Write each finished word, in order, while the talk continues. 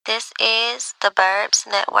This is the Burbs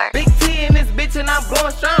Network. Big T in this bitch and I'm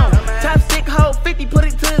going strong. Top stick hold 50, put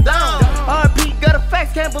it to the dome. RP got a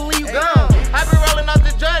fax, can't believe you gone. I been rolling off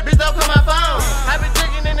the drug, bitch, don't call my phone. I been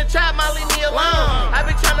drinking in the trap, might leave me alone. I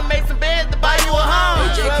been trying to make some bands to buy you a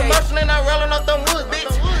home. Slow motion and I'm rolling off them woods,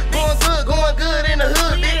 bitch. Going good in the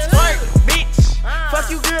hood, bitch. Flirt, bitch.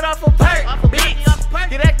 Fuck you good off a perk, bitch.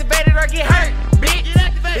 Get activated or get hurt, bitch.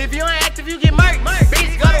 If you ain't active, you get murked,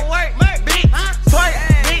 bitch. Go to work, bitch. Twerk,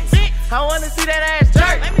 bitch. I wanna see that ass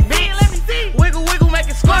jerk, bitch. Wiggle, wiggle, make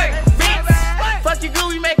it squirt, bitch. Fuck you good,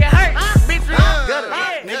 we make it hurt, bitch. Gutter,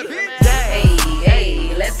 Hey,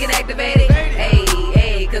 hey, let's get activated. Hey,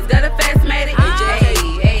 hey, cause Gutter Fest made it. Hey,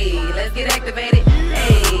 hey, let's get activated.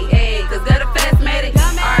 Hey, hey, cause Gutter Fest made it.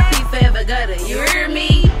 RP forever Gutter, you hear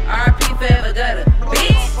me? RP forever Gutter,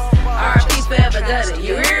 bitch. RP forever Gutter,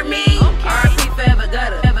 you hear me? RP forever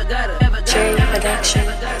Gutter, forever Gutter, forever Gutter. Production.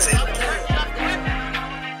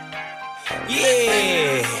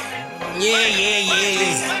 Yeah.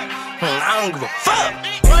 I don't give a fuck.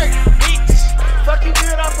 Work, bitch. Fuck you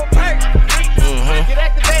good off a perk, bitch. Get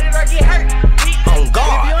activated or get hurt, bitch. On If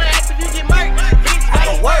guard. you ain't active, you get murked, bitch. I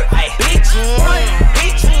can work, bitch.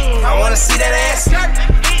 Bitch. I wanna see that ass. Jerk,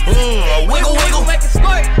 bitch. Wiggle, wiggle. Make it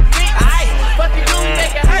squirt, bitch. Fuck you good,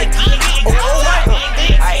 make it hurt.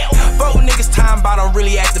 Fuck niggas time about I'm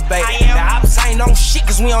really activate. The ops ain't on shit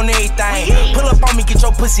cause we on everything. Pull up on me, get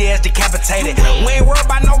your pussy ass decapitated. We ain't worried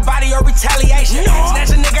about nobody or retaliation. Snatch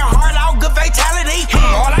a nigga heart out, good fatality.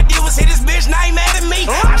 All I did was hit this bitch, now he mad at me.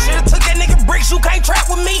 I should've took that nigga bricks, you can't trap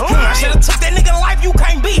with me. I should've took that nigga life, you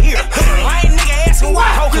can't be here. Lame nigga asking why,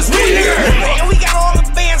 ho, cause we here. And we got all the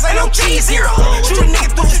bands, ain't no cheese here. Shoot a nigga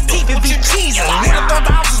through his teeth and be cheesing. Would've thought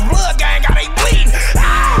the house was blood gang, got they bleeding.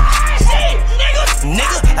 Shit,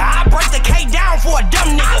 nigga, I break the K down for a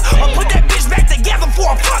dumb nigga. Or put that bitch back together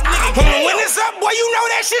for a fuck nigga. When it's up, boy, you know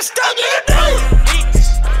that shit stuck, nigga.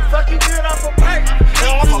 Bitch. Fuck you good off a perk.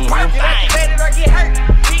 Off a perk, Get activated or get hurt.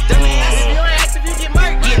 Bitch. If you ain't active, you get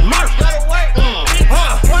murked. Get murked. Go to work.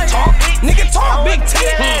 Bitch. Talk, nigga, talk, big T.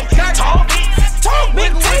 Talk,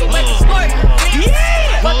 big T. Make it squirt.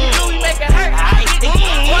 Yeah. Fuck you good, we make it hurt.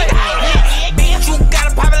 Bitch, you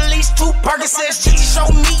gotta pop at least 2 Percocets just to show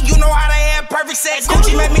me you know how to have perfect sex.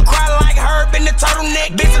 Gucci make me cry like Herb in the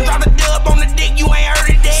turtleneck. Bitch, I drop a dub on the dick, you ain't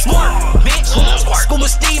heard of that. Squirt, bitch. Scuba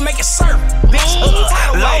Steve make it surf, bitch.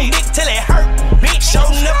 Long dick till it hurt, bitch.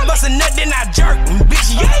 Showing up, bust a nut, then I jerk,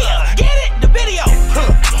 bitch. Yeah, get it, the video.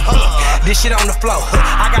 This shit on the floor.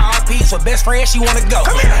 I got RPs for best friends, she wanna go.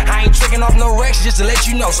 I ain't tricking off no Rex just to let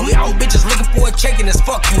you know. So y'all bitches looking for a check and it's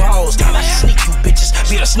fuck you hoes. I sneak you bitches,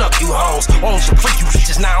 be the snuck you hoes. Want some freaky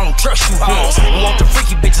bitches, now I don't trust you hoes. Want the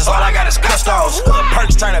freaky bitches, all I got is custos.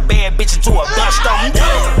 Perks turn a bad bitch into a bust on.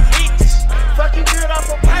 Fuck you good off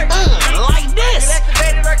a perk. Like this. Get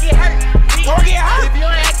activated or get hurt. Or get hurt. If you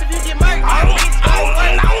ain't active, you get murked. I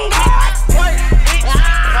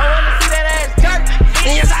wanna see that ass jerk.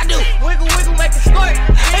 Yes, I do. Wiggle, wiggle, make it squirt.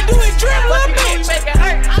 And do it dribble Fuck up, you good, bitch. make it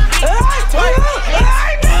hurt.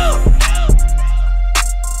 I know.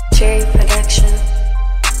 Cherry Production.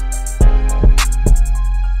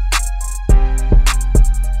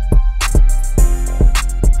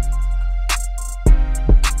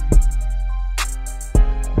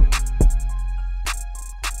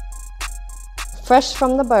 Fresh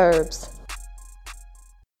from the Burbs.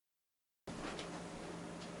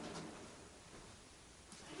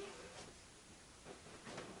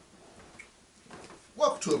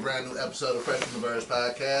 Welcome to a brand new episode of Fresh from the Burbs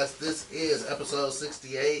podcast. This is episode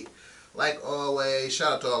 68. Like always,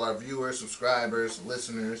 shout out to all our viewers, subscribers,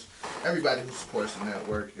 listeners, everybody who supports the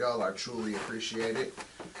network. Y'all are truly appreciated.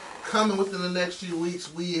 Coming within the next few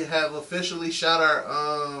weeks, we have officially shot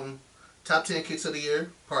our top 10 kicks of the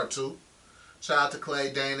year, part 2. Shout out to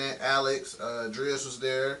Clay, Dana, Alex, Drias was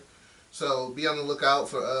there. So be on the lookout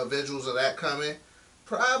for visuals of that coming.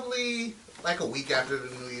 Probably like a week after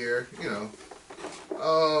the new year, you know.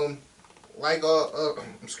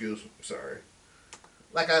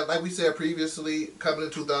 Like we said previously, coming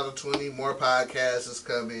in 2020, more podcasts is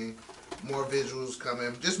coming, more visuals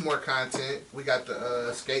coming, just more content. We got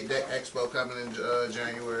the Skate Deck Expo coming in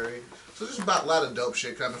January. So just about a lot of dope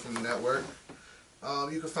shit coming from the network.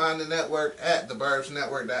 You can find the network at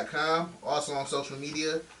theburbsnetwork.com. Also on social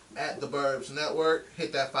media at theburbsnetwork.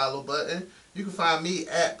 Hit that follow button. You can find me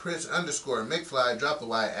at Prince_McFly. Drop the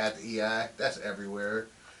Y at the EI. That's everywhere.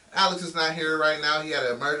 Alex is not here right now. He had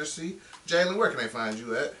an emergency. Jalen, where can they find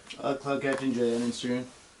you at? Club Captain J on Instagram.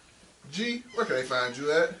 G, where can they find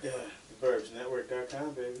you at? Yeah,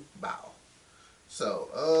 theburbsnetwork.com, baby. Bow.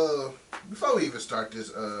 So, before we even start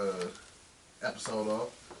this episode off,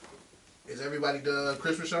 Is everybody done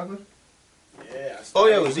Christmas shopping? Yeah. Oh,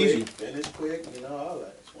 yeah, it was easy. Finished quick, you know, all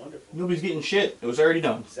that. It's wonderful. Nobody's getting shit. It was already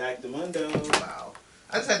done. Exactamundo. Wow.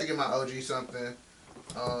 I just had to get my OG something.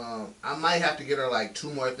 I might have to get her like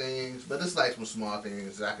 2 more things, but it's like some small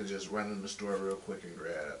things that I could just run in the store real quick and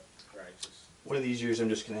grab. Righteous. One of these years, I'm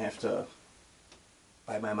just gonna have to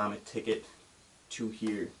buy my mom a ticket to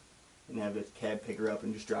here and have the cab pick her up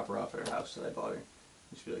and just drop her off at her house that I bought her.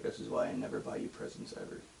 Just be like, this is why I never buy you presents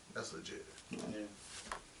ever. That's legit. Yeah.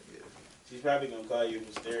 Yeah. She's probably gonna call you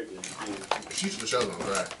hysterically. She's for sure gonna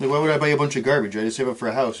cry. Like, why would I buy you a bunch of garbage? I just save up for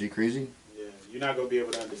a house. Are you crazy? Yeah. You're not gonna be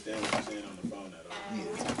able to understand what you're saying on the phone at all.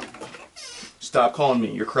 Yeah. Stop calling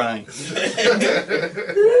me. You're crying. Get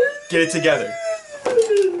it together.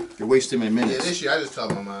 You're wasting my Yeah, minutes. this year I just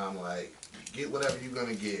told my mom, like, get whatever you're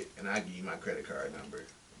gonna get, and I give you my credit card number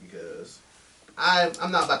because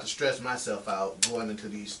I'm not about to stress myself out going into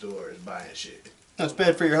these stores buying shit. That's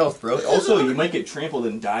bad for your health, bro. Also, you might get trampled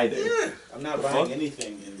and die there. Yeah, I'm not buying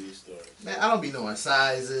anything in these stores. man, I don't be knowing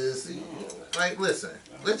sizes. Like, listen,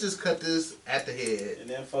 let's just cut this at the head. And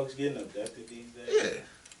then folks getting abducted these days. Yeah,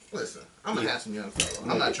 listen, I'm a handsome young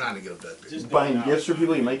fellow. I'm not trying to get abducted. Just Buying going gifts for out.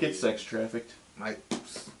 people, you might get sex trafficked. Mike,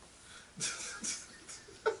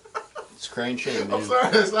 It's crying shame, I'm man.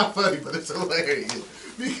 sorry, it's not funny, but it's hilarious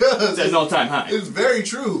because It's at an all-time high. it's very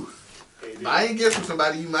true. Hey, dude, Buying gifts from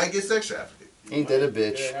somebody, you might get sex trafficked. Ain't that a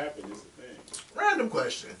That bitch? happened is the thing. Random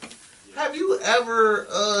question. Have you ever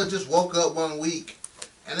just woke up one week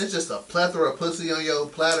and it's just a plethora of pussy on your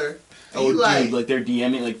platter? And Oh, you dude, like they're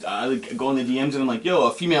DMing, like I like go in the DMs and I'm like, yo,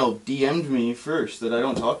 a female DM'd me first that I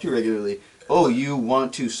don't talk to regularly. Oh, you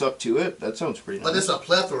want to suck to it? That sounds pretty nice. but it's a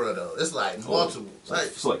plethora though. It's like multiple.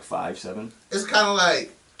 It's like 5, 7. It's kind of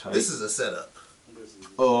like Tight. this is a setup.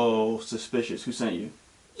 Oh, suspicious. Who sent you?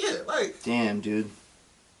 Yeah, like Damn, dude.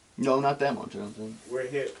 No, not that much, I don't think. We're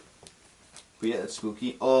hip. But yeah, that's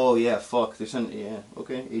spooky. Oh, yeah, fuck. They're sending, yeah.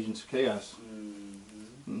 Okay, Agents of Chaos.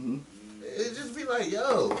 Mm-hmm. it just be like,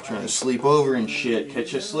 yo, Trying to sleep over and shit.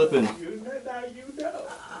 Catch you slipping. You know.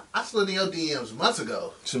 I slid in your DMs months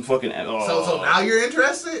ago. Some fucking, oh. So now you're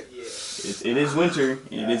interested? It is winter.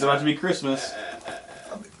 It is about to be Christmas.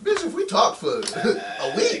 Bitch, if we talked for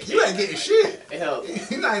a week, you ain't getting shit. Hell,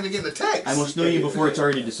 You're not even getting a text. I must know you before it's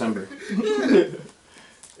already December.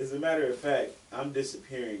 as a matter of fact, I'm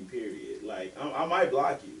disappearing, period. Like, I might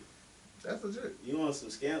block you. That's legit. You want some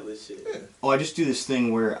scandalous shit. Yeah. Oh, I just do this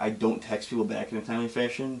thing where I don't text people back in a timely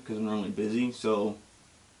fashion because I'm normally busy, so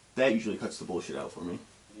that usually cuts the bullshit out for me.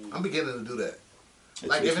 I'm beginning to do that. It's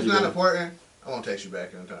Like, if it's pretty not good. important, I won't text you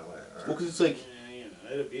back in time. Like, all Well, right. because it's like, Yeah, you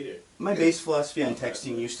know, it'll be there. my base philosophy on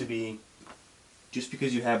texting used to be just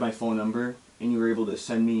because you have my phone number and you were able to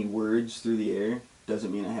send me words through the air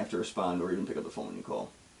doesn't mean I have to respond or even pick up the phone when you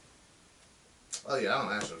call. Oh yeah, I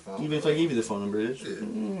don't answer the phone. Even if I gave you the phone number, it is. Yeah.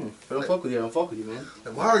 If I don't fuck with you, I don't fuck with you, man.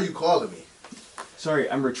 Like, why are you calling me? Sorry,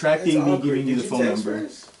 I'm retracting me giving you the phone number.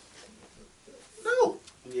 No,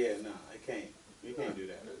 Yeah, no, I can't. We can't do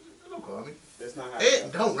that. don't call me. That's not how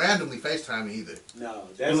And don't randomly FaceTime me either. No,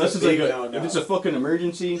 that's Unless a it's like big a, no-no. if it's a fucking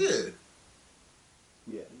emergency. Yeah.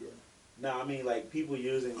 Yeah. No, I mean like people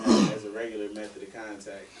using that as a regular method of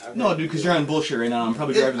contact. No, dude, because you're on bullshit right now. I'm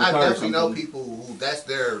probably driving the I car or definitely something. know people who that's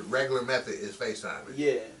their regular method is FaceTiming.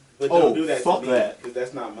 Yeah, but Oh, don't do that fuck to me, that. because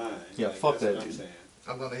that's not mine. Yeah, fuck that's that, what I'm dude. saying.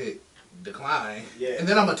 I'm gonna hit decline. Yeah. And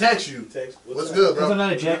then I'm gonna text you. Text, What's up? good, Because I'm bro?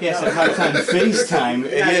 not a jackass at high time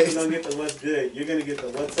FaceTime. You're not even gonna get the what's good. You're gonna get the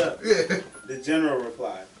what's up. Yeah. The general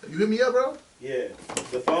reply. You hit me up, bro? Yeah,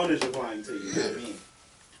 the phone is replying to you, not me.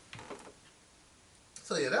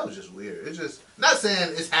 So yeah, that was just weird. It's just not saying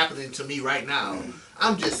it's happening to me right now.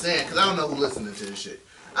 I'm just saying because I don't know who's listening to this shit.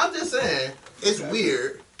 I'm just saying it's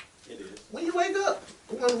weird It is. when you wake up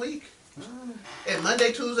one week and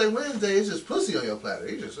Monday, Tuesday, Wednesday it's just pussy on your platter.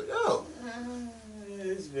 You just like, oh,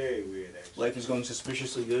 It's very weird, actually. Life is going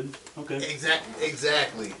suspiciously good. Okay.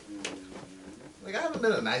 exactly. Like I haven't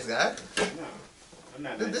been a nice guy. No, I'm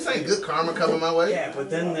not. This nice. ain't good karma coming my way. Yeah, but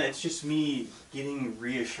then that's just me getting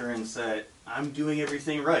reassurance that I'm doing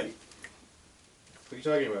everything right. What are you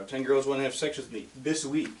talking about? 10 girls want to have sex with me this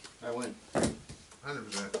week. I win.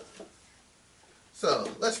 100%. So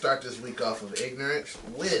let's start this week off of ignorance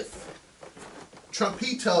with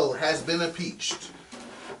Trumpito has been impeached.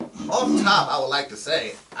 Off top, I would like to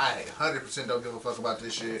say I 100% don't give a fuck about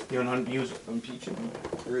this shit. You know, he was impeaching him?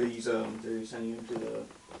 Or he's, they're sending him to the...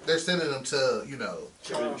 They're sending him to, you know,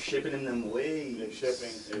 Shipping him them ways.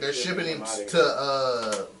 they're shipping him out of here.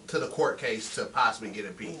 to the court case to possibly get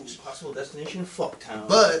impeached. Possible destination, Fucktown.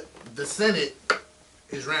 But the Senate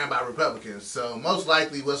is ran by Republicans, so most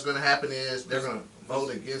likely what's going to happen is they're going to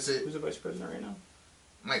vote against it. Who's the vice president right now?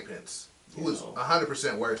 Mike Pence. who is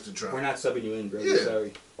 100% worse than Trump. We're not subbing you in, bro. Yeah.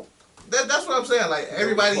 Sorry. That's what I'm saying. Like,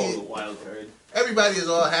 everybody Wild card. everybody is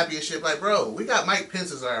all happy as shit. Like, bro, we got Mike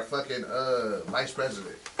Pence as our fucking vice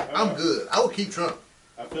president. I'm good. I will keep Trump.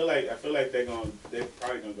 I feel like they're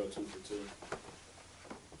probably gonna go 2 for 2.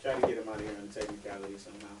 Try to get him out of here on technicality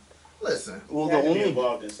somehow. Listen. Well,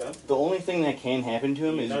 involved in something. the only thing that can happen to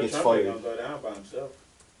him is he gets Trump fired. ain't gonna go down by himself.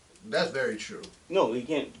 That's very true. No, you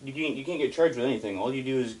can't get charged with anything. All you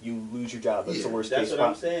do is you lose your job. That's the worst case. That's what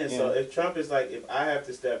I'm saying. Yeah. So if Trump is like, if I have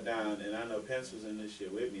to step down, and I know Pence was in this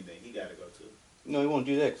shit with me, then he got to go too. No, he won't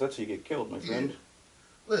do that because that's how you get killed, my friend. Yeah.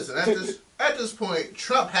 Listen, at this point,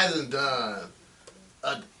 Trump hasn't done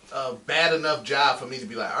a bad enough job for me to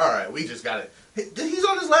be like, all right, we just got it. He's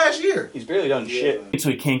on his last year. He's barely done shit. So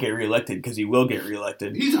he can't get reelected because he will get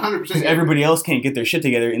reelected. He's 100%. Because everybody else can't get their shit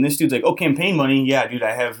together, and this dude's like, "Oh, campaign money? Yeah, dude,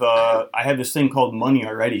 I have this thing called money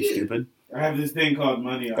already, stupid." I have this thing called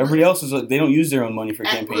money. Everybody else is like, they don't use their own money for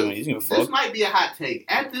campaign money. He's gonna fuck. This might be a hot take.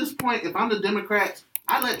 At this point, if I'm the Democrats,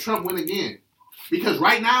 I let Trump win again. Because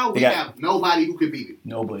right now, we have nobody who could beat him.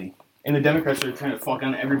 Nobody. And the Democrats are trying to fuck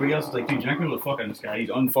on everybody else. It's like, dude, you're not going to fuck on this guy. He's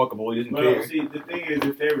unfuckable. He doesn't care. See, the thing is,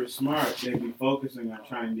 if they were smart, they'd be focusing on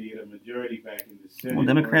trying to get a majority back in the Senate. Well,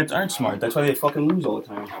 Democrats aren't smart. That's why they fucking lose all the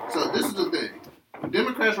time. So this is the thing.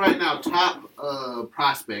 Democrats right now, top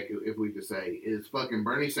prospect, if we could say, is fucking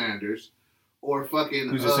Bernie Sanders or fucking...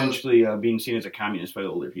 Who's essentially being seen as a communist by the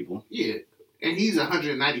older people. Yeah. And he's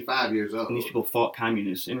 195 years old. And these people fought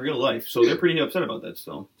communists in real life, so they're pretty upset about that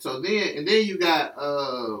still. So then you got...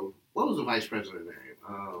 what was the vice president's name?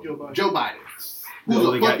 Joe Biden.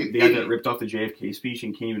 No, the guy that ripped off the JFK speech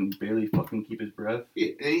and can't even barely fucking keep his breath.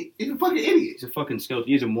 Yeah, he's a fucking idiot. He's a fucking skeleton.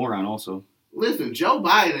 He's a moron also. Listen, Joe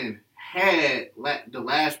Biden had the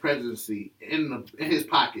last presidency in his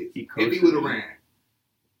pocket if he would have ran.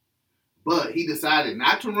 But he decided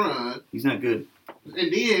not to run. He's not good.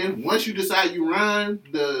 And then, once you decide you run,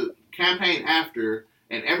 the campaign after...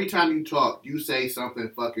 And every time you talk, you say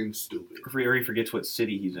something fucking stupid. Or he forgets what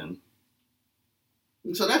city he's in.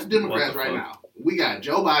 So that's Democrats right now. We got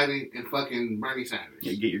Joe Biden and fucking Bernie Sanders.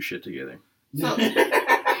 Yeah, get your shit together. So,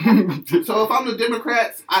 so if I'm the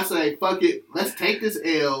Democrats, I say, fuck it, let's take this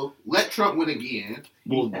L, let Trump win again.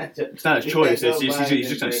 Well, it's not his choice. He's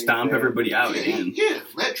just going to stomp everybody out again. Yeah,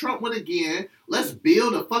 let Trump win again. Let's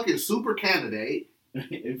build a fucking super candidate.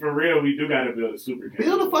 And for real, we do got to build a super candidate.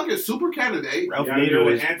 Build a fucking super candidate. Ralph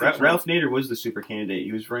Nader was the super candidate.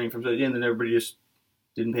 He was running from the end, and everybody just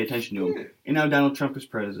didn't pay attention to him. Yeah. And now Donald Trump is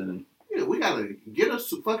president. Yeah, we got to get a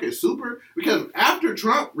fucking super... Because after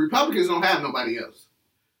Trump, Republicans don't have nobody else.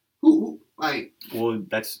 Who like... Well,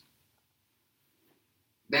 that's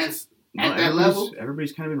at that level.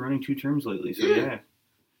 Everybody's kind of been running 2 terms lately, so yeah.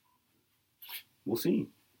 We'll see.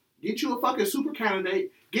 Get you a fucking super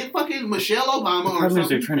candidate. Get fucking Michelle Obama or something. The problem is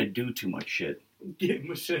they're trying to do too much shit. Get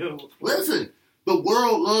Michelle. Listen, the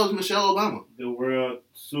world loves Michelle Obama. The world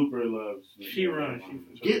super loves Michelle. She runs.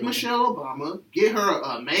 Get Michelle Obama. Get her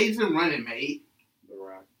an amazing running mate. The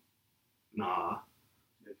Rock. Nah.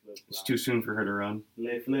 It's too soon for her to run.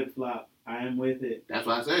 Let flip flop. I am with it. That's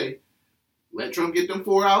what I say. Let Trump get them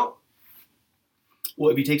 4 out.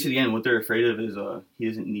 Well, if he takes it again, what they're afraid of is he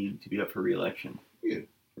doesn't need to be up for re-election. Yeah.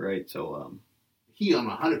 Right, so... He on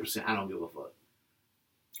 100%, I don't give a fuck.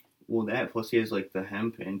 Well, that, plus he has, like, the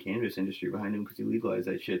hemp and cannabis industry behind him because he legalized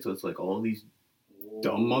that shit, so it's like all these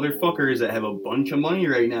dumb motherfuckers that have a bunch of money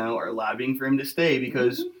right now are lobbying for him to stay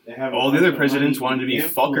because all the other presidents wanted to be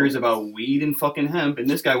fuckers about weed and fucking hemp, and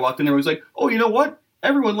this guy walked in there and was like, oh, you know what?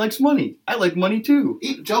 Everyone likes money. I like money, too.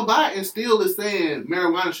 Joe Biden still is saying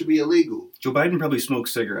marijuana should be illegal. Joe Biden probably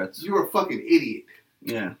smokes cigarettes. You're a fucking idiot.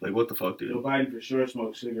 Yeah, like what the fuck, dude? Joe Biden for sure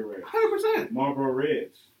smokes cigarettes. 100%. Marlboro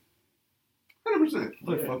Reds. 100%.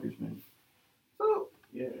 Motherfuckers, man. So,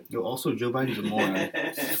 yeah. Yo, also, Joe Biden's a moron.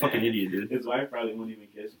 He's a fucking idiot, dude. His wife probably won't even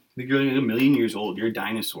kiss him. Like you're like 1,000,000 years old. You're a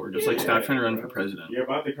dinosaur. Just stop trying to run for president. You're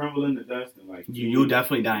about to crumble into dust and you'll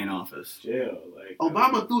definitely die in office. Chill.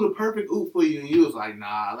 Obama threw the perfect oop for you, and you was like,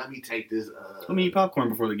 nah, let me take this. Let me eat popcorn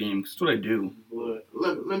before the game. That's what I do.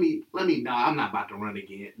 Let me. Nah, I'm not about to run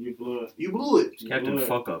again. You blew it. You blew it. Captain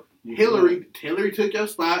fuck up. Hillary took your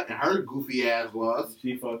spot, and her goofy ass lost.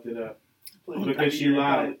 She fucked it up because she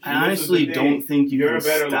lied. I honestly don't think you're a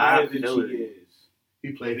better liar than Hillary. she is.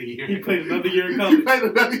 He played a year. He played another year in college. He played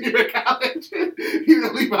another year in college. He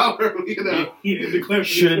didn't leave out early enough. He didn't declare.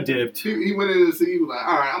 Should have dipped. He went in to see. He was like,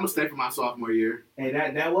 all right, I'm going to stay for my sophomore year. Hey,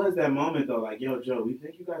 that was that moment, though. Like, yo, Joe, we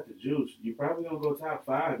think you got the juice. You probably going to go top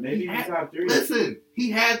 5. Maybe even top 3. Listen, he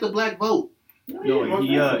had the black vote. No,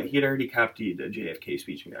 he had already copied the JFK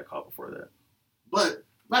speech and got caught before that. But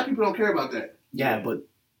black people don't care about that. Yeah, but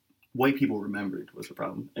white people remembered was the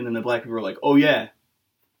problem. And then the black people were like, oh yeah,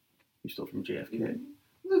 you're still from JFK.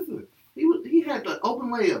 Listen, he had the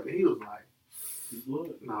open layup, and he was like,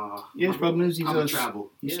 nah. Yeah, his problem is he's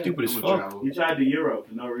travel. He's stupid as fuck. You tried the Euro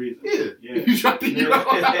for no reason. Yeah. Yeah. You tried the Euro.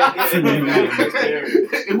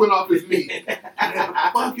 It went off his knee.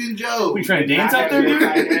 Fucking Joe. You trying to dance out there, dude?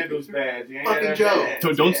 Handles bad. Fucking Joe.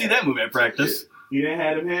 Don't see that move at practice. He didn't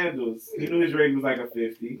have them handles. He knew his rating was like a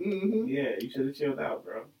 50. Mm-hmm. Yeah, you should have chilled out,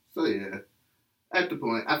 bro. So, yeah. At the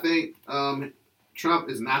point, I think Trump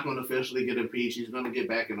is not going to officially get impeached. He's going to get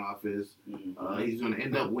back in office. He's going to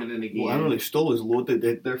end up winning again. Well, I don't know. They stole his lawyer.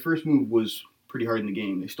 Their first move was pretty hard in the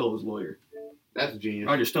game. They stole his lawyer. That's genius.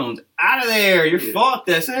 Roger Stone's out of there. You're fucked.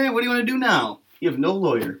 That's it. What do you want to do now? You have no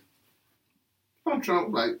lawyer. If I'm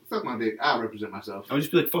Trump, like, suck my dick. I'll represent myself. I would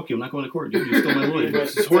just be like, fuck you. I'm not going to court. Dude, you stole my lawyer.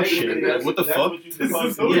 This is horseshit. Like, what the fuck?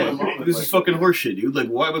 This is fucking horseshit, dude. Like,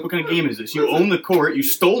 what kind of game is this? You own the court. You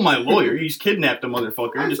stole my lawyer. You just kidnapped a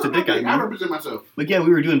motherfucker just to dick on I me. represent myself. Like, yeah, we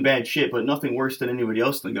were doing bad shit, but nothing worse than anybody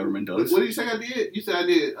else in the government does. What did you say I did? You said I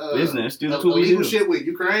did business, dude. That's what we do. Shit with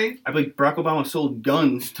Ukraine. I like Barack Obama sold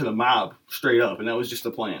guns to the mob straight up, and that was just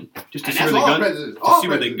the plan. Just to see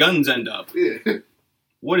where the guns end up. Yeah.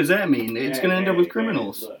 What does that mean? It's going to end up with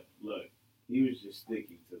criminals. Look, he was just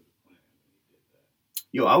sticking to the plan when he did that.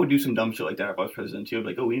 Yo, I would do some dumb shit like that if I was president too. I'd be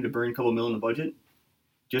like, oh, we need to burn a couple $1 million in the budget.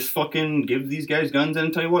 Just fucking give these guys guns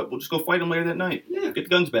and tell you what, we'll just go fight them later that night. Yeah. Get the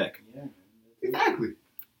guns back. Yeah. Exactly.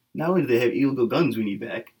 Not only do they have illegal guns we need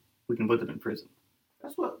back, we can put them in prison.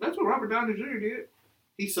 That's what Robert Downey Jr. did.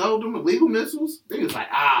 He sold them illegal missiles. Then he was like,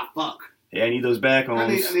 fuck. Hey, I need those back, Holmes.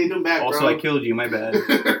 I need them back, also, bro. I killed you. My bad.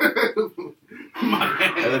 My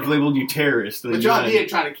bad. I've labeled you terrorist. But y'all did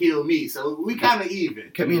try to kill me, so we kind of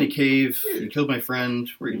even. Kept me in a cave. Yeah. You killed my friend.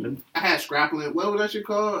 We're even. I had shrapnel. What was that shit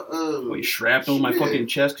called? You shrapnel in my fucking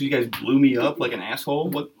chest because you guys blew me up like an asshole?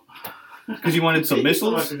 What? Because you wanted some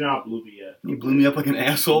missiles? You blew me up like an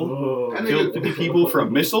asshole? Killed 50 people for a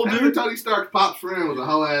missile, dude? Tony Stark's pop's friend was a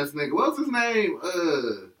whole ass nigga. What's his name?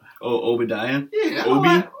 Obadiah? Yeah. Obi?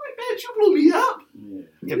 Bitch, you blew me up.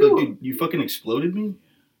 Yeah, but dude, you fucking exploded me?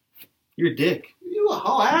 You're a dick. You a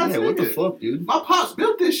whole ass nigga. Yeah, what the fuck, dude? My pops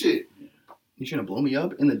built this shit. You trying to blow me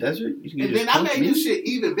up in the desert? And then I made this shit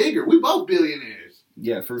even bigger. We both billionaires.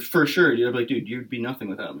 Yeah, for sure. You'd be like, dude, you'd be nothing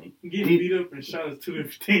without me. Getting beat up and shot as 2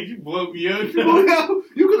 different things. You blow me up.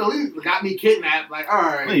 You could at least got me kidnapped. Like, all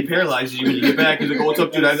right. Well, he paralyzes you when you get back. He's like, oh, what's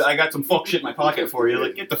up, dude? I got some fuck shit in my pocket for you.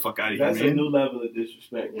 Like, get the fuck out of here, man. That's a new level of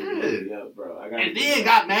disrespect. Yeah, bro. And then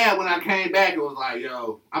got mad when I came back and was like,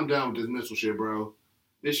 yo, I'm done with this missile shit, bro.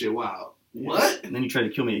 This shit wild. Yeah. What? And then you tried to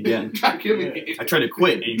kill me again. Try to kill me again. I tried to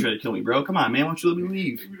quit, and you tried to kill me, bro. Come on, man. Why don't you let me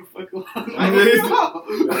leave? Fuck,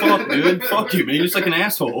 dude. Fuck you, man. You're just like an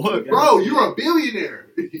asshole. Bro, you're a billionaire.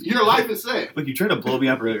 Your life is set. Look, you tried to blow me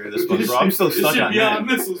up earlier this month, bro. I'm still stuck on that.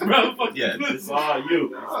 Missiles, bro. Fuck yeah, it's all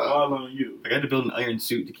you. It's all on you. I got to build an iron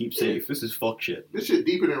suit to keep safe. This is fuck shit. This shit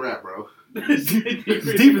deeper than rap, bro. It's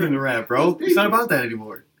deeper than the rap, bro. It's not about that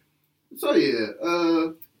anymore. So, yeah.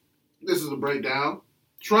 This is a breakdown.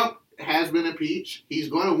 Trump has been impeached. He's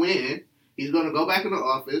going to win. He's going to go back into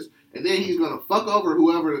office. And then he's going to fuck over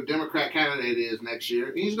whoever the Democrat candidate is next year.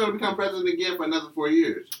 And he's going to become president again for another 4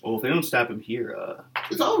 years. Well, if they don't stop him here,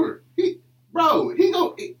 it's over. It's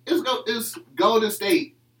Golden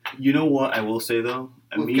State. You know what I will say, though?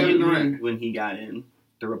 Immediately when he got in,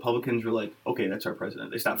 the Republicans were like, okay, that's our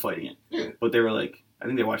president. They stopped fighting it. Yeah. But they were like, I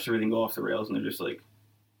think they watched everything go off the rails, and they're just like,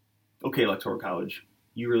 okay, Electoral College,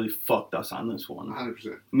 you really fucked us on this one.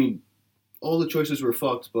 100%. I mean, all the choices were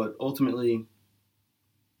fucked, but ultimately,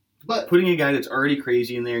 putting a guy that's already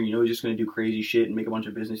crazy in there, you know he's just going to do crazy shit and make a bunch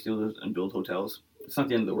of business deals and build hotels, it's not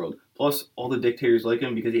the end of the world. Plus, all the dictators like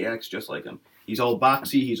him because he acts just like him. He's all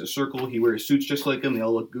boxy, he's a circle, he wears suits just like him, they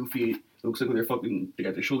all look goofy. It looks like they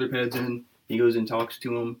got their shoulder pads in. He goes and talks to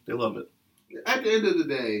them. They love it. At the end of the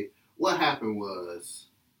day, what happened was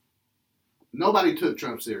nobody took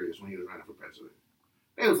Trump serious when he was running for president.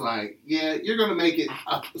 It was like, yeah, you're going to make it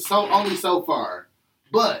only so far.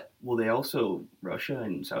 But well, they also, Russia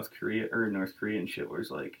and South Korea, or North Korea and shit,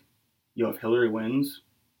 was like, yo, if Hillary wins,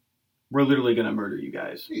 we're literally going to murder you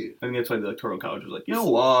guys. Yeah. I think that's why the Electoral College was like, you know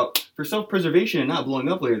what, for self-preservation and not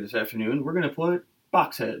blowing up later this afternoon, we're going to put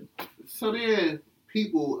Boxhead. So then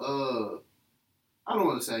people, I don't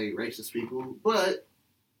want to say racist people, but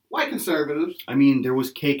white conservatives. I mean, there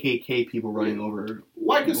was KKK people running over.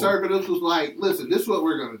 White conservatives was like, listen, this is what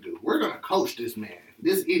we're going to do. We're going to coach this man.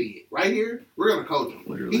 This idiot right here, we're going to coach him.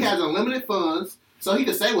 Literally. He has unlimited funds, so he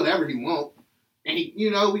can say whatever he wants. And,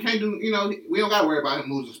 we can't do, we don't got to worry about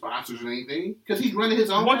him losing sponsors or anything, because he's running his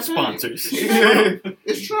own What campaign. sponsors?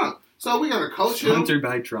 It's Trump. So we're gonna coach him. Sponsored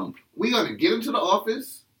by Trump. We're gonna get him to the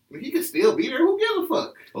office. I mean, he can still be there. Who gives a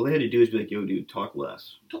fuck? All they had to do is be like, yo, dude, talk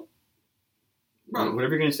less. Bro.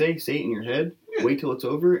 Whatever you're going to say it in your head, wait till it's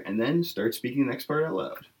over, and then start speaking the next part out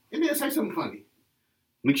loud. And then say something funny.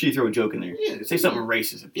 Make sure you throw a joke in there. Yeah. Say something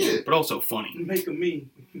racist at the end, but also funny. Make a meme.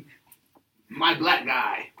 My black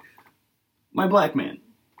guy. My black man.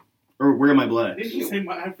 Or where am I black? Did you say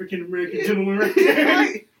my African American gentleman right Yeah, there?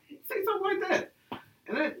 right. Say something like that.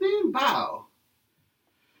 And then bow.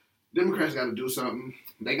 Democrats got to do something.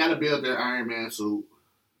 They got to build their Iron Man suit.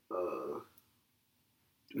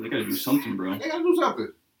 They got to do something, bro. They got to do something.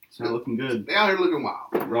 It's not looking good. They out here looking wild.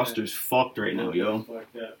 The roster's fucked right now, yo.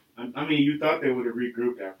 Fucked up. I mean, you thought they would have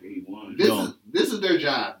regrouped after he won. This is their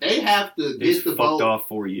job. They have to They get the fucked vote off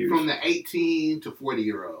 4 years. from the 18 to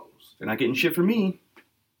 40-year-olds. They're not getting shit from me.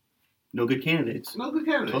 No good candidates. No good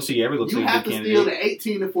candidates. Tulsi Gabbard looks You like a have good to candidate. steal the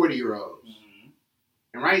 18 to 40-year-olds. Mm-hmm.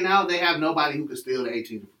 And right now, they have nobody who can steal the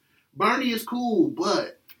 18 to 40. Bernie is cool,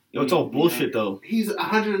 but Yo, it's all bullshit, though. he's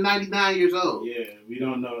 199 years old. Yeah, we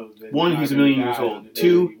don't know. That One, he's a million years die on old. the day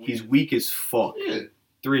Two, he wins. he's weak as fuck. Yeah.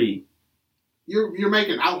 3, You're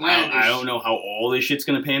making outlandish. I don't know how all this shit's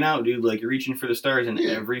gonna pan out, dude. Like, you're reaching for the stars in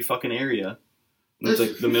Yeah. every fucking area. And it's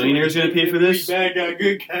Listen, like, the millionaire's gonna pay for this? Bad guy,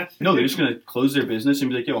 good guy. No, they're just gonna close their business and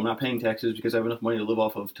be like, yo, I'm not paying taxes because I have enough money to live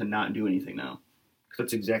off of to not do anything now. Because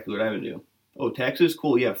that's exactly what I would do. Oh, taxes?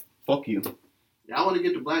 Cool, yeah, fuck you. Y'all want to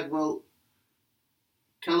get the black vote?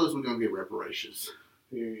 Tell us we're going to get reparations.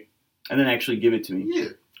 Period. And then actually give it to me. Yeah.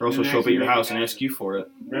 Or also And show up at actually your make it house and happen. ask you for it.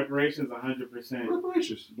 Reparations, 100%.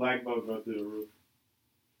 Reparations. Black vote go through the roof.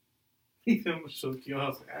 He's gonna show you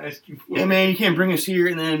house and ask you for Yeah, it. man, you can't bring us here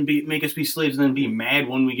and then make us be slaves and then be mad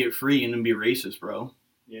when we get free and then be racist, bro.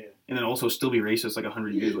 Yeah. And then also still be racist like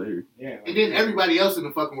 100 years later. Yeah. And then everybody else in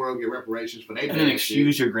the fucking world get reparations for their And then bad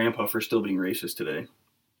excuse shit. your grandpa for still being racist today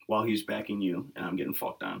while he's backing you and I'm getting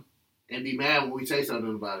fucked on. And be mad when we say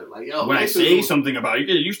something about it. Like, yo, When I say something about it,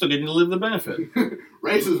 you're still getting to live the benefit.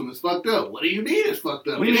 racism is fucked up. What do you mean it's fucked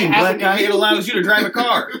up? What do you mean, black guy? It allows you to drive a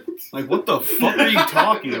car. Like, what the fuck are you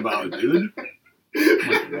talking about, dude?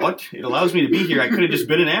 Like, what? It allows me to be here. I could have just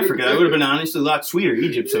been in Africa. I would have been honestly a lot sweeter.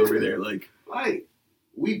 Egypt's over there, like,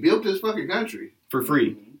 we built this fucking country. for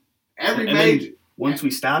free. Every And major then once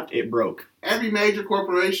we stopped, it broke. every major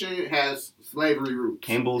corporation has slavery roots.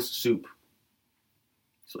 Campbell's Soup.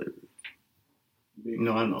 Slavery.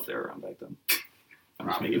 No, I don't know if they were around back then. I'm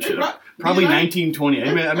just making shit up. Probably 1920. I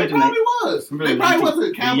They imagine probably was. remember They probably 19 wasn't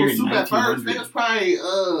the Campbell's year Soup at first. 1900. They was probably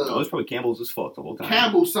Oh, it's probably Campbell's as fuck the whole time.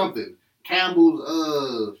 Campbell's something.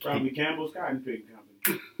 Campbell's Probably Campbell's Cotton Picking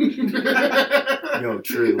Company. Yo,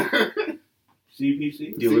 true.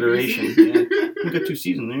 CPC. The alliteration. Yeah. We got 2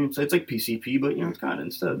 seasons there. It's like PCP, but you know, it's cotton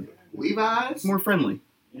instead. Levi's. It's more friendly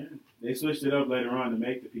Yeah. They switched it up later on to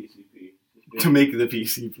make the PCP. to make the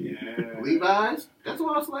PCP. Yeah. Levi's. That's a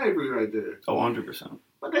lot of slavery right there. Oh, 100%.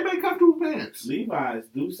 But they make comfortable pants. Levi's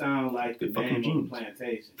do sound like the Good fucking name of jeans. a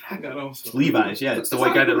plantation. I got on It's Levi's, yeah. It's the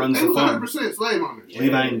white guy that runs They the was farm. 100% slave owners.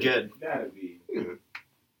 Levi and Jed. Gotta be. Yeah.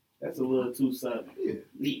 That's a little too southern. Yeah.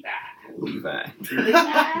 Levi. Levi.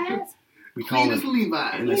 Levi's. We call Clean as it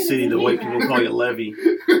Levi's. in the city. The white people call you Levy.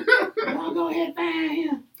 I'll go ahead and find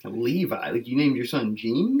him. Levi, like you named your son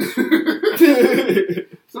Jeans.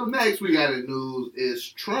 So next we got in news is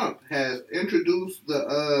Trump has introduced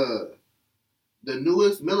the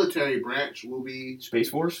newest military branch will be Space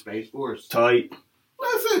Force. Space Force. Tight.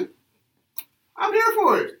 Listen, I'm here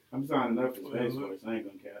for it. I'm signing up for Space Force. I ain't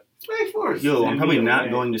gonna cap. Space Force. Yo, I'm Send probably me not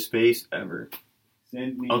away. going to space ever.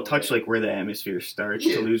 Send me. I'll touch away. like where the atmosphere starts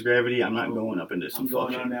Yeah. to lose gravity. I'm not going up into some I'm going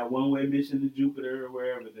fucking. on that one-way mission to Jupiter or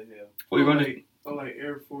wherever the hell. What you're going to? I like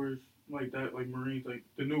Air Force, like that, like Marines, like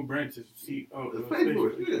the new branches. See, The Space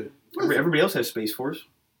Force. Yeah. Listen, Everybody else has Space Force.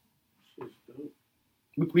 Shit's dope.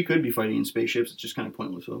 We could be fighting in spaceships. It's just kind of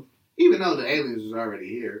pointless, though. even though the aliens is already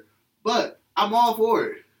here, but I'm all for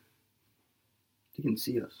it. They can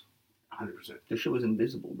see us. 100%. This shit was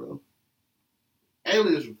invisible, bro.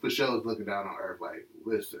 Aliens for sure is looking down on Earth like,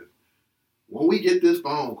 listen, when we get this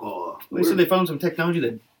phone call, They said they found some technology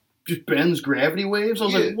that just bends gravity waves. I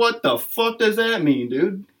was Yeah. like, what the fuck does that mean,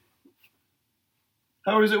 dude?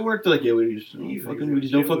 How does it work? They're like, yeah, we just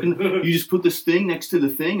don't fucking. You just put this thing next to the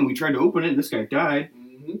thing, and we tried to open it, and this guy died.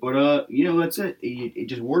 mm-hmm. But that's it. It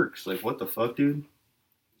just works. Like, what the fuck, dude?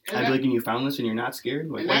 I'd be like, and you found this, and you're not scared.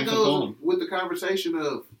 Like, and why that you call goes him? with the conversation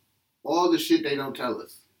of all the shit they don't tell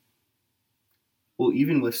us. Well,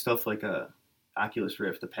 even with stuff like Oculus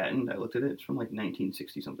Rift, the patent, I looked at it. It's from like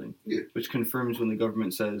 1960 something. Yeah. Which confirms when the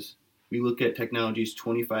government says we look at technologies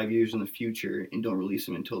 25 years in the future and don't release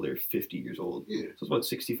them until they're 50 years old. Yeah. So it's about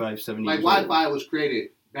 65, 70 Like years old. Wi-Fi was created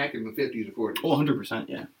back in the 50s or 40s. Oh, 100%,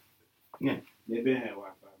 yeah. They've been had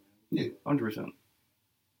Wi-Fi, man. Yeah, 100%.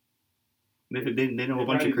 They know a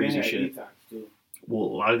bunch of crazy shit. Detox too. Well,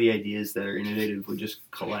 a lot of the ideas that are innovative would just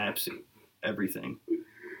collapse everything.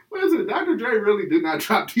 Listen, Dr. Dre really did not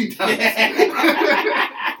drop Detox.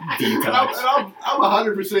 Detox. I'm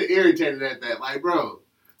 100% irritated at that. Like, bro,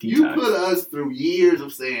 you put us through years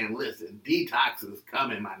of saying, listen, Detox is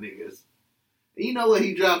coming, my niggas. And you know what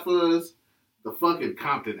he dropped for us? The fucking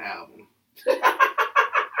Compton album.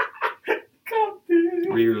 Compton.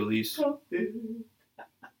 Re-release. Compton.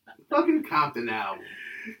 Fucking Compton album.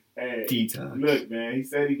 Hey, Detox. look, man, he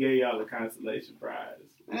said he gave y'all a consolation prize.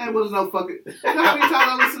 Man, it was no fucking... You know how many times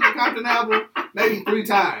I listened to the Compton album? Maybe 3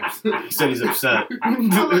 times. He said he's upset.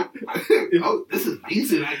 Oh, this is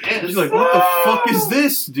decent, I guess. He's like, what the fuck is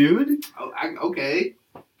this, dude? Oh, okay.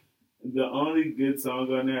 The only good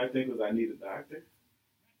song on there, I think, was I Need a Doctor.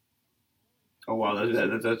 Oh, wow,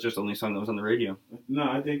 that's just the only song that was on the radio. No,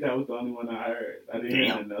 I think that was the only one I heard. I didn't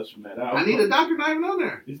hear anything else from that album. I Need a Doctor not even on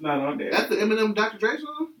there. It's not on there. That's the Eminem Dr. Dre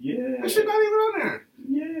song? Yeah. That shit not even on there.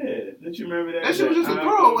 Yeah. Don't you remember that? That shit was just a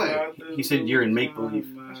throwaway. He said you're in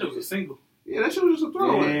make-believe. That shit was a single. Yeah, that shit was just a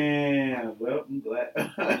throwaway. Damn. Well, I'm glad.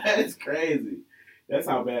 That's crazy. That's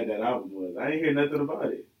how bad that album was. I didn't hear nothing about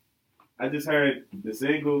it. I just heard the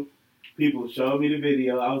single. People showed me the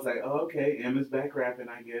video. I was like, oh, okay, Emma's back rapping,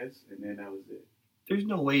 I guess. And then that was it. There's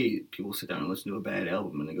no way people sit down and listen to a bad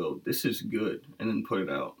album and they go, this is good, and then put it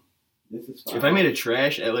out. This is fine. If I made a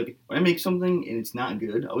trash, when I make something and it's not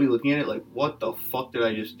good, I'll be looking at it like, what the fuck did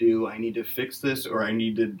I just do? I need to fix this, or I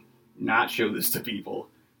need to not show this to people.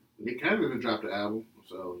 Nick Cannon dropped the album,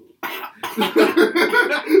 so...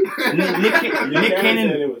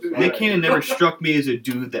 Nick Cannon never struck me as a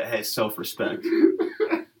dude that has self-respect.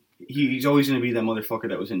 He's always going to be that motherfucker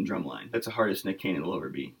that was in Drumline. That's the hardest Nick Cannon will ever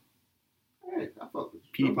be. Hey, I fuck with you.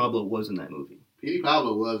 Petey Pablo was in that movie. Petey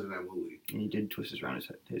Pablo was in that movie. And he did twist his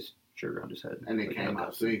shirt around his head. And they came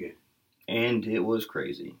out singing. And it was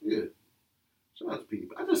crazy. Yeah. Shout out to Petey.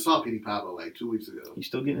 I just saw Petey Pablo like 2 weeks ago. He's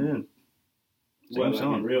still getting it in. What, like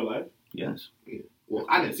in real life? Yes. Yeah. Well,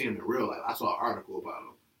 I didn't see him in real life. I saw an article about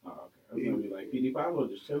him. Oh, okay. I was going to be like, Petey Pablo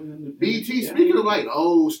just chilling in the... BT, speaking of like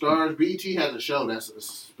old stars, BT has a show that's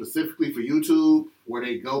specifically for YouTube where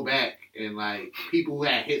they go back and like people who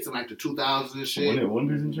had hits in like the 2000s and shit.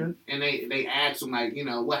 Wonders and shit? And they ask them like, you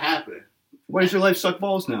know, what happened? Why does your life suck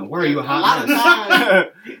balls now? Where are you, a hot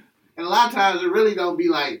mess? And a lot of times it really don't be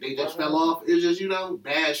like they just fell off. It's just, you know,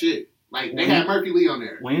 bad shit. Like they had Murphy Lee on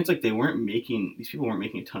there. When it's like these people weren't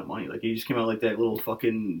making a ton of money. Like he just came out like that little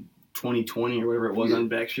fucking 2020 or whatever it was on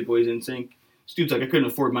Backstreet Boys NSYNC. This dude's like, I couldn't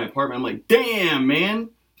afford my apartment. I'm like, damn, man,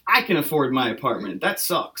 I can afford my apartment. That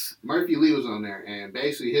sucks. Murphy Lee was on there, and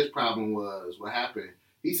basically his problem was what happened.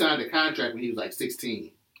 He signed a contract when he was like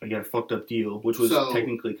 16. He got a fucked up deal, which was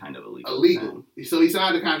technically kind of illegal. Illegal. So he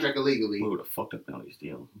signed the contract illegally. What would have fucked up Nelly's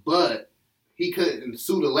deal? But he couldn't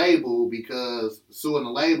sue the label because suing the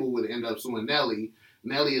label would end up suing Nelly.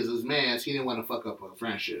 Nelly is his man, so he didn't want to fuck up a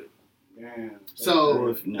friendship. Damn. So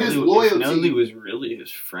if his loyalty... If Nelly was really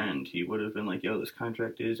his friend, he would have been like, yo, this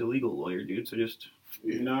contract is illegal, lawyer, dude, so just...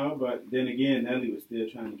 You know, but then again, Nelly was still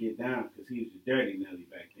trying to get down because he was a dirty Nelly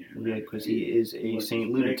back then. Right? Yeah, because he is a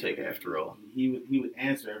Saint Lunatic after all. He would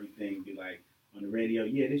answer everything, be like, on the radio,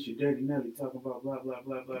 yeah, this your dirty Nelly talking about blah, blah,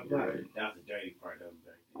 blah, blah, blah. Right. That was the dirty part of him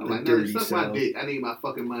back then. I'm like, Nelly, suck my dick. I need my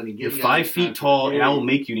fucking money. You're 5 feet tall, and I will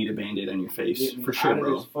make you need a Band-Aid on your face. For sure,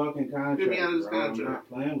 bro. This fucking contract, Get me out of this bro. contract. I'm not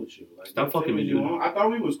playing with you. Like, stop fucking me, dude. I thought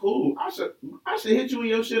we was cool. I should hit you with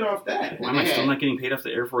your shit off that. Why am I still not getting paid off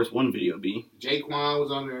the Air Force One video, B? Jaquan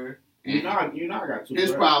was on there. You know I got two.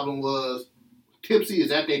 His problem was Tipsy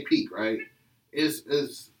is at their peak, right?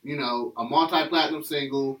 Is you know, a multi-platinum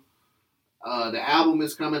single. The album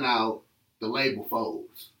is coming out. The label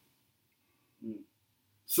folds.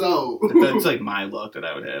 So that's like my luck that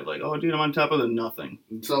I would have. Like, oh, dude, I'm on top of the nothing.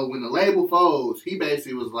 So when the label folds, he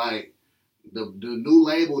basically was like, the new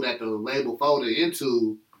label that the label folded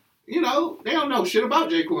into, you know, they don't know shit about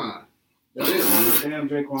Jaquan. Damn,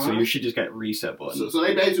 Jaquan. So your shit just got reset button. So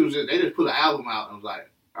they basically they just put an album out and was like,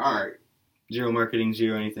 all right. Zero marketing,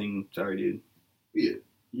 zero anything. Sorry, dude. Yeah.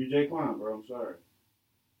 You Jaquan, bro. I'm sorry.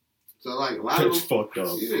 So like a lot of them, fucked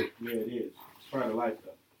up. Yeah, it is. It's part of life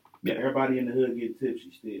though. Yeah. Everybody in the hood get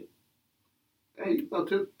tipsy still. Hey, you know,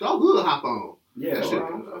 Dog Hood hop on. Yeah, that shit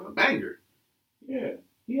a banger. Yeah,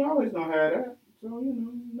 he always gonna have that. So you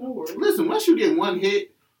know, no worries. Listen, once you get one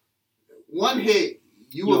hit,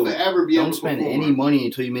 you will forever be able to perform. Don't spend any money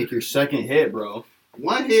until you make your second hit, bro.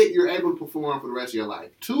 One hit, you're able to perform for the rest of your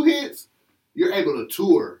life. 2 hits, you're able to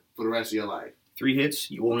tour for the rest of your life. 3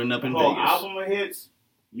 hits, you won't end up in Vegas. Vegas. Album of hits,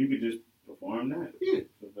 You could just perform that. Yeah.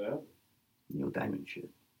 For forever. Neil Diamond shit.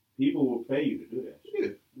 People will pay you to do that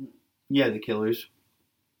shit. Yeah. Yeah, The Killers.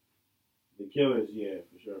 The Killers, yeah,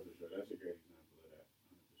 for sure. That's a great example of that.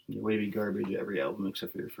 100%. Your Wavy Garbage, every album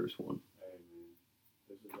except for your first one. Hey, man.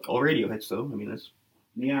 This is All radio hits, though. I mean,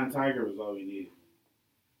 Neon Tiger was all we needed.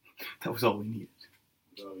 that was all we needed.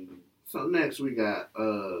 That's all we needed. So next we got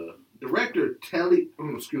director Terry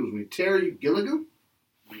Gilligan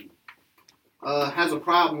has a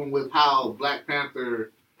problem with how Black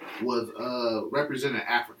Panther was representing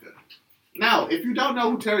Africa. Now, if you don't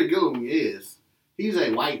know who Terry Gilliam is, he's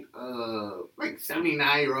a white, like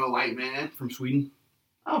 79-year-old white man. From Sweden?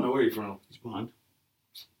 I don't know where he's from. He's blonde.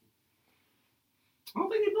 I don't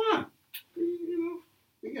think he's blind.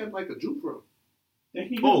 He got like a Jew fro.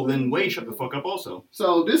 Oh, then Way shut the fuck up also.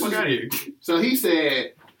 So this Fuck is. out of here. So he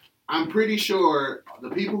said, "I'm pretty sure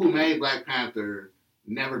the people who made Black Panther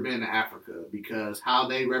never been to Africa because how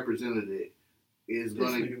they represented it is This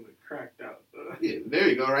gonna." nigga look cracked out. Yeah, there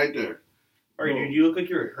you go, right there. Alright, dude, you look like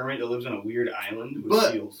you're a hermit that lives on a weird island with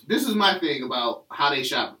But seals. this is my thing about how they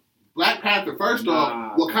shot Black Panther. First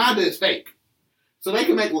off, Wakanda is fake, so they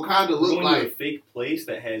can make Wakanda We're look going to a like fake place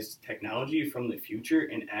that has technology from the future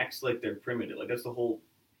and acts like they're primitive. Like, that's the whole...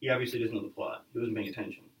 He obviously doesn't know the plot. He wasn't paying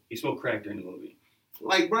attention. He smoked crack during the movie.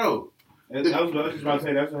 bro. I was just about to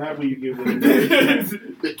say, that's what happens when you get with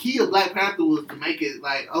it. The key of Black Panther was to make it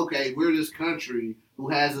like, okay, we're this country who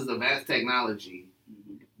has this advanced technology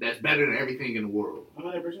that's better than everything in the world.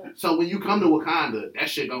 100%. So when you come to Wakanda, that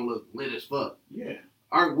shit gonna look lit as fuck. Yeah.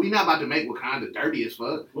 We not about to make Wakanda dirty as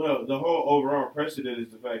fuck. Well, the whole overall precedent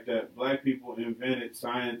is the fact that black people invented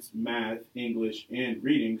science, math, English, and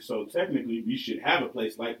reading. So technically, we should have a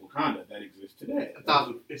place like Wakanda that exists today.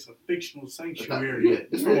 It's a fictional sanctuary. Yeah,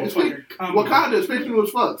 Wakanda is fictional as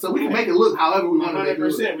fuck. So we can make it look however we want to make it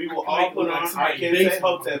look. 100%. We will all put on our Kensei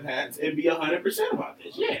Hotep hats and be 100% about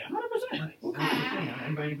this. Yeah, 100%. I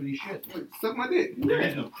ain't buying anybody's shit. Suck my dick. There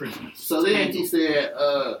is no Christmas. So then he said,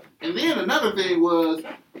 and then another thing was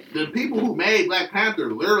the people who made Black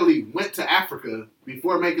Panther literally went to Africa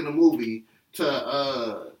before making the movie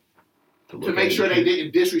to make sure they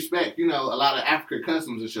didn't disrespect, a lot of African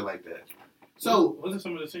customs and shit like that. So wasn't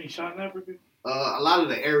some of the scenes shot in Africa? A lot of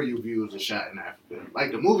the aerial views are shot in Africa.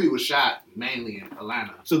 Like the movie was shot mainly in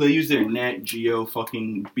Atlanta. So they used their Nat Geo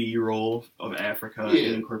fucking B-roll of Africa and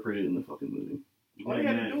incorporated it in the fucking movie. All you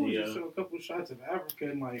had to do was just show a couple shots of Africa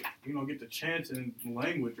and get the chants and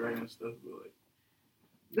language right and stuff. But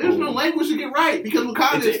there's no language to get right because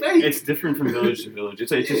Wakanda is fake. It's different from village to village.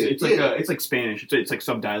 It's like Spanish. It's like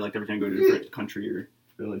sub-dialect every time you go to a different country or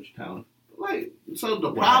village, town. So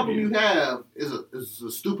the problem you have is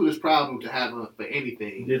the stupidest problem to have for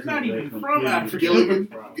anything. It's not even from Africa. Gilligan.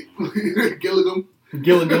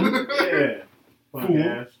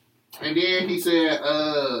 Yeah. And then he said,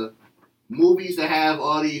 movies that have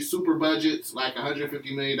all these super budgets, like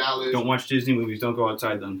 $150 million. Don't watch Disney movies. Don't go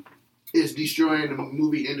outside then. It's destroying the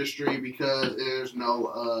movie industry because there's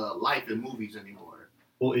no life in movies anymore.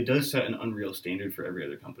 Well, it does set an unreal standard for every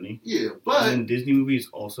other company. Yeah, but... And Disney movies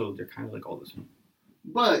also, they're kind of like all the same.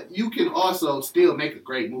 But you can also still make a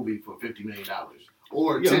great movie for $50 million.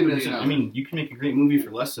 Or $10 million. I mean, you can make a great movie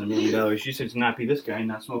for less than $1 million. You said to not be this guy and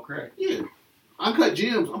not smoke crack. Yeah. Uncut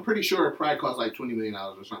Gems, I'm pretty sure it probably costs like $20 million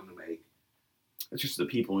or something to make. It's just the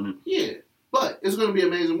people in it. Yeah. But it's going to be an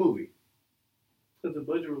amazing movie. Because the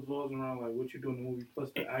budget revolves around like what you do in the movie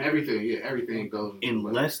plus the everything. Yeah, everything goes.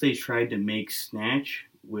 Unless they tried to make Snatch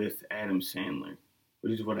with Adam Sandler,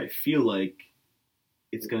 which is what I feel like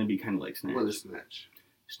it's going to be kind of like Snatch. What is Snatch?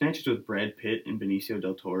 Snatch is with Brad Pitt and Benicio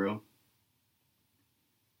del Toro.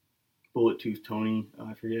 Bullet Tooth Tony.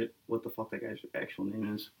 I forget what the fuck that guy's actual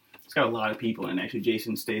name is. It's got a lot of people in it. Actually,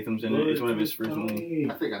 Jason Statham's in it. It's one of his first movies.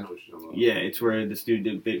 I think I know what you're talking about. Yeah, it's where this dude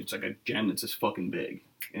did. It's like a gem that's just fucking big.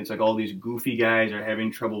 And it's like all these goofy guys are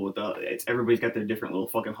having trouble with everybody's got their different little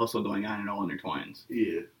fucking hustle going on and it all intertwines.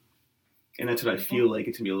 Yeah. And that's what I feel like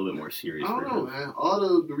it's going to be a little bit more serious. I don't know, man. All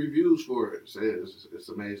the reviews for it says it's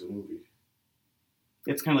an amazing movie.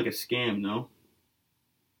 It's kind of like a scam, no?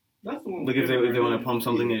 That's the one. Like if they want to pump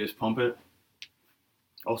something, they just pump it.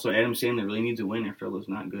 Also, Adam Sandler really needs a win after all those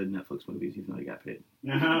not good Netflix movies, even though he got paid.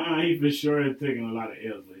 He for sure has taken a lot of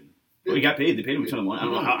L's lately. Well, he got paid. They paid him a ton of money. I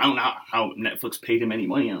don't know how Netflix paid him any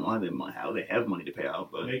money. I don't know how they have money to pay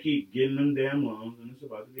out. But they keep getting them damn loans, and it's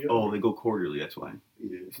about to be over. Oh, they go quarterly. That's why.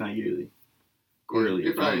 Yeah. It's not yearly. Quarterly.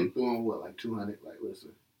 They're probably doing what, like 200? Like,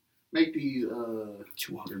 listen, make these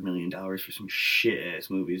 $200 million for some shit ass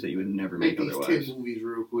movies that you would never make otherwise. These 10 movies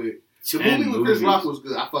real quick. The movie with Chris Rock was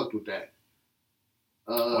good. I fucked with that.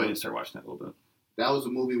 I didn't start watching that a little bit. That was a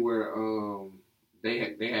movie where they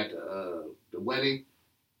had the wedding.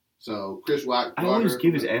 So Chris Rock. I always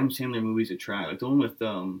give his Adam Sandler movies a try. Like the one with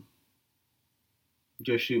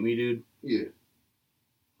Just Shoot Me, dude. Yeah.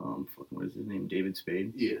 Fucking what is his name? David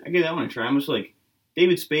Spade. Yeah. I give that one a try. I'm just like,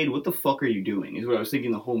 David Spade, what the fuck are you doing? Is what I was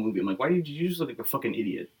thinking the whole movie. I'm like, why did you just look like a fucking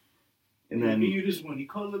idiot? And then you just when he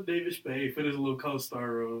called up David Spade for this little co-star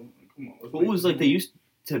role. Come on. What was like they used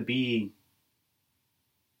to be.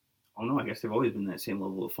 I don't know. I guess they've always been that same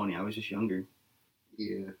level of funny. I was just younger.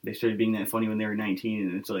 Yeah. They started being that funny when they were 19,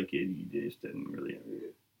 and it's like you just didn't really ever.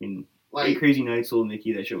 I mean, Like Eight Crazy Nights, Little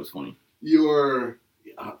Nicky, that shit was funny. You're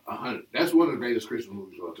 100. That's one of the greatest Christmas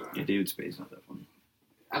movies of all time. Yeah, David Spade's not that funny.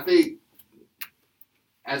 I think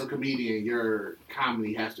as a comedian, your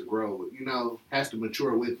comedy has to grow. Has to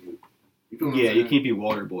mature with you. You feel what I'm saying? You can't be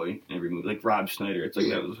Waterboy in every movie. Like Rob Schneider, it's like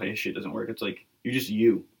that was why his shit doesn't work. It's like you're just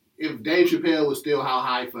you. If Dave Chappelle was still how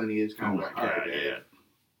high funny is, kind of like, all right, yeah. Dave.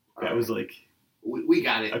 That was like we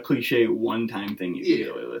got it. A cliche one-time thing you can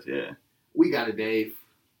get away with. Yeah. We got it, Dave.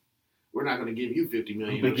 We're not going to give you $50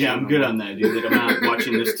 million. Like, yeah, I'm good on that, dude. Like, I'm not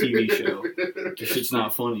watching this TV show. This shit's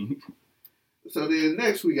not funny. So then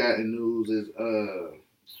next we got in news is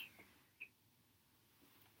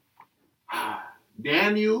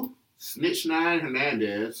Daniel Snitch9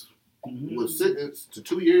 Hernandez was sentenced to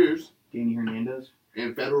 2 years. Danny Hernandez?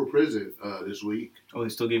 In federal prison this week. Oh, they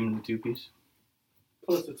still gave him the 2-piece?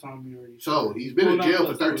 Plus the time he already. So he's been in jail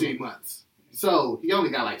for 13 months. So he only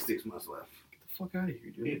got like 6 months left. Fuck out of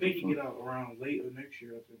here, dude. I think he get out around late of next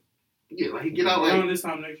year, I think. Yeah, like he get out around this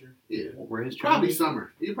time next year. Yeah. Where his probably charges?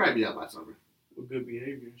 summer. He'll probably be out by summer. With good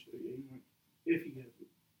behavior and shit. Yeah, he might, if he gets it.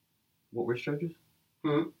 What were his charges?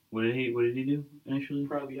 Huh? What did he do initially?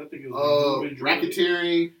 Probably, I think it was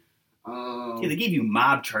racketeering. Yeah, they gave you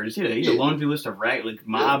mob charges. Yeah, a laundry list of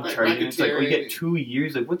mob charges. And it's like, you get 2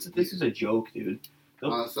 years. Like, this is a joke, dude.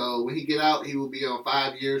 So when he get out, he will be on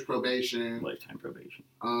 5 years probation. Lifetime probation.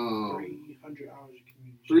 300 hours of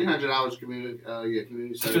community. 300 hours community.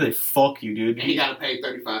 Community service. After they fuck you, dude. And he got to pay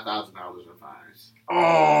 $35,000 in fines.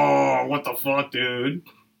 Oh, what the fuck, dude?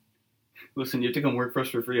 Listen, you have to come work for us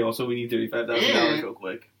for free. Also, we need $35,000 real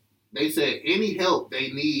quick. They said any help they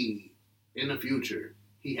need in the future,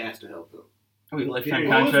 he has to help them. Oh, lifetime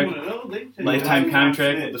contract? Lifetime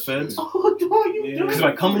contract with the feds? Oh, dog, you Because if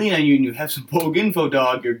I come lean on you and you have some pogue info,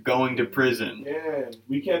 dog, you're going to prison. Yeah,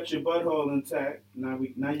 we kept your butthole intact. Now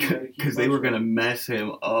you gotta keep. Because they were gonna mess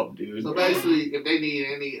him up, dude. So basically, if they need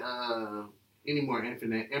any more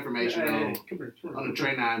information on the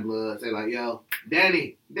Train 9 blood, say like, yo,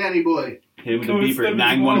 Danny boy. Hit him with the beeper,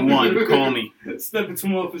 911, call me. Step into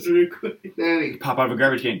my office real quick. Danny. Pop out of a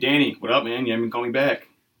garbage can. Danny, what up, man? You haven't call me back.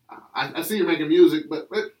 I see you're making music, but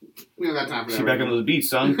we don't got time for that. Get back on those beats,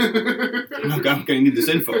 son. I'm gonna need this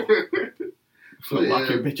info. So lock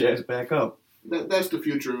your bitch ass back up. That's the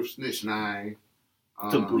future of Snitch 9.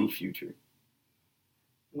 It's a bleak future.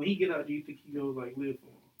 When he get out, do you think he goes live for him?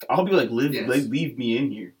 I'll be leave me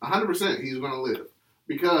in here. 100% he's gonna live.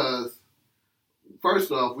 Because,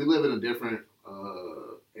 first off, we live in a different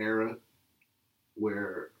era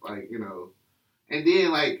where, and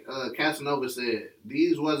then, Casanova said,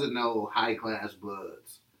 these wasn't no high-class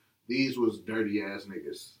bloods. These was dirty-ass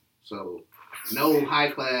niggas. So, no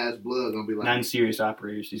high-class blood gonna be like... Non-serious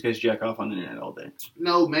operators. These guys jack off on the internet all day.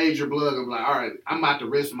 No major blood gonna be like, all right, I'm about to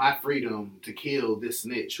risk my freedom to kill this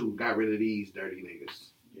snitch who got rid of these dirty niggas.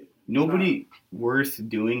 Yeah. Nobody worth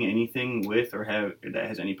doing anything with or that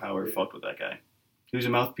has any power fucked with that guy. He was a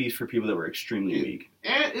mouthpiece for people that were extremely weak.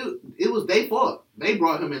 And it was their fault. They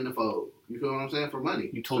brought him in the fold. You feel what I'm saying? For money.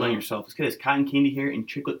 You told on yourself. This kid has cotton candy hair and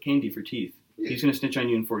chocolate candy for teeth. Yeah. He's going to snitch on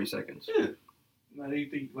you in 40 seconds. Yeah. Now, do you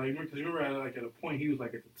think, because remember at a point, he was,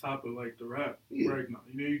 at the top of, the rap right now.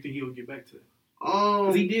 You think he'll get back to that?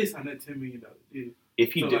 Because he did sign that $10 million deal.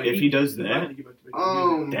 If he does that,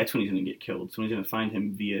 that's when he's going to get killed. Someone's going to find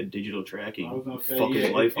him via digital tracking. I was going to say, fuck his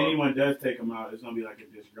life if anyone does take him out, it's going to be like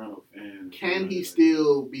a disgruntled fan. Can he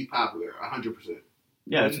still be popular? 100%.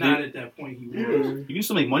 Yeah, not at that point he was. You can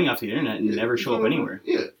still make money off the internet and never show up anywhere.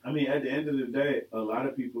 Yeah. I mean, at the end of the day, a lot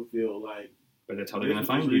of people feel like... But that's how they're going to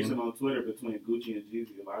find you. Recent on Twitter between Gucci and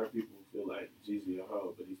Jeezy, a lot of people feel like Jeezy a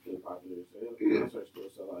hoe, but he's still popular as hell. Yeah. Concerts still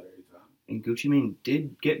sell out every time. And Gucci Mane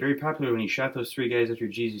did get very popular when he shot those 3 guys after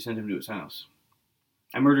Jeezy sent him to his house.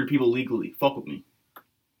 I murdered people legally. Fuck with me.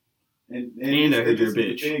 And I heard you're a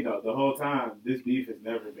bitch. The thing, though, the whole time, this beef has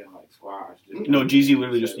never been squashed. No, Jeezy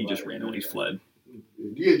literally just ran away. He fled.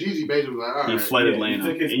 Yeah, Jeezy basically was like, all right. He fled Atlanta.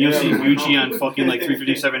 And you'll see Gucci on fucking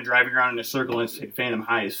 357 driving around in a circle and it's Phantom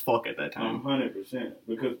high as fuck at that time. 100%.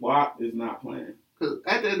 Because WAP is not playing. Because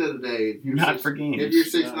at the end of the day, for games. If you're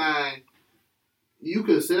 6'9", you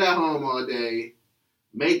could sit at home all day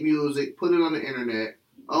make music, put it on the internet.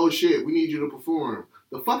 Oh shit, we need you to perform.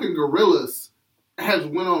 The fucking Gorillaz has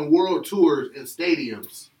went on world tours in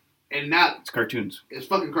stadiums, and not It's cartoons. it's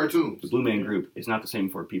fucking cartoons. The Blue Man Group is not the same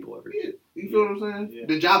for people ever. Yeah, you feel what I'm saying? Yeah.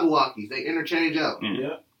 The Jabberwockies, they interchange out. Yeah.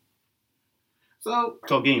 Yeah. So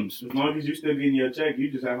It's all games. As long as you still getting your check, you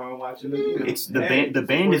just at home watching the video. It's the Hey, band. The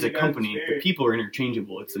band is a support you guys' company. The spirit. people are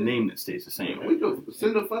interchangeable. It's the name that stays the same. we could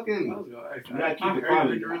send a I fucking. was gonna ask. You gotta keep I the heard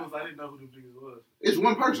quality. the Gorillaz. I didn't know who them niggas was. It's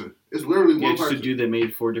one person. It's literally Yeah, one just a person. dude that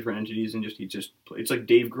made 4 different entities and it's like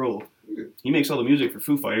Dave Grohl. Yeah. He makes all the music for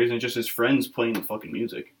Foo Fighters and it's just his friends playing the fucking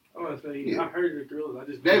music. I was gonna say, Yeah. I heard the Gorillaz. I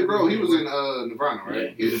just Dave Grohl, he was in Nirvana, Yeah,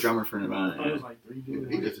 right? he was a drummer for I thought it Nirvana. was like 3 dudes.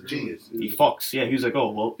 He's just a genius. He fucks. Yeah, he was like,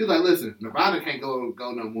 oh well. He's like, listen, Nirvana can't go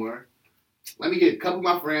no more. Let me get a couple of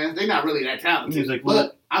my friends. They're not really that talented. He's like,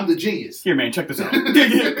 but I'm the genius. Here, man, check this out. I'm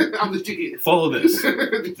the genius. Follow this.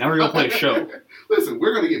 Now we're gonna play a show. Listen,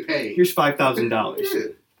 we're gonna get paid. Here's $5,000. Yeah.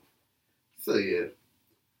 So yeah.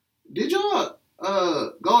 Did y'all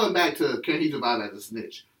going back to Can He Survive as a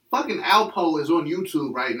Snitch? Fucking Alpo is on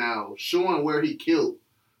YouTube right now showing where he killed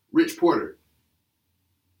Rich Porter.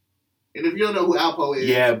 And if you don't know who Alpo is,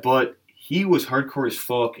 Yeah, but he was hardcore as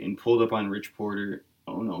fuck and pulled up on Rich Porter.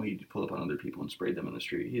 Oh no, he pulled up on other people and sprayed them in the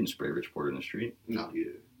street. He didn't spray Rich Porter in the street. no, yeah.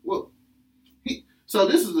 Well, so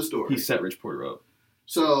this is the story. He set Rich Porter up.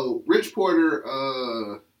 So Rich Porter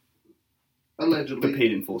allegedly The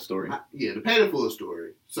paid in full story. the paid in full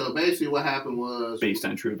story. So basically what happened was Based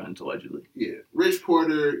on true events, allegedly. yeah, Rich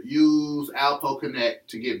Porter used Alpo Connect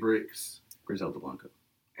to get bricks. Griselda Blanca.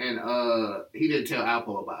 And he didn't tell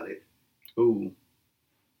Alpo about it. Ooh.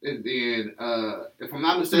 And then if I'm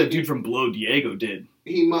not So mistaken, that dude from Blow Diego did.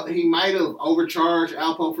 he might have overcharged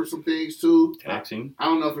Alpo for some things too. Taxing. I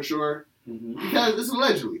don't know for sure. Mhm. Because it's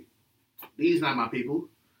allegedly. These not my people.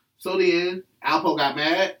 So then Alpo got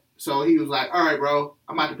mad. So he was like, all right, bro,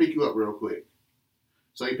 I'm about to pick you up real quick.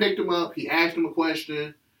 So he picked him up. He asked him a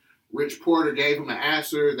question. Rich Porter gave him an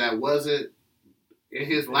answer that wasn't in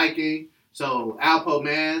his liking. So Alpo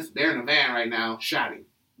mans, they're in a van right now, shot him.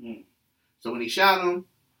 Mm. So when he shot him,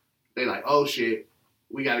 they like, oh shit,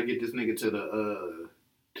 we got to get this nigga to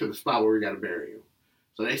the spot where we got to bury him.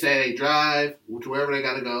 So they say they drive to wherever they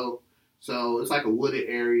got to go. So it's like a wooded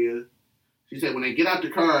area. She said when they get out the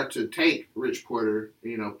car to take Rich Porter,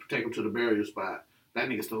 take him to the burial spot, that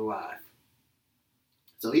nigga's still alive.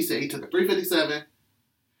 So he said he took a 357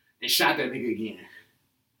 and shot that nigga again.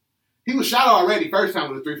 He was shot already first time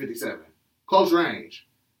with a 357. Close range.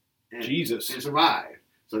 And, Jesus. And survived.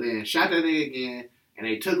 So then shot that nigga again, and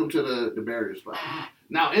they took him to the burial spot.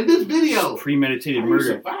 Now, in this video, Premeditated How you murder.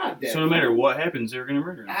 survived that? So no matter what happens, they're gonna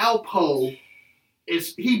murder him. Alpo,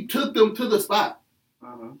 he took them to the spot.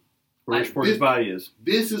 Uh-huh. Where Rich Porter's body is.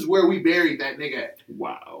 This is where we buried that nigga at.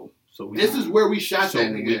 Wow. So This is where we shot so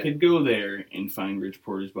that nigga we at. could go there and find Rich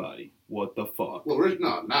Porter's body. What the fuck? Well, Rich,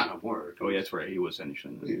 no, not no more. Oh, yeah, that's right. He was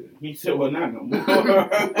initially. Yeah. He said, well, not no more.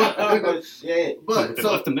 Oh, shit. But They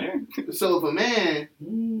so left him there. if a man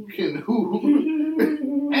can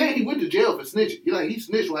and he went to jail for snitching. He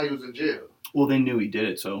snitched while he was in jail. Well, they knew he did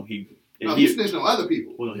it, so he. No, he snitched on other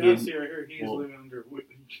people. Well, Y'all he see right here, he is living under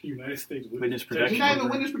United States Witness He's protection. not even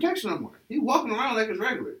witness protection no more. He walking around like it's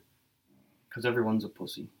regular. Because everyone's a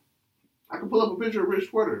pussy. I can pull up a picture of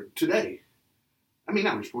Rich Porter today. I mean,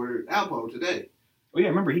 not Rich Porter, Alpo today. Oh yeah,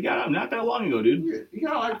 remember he got out not that long ago, dude. Yeah, he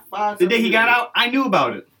got like 5. The day 7 he got years. out, I knew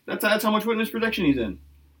about it. That's how much witness protection he's in.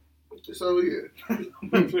 So yeah,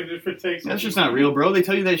 Witness protection. That's just not real, bro. They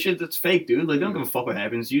tell you that shit that's fake, dude. Like, they don't give a fuck what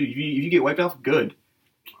happens to you. If you get wiped off, good.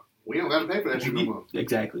 we don't got to pay for that shit no more.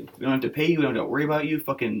 Exactly. We don't have to pay you. We don't have to worry about you.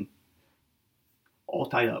 Fucking all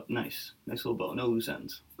tied up. Nice little bow. No loose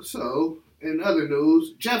ends. So in other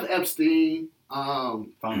news, Jeff Epstein,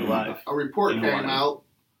 Found alive. a report In came Hawaii. out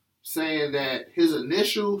saying that his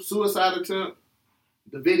initial suicide attempt,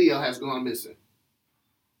 the video has gone missing.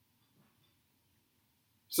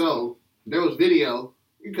 So there was video,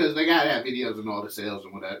 because they gotta have videos in all the cells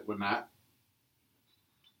and whatnot,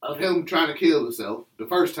 of him trying to kill himself the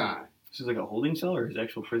first time. This is like a holding cell or his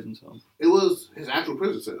actual prison cell? It was his actual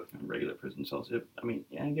prison cell. Regular prison cells. I mean,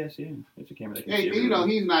 yeah, I guess, yeah. It's a camera that can Hey, see everything.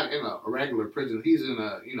 he's not in a regular prison. He's in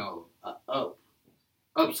a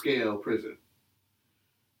upscale prison.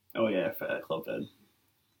 Oh, yeah, Club Fed.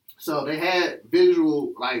 So they had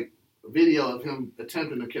video of him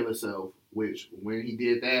attempting to kill himself, which when he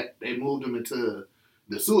did that, they moved him into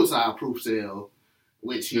the suicide-proof cell,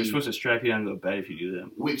 which You're supposed to strap you down to a bed if you do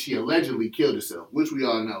that. which he allegedly killed himself, which we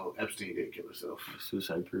all know Epstein did kill himself.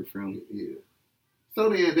 Suicide-proof room. Yeah. So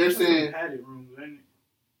then they're That's some saying, padded rooms, ain't it?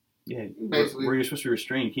 Yeah, Basically. where you're supposed to be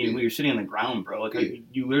restrained. You can't, Yeah. You're sitting on the ground, bro. Like, Yeah.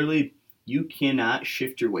 you you cannot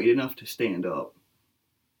shift your weight enough to stand up.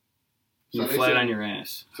 You're flat on your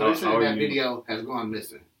ass. So they say that video has gone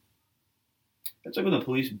missing. That's like when the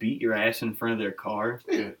police beat your ass in front of their car.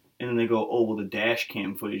 Yeah. And then they go, oh, well, the dash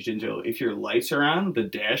cam footage didn't show. If your lights are on, the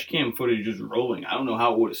dash cam footage is rolling. I don't know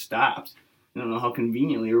how it would have stopped. I don't know how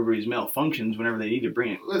conveniently everybody's malfunctions whenever they need to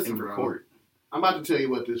bring it in for court. I'm about to tell you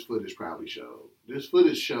what this footage probably showed. This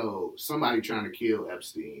footage showed somebody trying to kill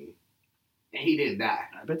Epstein, and he didn't die.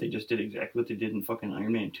 I bet they just did exactly what they did in fucking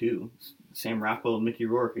Iron Man 2. Sam Rockwell and Mickey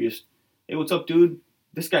Rourke are just, hey, what's up, dude?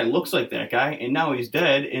 This guy looks like that guy, and now he's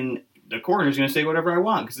dead, and the coroner's going to say whatever I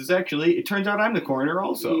want, because it turns out I'm the coroner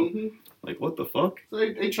also. Mm-hmm. Like, what the fuck? So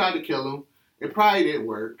they tried to kill him. It probably didn't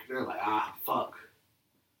work. They're like, fuck.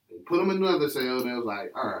 They put him in another cell, and they was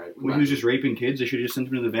like, all right. Well, he was just raping kids. They should have just sent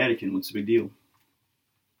him to the Vatican. What's the big deal?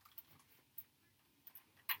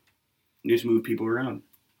 You just move people around.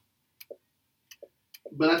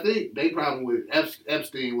 But I think their problem with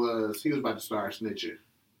Epstein was he was about to start snitching.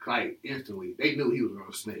 Like, instantly. They knew he was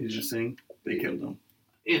going to snitch. He's just saying they killed him.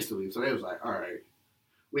 Instantly. So they was like, all right,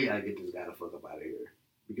 we got to get this guy the fuck up out of here.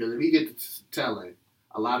 Because if he gets to telling,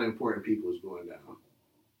 a lot of important people is going down.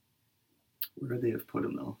 Where would they have put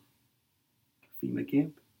him, though? FEMA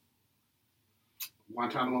camp?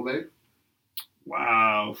 Guantanamo Bay?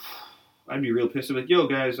 Wow. I'd be real pissed. Like, yo,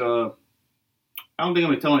 guys, I don't think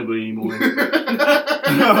I'm going to tell anybody anymore.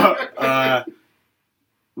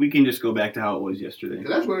 We can just go back to how it was yesterday.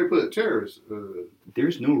 That's where they put terrorists.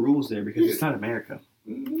 There's no rules there because it's not America.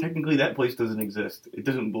 Mm-hmm. Technically, that place doesn't exist. It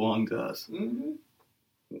doesn't belong to us. Mm-hmm.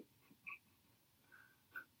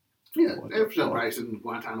 Yeah, they were some rice in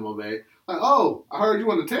Guantanamo Bay. Like, oh, I heard you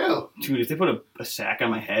want to tell. Dude, if they put a sack on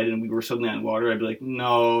my head and we were suddenly on water, I'd be like,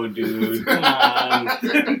 no, dude, come on.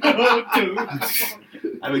 No, dude.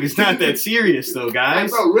 I mean, it's not that serious, though,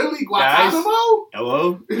 guys. Like, bro, really? Guantanamo? Guys?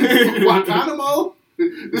 Hello? Guantanamo?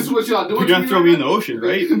 This is what y'all doing? You're going to throw me in the ocean,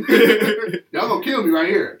 right? Y'all going to kill me right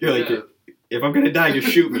here. You're like, if I'm going to die, just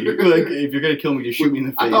shoot me. Like, if you're going to kill me, just shoot me in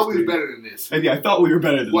the face. I thought we were better than this. I thought we were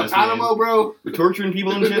better than this, Guantanamo, bro? We're torturing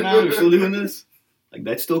people and shit now? We're still doing this? Like,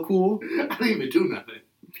 that's still cool? I didn't even do nothing.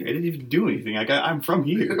 I didn't even do anything. I'm from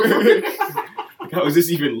here. Like, how is this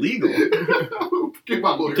even legal? Get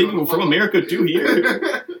my lawyer. Taking people from America to here?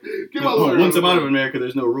 Get my lawyer. Once I'm out of America,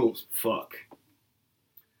 there's no rules. Fuck.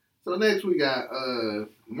 So next we got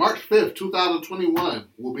March 5th, 2021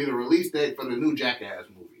 will be the release date for the new Jackass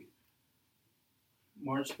movie.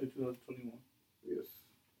 March 5th, 2021. Yes.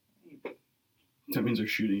 That means they're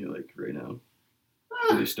shooting it like right now.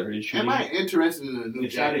 They started shooting. Am I interested in a new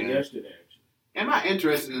Jackass? Shot it yesterday, actually. Am I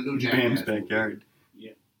interested in a new Jackass? Bam's backyard.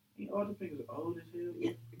 Yeah. All the things are old as hell.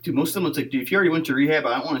 Yeah. Dude, most of them, it's like, dude, if you already went to rehab,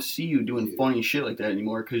 I don't want to see you doing funny shit like that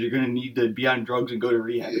anymore because you're going to need to be on drugs and go to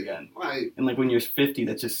rehab again. Like, and like when you're 50,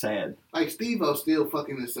 that's just sad. Like Steve-O's still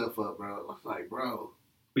fucking himself up, bro. It's like, bro.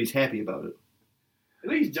 But he's happy about it. At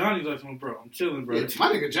least Johnny's like, bro, I'm chilling, bro. Yeah,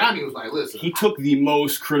 my nigga Johnny was like, listen. He took the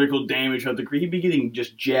most critical damage of the career. He'd be getting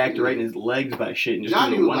just jacked right in his legs by shit. And just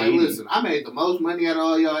Johnny was like, listen, I made the most money out of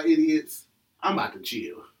all y'all idiots. I'm about to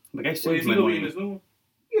chill. Like, I is he going to be in this new one?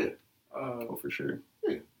 Yeah. Oh, for sure.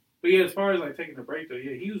 Yeah. But yeah, as far as like taking a break though,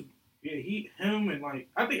 him and like,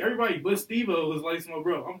 I think everybody but Steve-O was like, "No,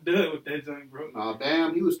 bro, I'm done with that junk, bro." Nah,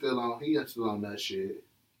 damn, he was still on that shit.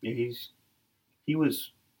 Yeah, he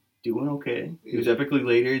was doing okay. He was epically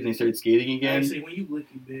later, and they started skating again. Actually, when you look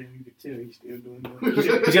at Bam, you can tell he's still doing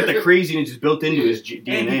that. He's got the craziness just built into his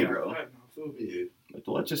DNA, bro. Yeah. Like,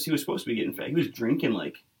 let's just, he was supposed to be getting fat. He was drinking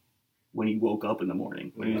like when he woke up in the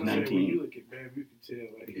morning when he was 19. When you look at Bam, you can tell.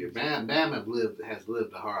 Like, yeah, Bam has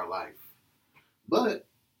lived a hard life, but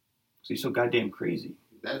so he's so goddamn crazy.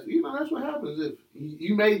 That's what happens if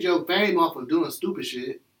you made your fame off of doing stupid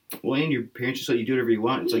shit. Well, and your parents just let you do whatever you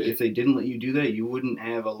want. It's like if they didn't let you do that, you wouldn't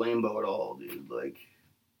have a Lambo at all, dude. Like,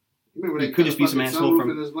 you remember they could just be some asshole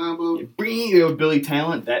from his Lambo. Billy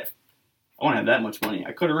Talent. That I won't have that much money.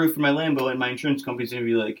 I cut a roof for my Lambo, and my insurance company's gonna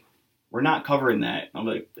be like, "We're not covering that." I'm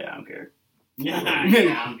like, "Yeah, I don't care." Yeah, I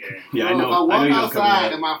don't care. Yeah, I know. If I walk you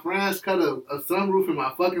outside and my friends cut a sunroof in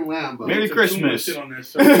my fucking Lambo. Merry Christmas.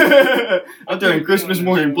 Out there on Christmas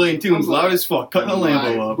morning playing tunes loud as fuck, cutting a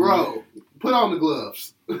Lambo up. Bro, put on the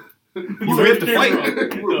gloves. We have to fight.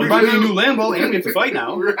 We're buying a new Lambo and we have to fight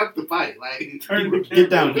now. We have to fight. Like, get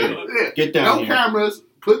down here. Get down here. No cameras.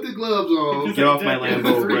 Put the gloves on. Get off my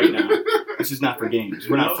Lambo right now. This is not for games.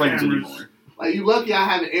 We're not friends anymore. Like, you lucky I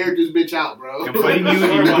haven't aired this bitch out, bro. I'm fighting you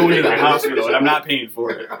and you're going to the hospital and I'm not paying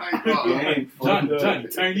for it. Johnny,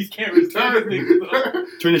 turn these cameras.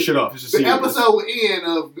 Turn this shit off. This is the episode will end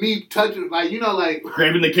of me touching, like, like...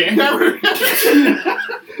 grabbing the camera. Get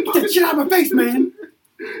that shit out of my face, man.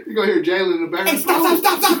 You gonna hear Jalen in the background. Hey, stop!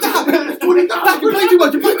 It's 20,000. You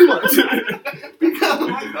play too much. Because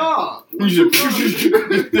I'm like, no.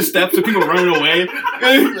 The steps of people running away.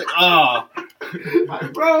 Like,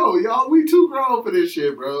 Like, bro, y'all, we too grown for this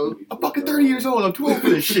shit, bro. I'm fucking 30 years old. I'm too old for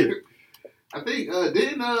this shit. I think,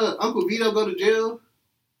 didn't Uncle Vito go to jail?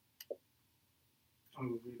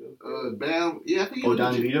 Uncle Vito. Bam. Yeah, I think he Oh,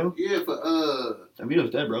 Don Vito? Yeah, for, Don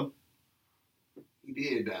Vito's dead, bro. he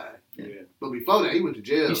did die. Yeah. But before that, he went to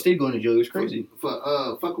jail. He stayed going to jail. He was crazy.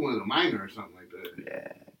 For fucking with a minor or something like that.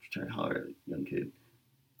 Yeah, just trying to holler at a young kid.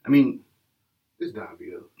 I mean, It's Don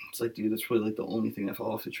Vito. it's like, dude, that's really like the only thing that fell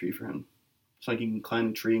off the tree for him. It's like he can climb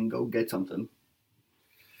a tree and go get something.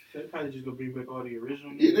 They're probably just gonna bring back all the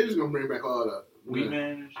original. Yeah, they're just gonna bring back all the Wee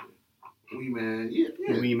Man and shit. Wee Man.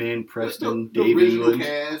 Yeah. Wee Man, Preston, the Dave original England,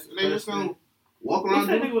 cast. And they just gonna walk What's around.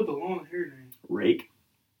 that nigga with the long hair name? Rake.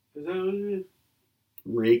 Is that what it is?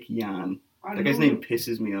 Rake Yan. I That guy's knew name him.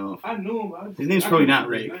 pisses me off. I knew him. But I just, His name's I probably couldn't not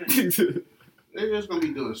remember Rake. his name. They're just gonna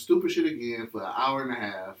be doing stupid shit again for an hour and a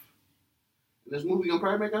half. And this movie gonna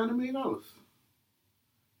probably make $100 million.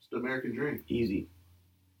 It's the American dream. Easy.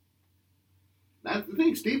 I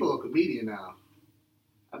think Steve-O a comedian now.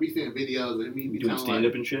 I be seeing videos of him. He be Doing telling stand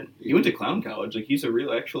up and shit. He went to clown college. Like, he's a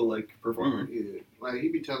real actual, like, performer. Yeah, like he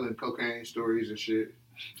be telling cocaine stories and shit.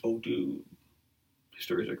 Oh, dude. His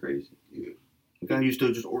stories are crazy. Yeah. Like, I used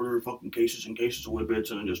to just order fucking cases and cases of whippets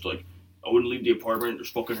and then just, like, I wouldn't leave the apartment.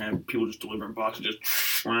 Just fucking have people just delivering boxes.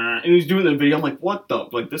 Just, and he's doing that video. I'm like, what the?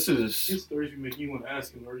 Like, this is. His stories make you want to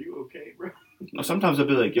ask him, "Are you okay, bro?" Sometimes I'll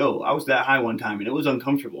be like, yo, I was that high one time and it was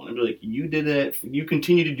uncomfortable. And I'd be like, you did that. You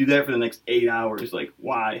continue to do that for the next 8 hours. Like,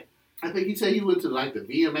 why? I think he said he went to like the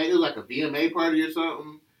VMA. It was like a VMA party or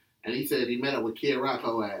something. And he said he met up with Kid Rock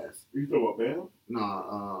whole ass. You talking about Bam?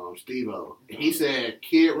 No, Steve-O. And he said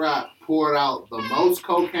Kid Rock poured out the most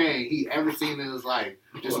cocaine he ever seen in his life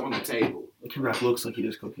just on the table. Kid Rock looks like he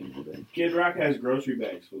does cocaine all day. Kid Rock has grocery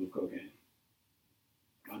bags full of cocaine.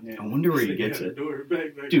 I wonder where he gets Yeah, it.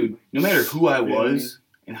 back. Dude, no matter who I was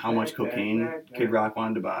and how much Back, cocaine back. Kid Rock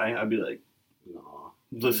wanted to buy, I'd be like, No,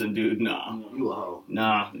 listen, dude, nah. you a hoe.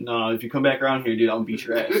 Nah. If you come back around here, dude, I'll beat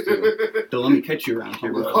your ass, dude. Don't let me catch you around here,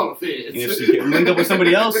 I'm gonna bro. call the feds. And if you link up with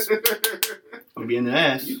somebody else, I'll be in the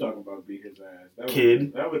ass. You talking about beat his ass?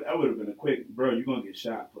 Kid. That would have been a quick, bro. You gonna get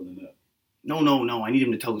shot pulling up? No. I need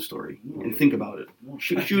him to tell the story and think about it.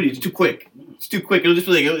 Shoot it. It's too quick. It's too quick. It'll just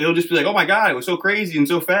be like, oh my god, it was so crazy and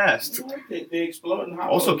so fast. They explode and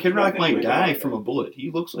Also, Kid Rock might die from a bullet. He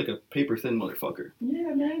looks like a paper thin motherfucker.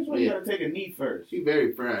 Yeah, man. That's why you gotta take a knee first. He's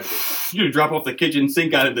very fragile. You gonna drop off the kitchen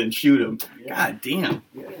sink on him, then shoot him. Yeah. God damn.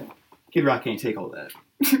 Yeah. Kid Rock can't take all that.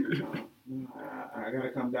 I gotta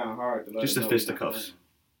come down hard to let Just him the know he's not fisticuffs. playing.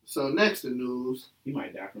 So next in news, He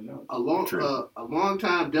might die from that. a True.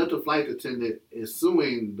 long-time Delta flight attendant is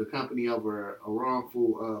suing the company over a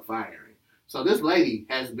wrongful firing. So this lady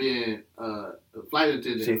has been a flight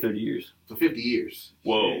attendant Say 30 years. for 50 years.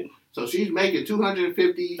 Whoa. So she's making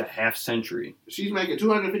The half century. She's making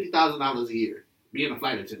 $250,000 a year being a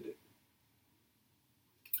flight attendant.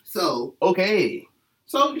 So Okay.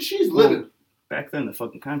 she's living. Back then, the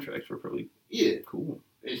fucking contracts were probably Yeah, cool.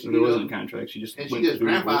 and she, So there wasn't contracts. You just and she went just through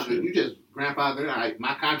grandfather. bullshit. You just grandfather. Like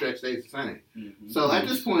my contract stays the same. Mm-hmm. So at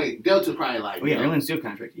this point, Delta probably like, Oh yeah, yo, airline steel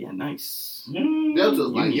contract. Yeah, nice. Delta's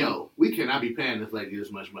like, You- yo, we cannot be paying this lady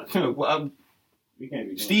this much money. Well, We can't be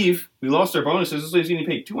doing Steve, we lost our bonuses. This lady's getting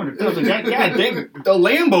paid $200,000. God damn, the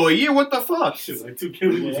Lambo a year. What the fuck? Shit, like 2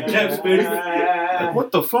 kilograms that. of cap space. Like,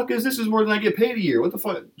 what the fuck is this? Is more than I get paid a year. What the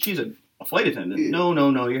fuck? She's a flight attendant. Yeah. No.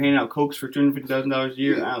 You're handing out cokes for $250,000 a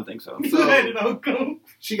year. Yeah. I don't think so. So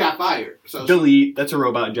she got fired. So Delete. That's a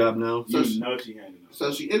robot job now. So You know she handed up.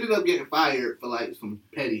 so she ended up getting fired for like some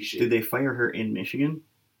petty shit. Did they fire her in Michigan?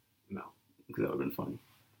 No. Because that would have been funny.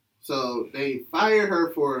 So they fired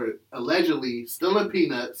her for allegedly stealing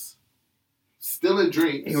peanuts, stealing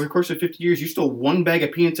drinks. Hey, over the course of 50 years, you stole 1 bag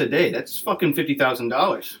of peanuts a day. That's fucking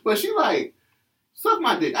 $50,000. But she like, suck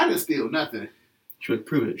my dick. I didn't steal nothing. She would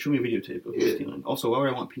prove it. Show me a videotape of Yeah. me stealing. Also, why would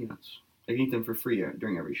I want peanuts? I can eat them for free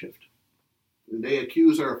during every shift. They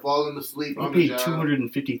accuse her of falling asleep I on the paid job.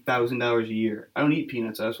 $250,000 a year. I don't eat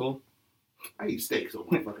peanuts, asshole. I eat steaks on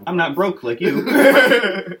my fucking. I'm not broke like you.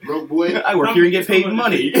 broke boy. I work here and get paid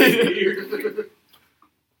money.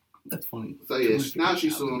 That's funny. So yeah, now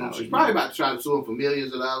she's suing him. She's probably about to try to sue him for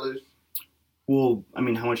millions of dollars. Well, I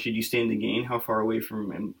mean, how much did you stand to gain? How far away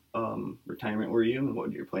from retirement were you? And what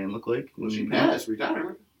did your plan look like? Well, she passed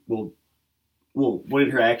retirement. Well, what did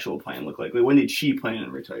her actual plan look like? Like, when did she plan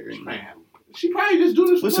on retiring? Man, she probably just do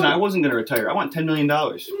this. Listen, I wasn't going to retire. I want $10 million.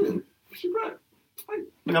 She probably.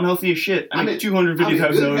 Like, I'm healthy as shit. I make good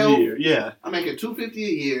 $250,000 a health. year. Yeah. I'm making $250 a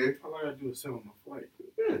year. All I gotta do is sell on my flight.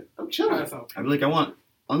 Yeah, I'm chilling. That's how I'd be like, I want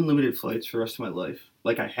unlimited flights for the rest of my life,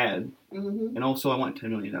 like I had. Mm-hmm. And also, I want $10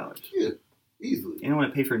 million. Yeah, easily. And I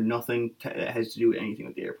want to pay for nothing that has to do with anything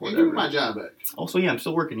with the airport. And give me my job back. Also, yeah, I'm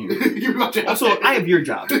still working here. Give me my job Also, back. I have your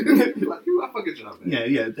job. Give me my fucking job back.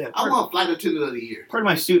 Yeah. I want flight attendant of the year. Part of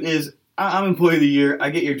my suit is I'm employee of the year.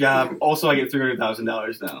 I get your job. Also, I get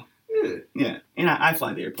 $300,000 now. Yeah. And I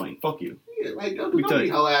fly the airplane. Fuck you. Yeah, like, don't be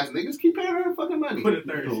hoe ass niggas. Keep paying her fucking money. Put it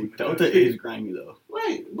there. Oh, Delta is grimy, though.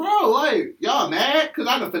 Like, bro, like, y'all mad because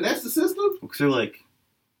I done finesse the system? Because they're like,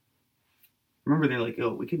 remember, they're like,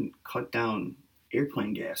 oh, we can cut down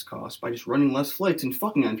airplane gas costs by just running less flights and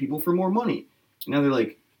fucking on people for more money. And now they're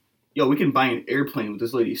like, yo, we can buy an airplane with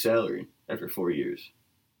this lady's salary after 4 years.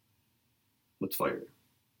 Let's fire her.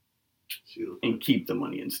 And keep the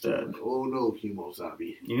money instead. Oh no,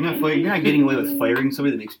 Kimosabi. You're not getting away with firing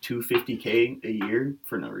somebody that makes $250K a year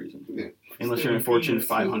for no reason. Yeah. Unless you're in a Fortune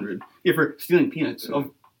 500. Yeah, for stealing peanuts. Yeah.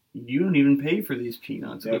 Oh, you don't even pay for these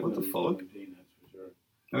peanuts. Like, what the fuck? Peanuts for sure.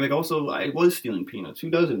 I'm like, also, I was stealing peanuts. Who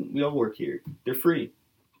doesn't? We all work here. They're free.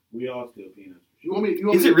 We all steal peanuts.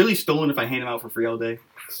 Is it really stolen if I hand them out for free all day?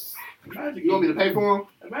 You want me to pay for them?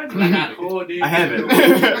 Imagine I got it. I have it.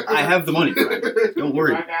 I have the money. Don't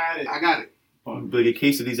worry. I got it. Like a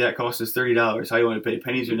case of these that costs us $30. How you want to pay?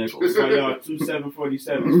 Pennies or nickels? So y'all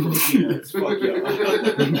 2747 for peanuts. Fuck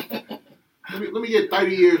y'all. Let me get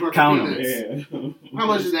 30 years worth Count of peanuts. Yeah. How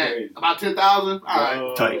much is that? About 10,000? All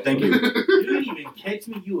right. Tight. Thank you. You didn't even catch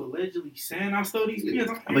me. You allegedly saying I stole these peanuts.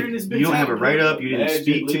 I'm Like, hearing this bitch. you don't have a write-up. You didn't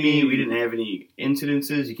speak to me. Allegedly. We didn't have any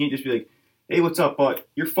incidences. You can't just be like, hey, what's up, bud?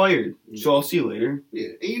 You're fired. So I'll see you later. Yeah.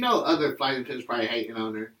 And you know other flight attendants probably hating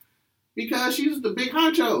on her. Because she's the big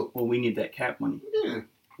honcho. Well, we need that cap money. Yeah.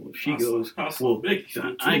 Well, if she goes, well, big.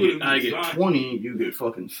 I get 20, you get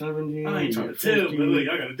fucking 70. I ain't you trying get to tell, 50. but look,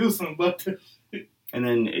 I gotta do something about this. And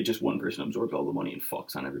then just one person absorbs all the money and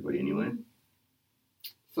fucks on everybody anyway.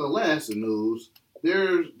 So last in news,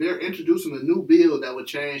 they're introducing a new bill that would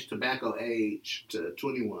change tobacco age to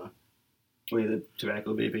 21. Wait, the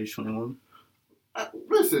tobacco vape age 21?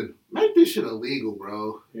 Listen, make this shit illegal,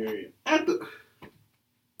 bro. Period. I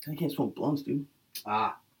can't smoke blunts, dude.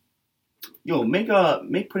 Ah. Yo, make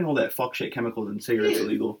putting all that fuck shit chemicals in cigarettes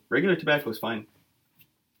illegal. Regular tobacco is fine.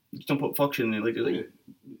 Just don't put fuck shit in there. Like, there's like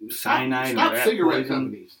cyanide Stop or rat cigarette poison.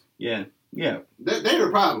 companies. Yeah. They're the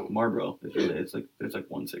problem. Marlboro. It's like there's like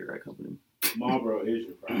one cigarette company. Marlboro is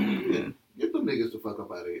your problem. Yeah. Get them niggas the fuck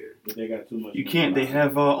up out of here. But they got too much. You can't. They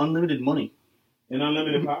have unlimited money. And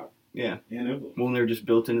unlimited power. Yeah. And influence. Well, they're just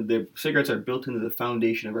built into their cigarettes are built into the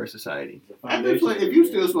foundation of our society. At this point, if you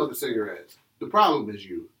still smoking cigarettes, the problem is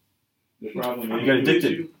you. The problem You is got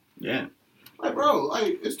addicted. Yeah. Like, bro,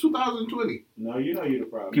 like, it's 2020. No, you know you're the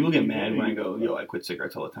problem. People get mad when I go, yo, I quit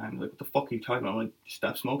cigarettes all the time. They're like, what the fuck are you talking about? I'm like,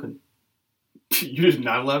 stop smoking. You're just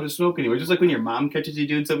not allowed to smoke anymore. Just like when your mom catches you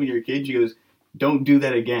doing something with your kid, she goes, don't do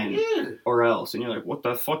that again. Yeah. Or else. And you're like, what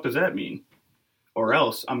the fuck does that mean? Or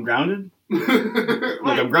else. I'm grounded?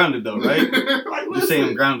 like, I'm grounded though, right? like, Just say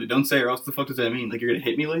I'm grounded. Don't say or else the fuck does that mean? Like you're gonna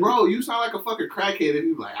hit me later? Bro, you sound like a fucking crackhead if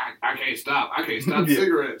you like, I can't stop. I can't stop Yeah.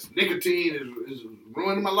 cigarettes. Nicotine is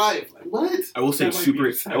ruining my life. Like, what? I will say I was smoking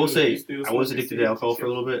addicted to alcohol for a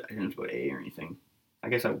little bit. I didn't go to AA or anything. I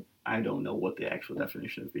guess I don't know what the actual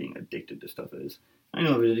definition of being addicted to stuff is. I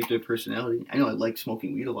know I have an addictive personality. I know I like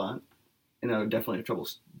smoking weed a lot. And I would definitely have trouble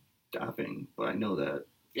stopping. But I know that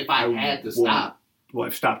If I had to stop. Well,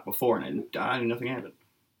 I've stopped before and I died and nothing happened.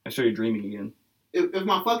 I started dreaming again. If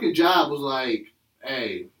my fucking job was like,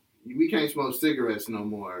 hey, we can't smoke cigarettes no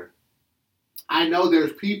more, I know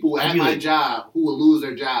there's people at my job who will lose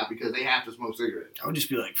their job because they have to smoke cigarettes. I would just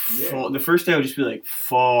be like, the first day I would just be like,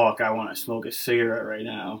 fuck, I want to smoke a cigarette right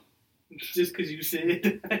now. Just because you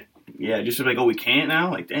said that. Yeah, just like, oh, we can't now?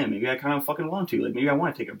 Like, damn, maybe I kind of fucking want to. Like, maybe I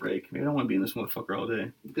want to take a break. Maybe I don't want to be in this motherfucker all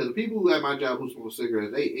day. Because the people who at my job who smoke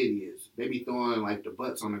cigarettes, they idiots. They be throwing, like, the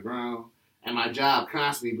butts on the ground. And my job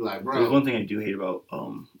constantly be like, bro. There's one thing I do hate about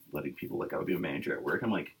letting people, like, I would be a manager at work.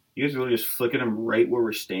 I'm like, you guys are really just flicking them right where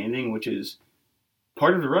we're standing, which is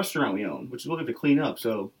part of the restaurant we own, which is looking to clean up.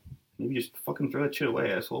 So maybe just fucking throw that shit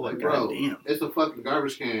away, asshole. Like, bro, goddamn. It's a fucking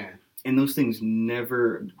garbage can. And those things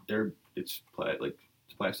never, it's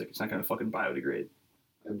plastic. It's not going to fucking biodegrade.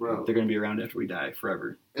 Hey, bro. They're going to be around after we die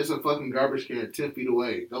forever. It's a fucking garbage can 10 feet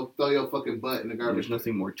away. Go throw your fucking butt in the garbage There's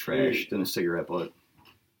nothing more trash than a cigarette butt.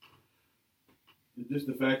 Just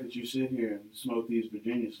the fact that you sit here and smoke these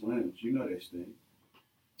Virginia Slims, you know they stink.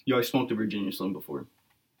 Yo, I smoked a Virginia Slim before.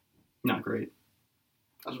 Not great.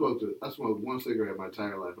 I smoked one cigarette my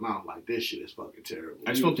entire life, and I was like, this shit is fucking terrible.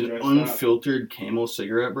 I smoked an unfiltered Camel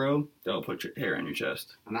cigarette, bro. That'll put your hair on your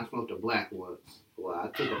chest. And I smoked a black once. Well, I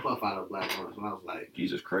took a puff out of a black once, and I was like,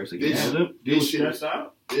 Jesus Christ, like, this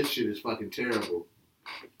shit is fucking terrible.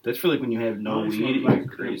 That's for like when you have no weed, you're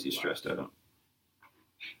crazy stressed out.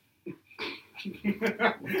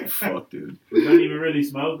 Fuck, dude. You don't even really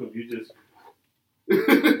smoke them. You just.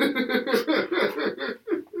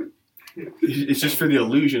 It's just for the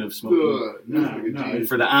illusion of smoking. No.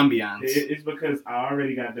 For the ambiance. It's because I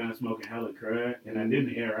already got done smoking hella crud, and I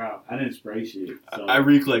didn't air out. I didn't spray shit. So. I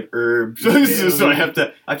reek like herbs, so I have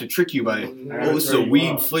to trick you by, this is a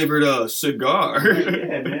weed flavored cigar.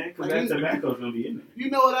 Yeah, man, because that tobacco's gonna be in there.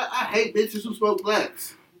 You know what? I hate bitches who smoke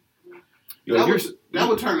blacks. Yo, that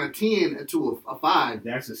would turn a 10 into a 5.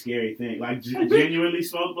 That's a scary thing. Like, genuinely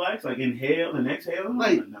smoke blacks? Like, inhale and exhale?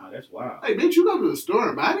 Like, no, that's wild. Hey, bitch, you go to the store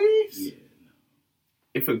and buy these? Yeah, no.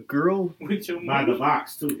 If a girl... By the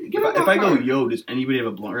box, too. If I go, yo, does anybody have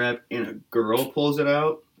a blunt wrap, and a girl pulls it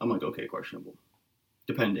out, I'm like, okay, questionable.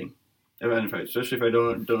 Depending. Especially if I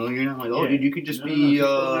don't know your name. I'm like, dude, you could just be... a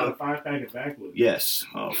 5-pack of backwoods. Yes.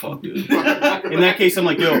 Oh, fuck, dude. In that case, I'm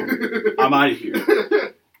like, yo, I'm out of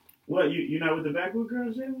here. What, you not with the backwood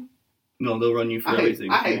girls, Jalen? No, they'll run you for everything.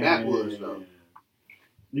 I hate backwoods, though.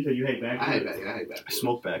 You said you hate backwoods? I hate backwoods. I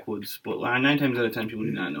smoke backwoods, but 9 times out of 10 people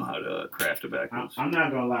do not know how to craft a backwoods. I'm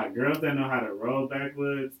not gonna lie, girls that know how to roll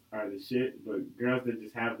backwoods are the shit, but girls that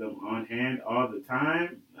just have them on hand all the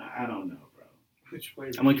time, I don't know, bro.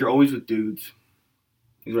 I'm like, you're always with dudes.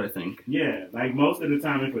 Is what I think. Yeah, like most of the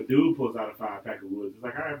time, if a dude pulls out a 5-pack of woods, it's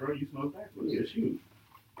like, all right, bro, you smoke backwoods. It's you.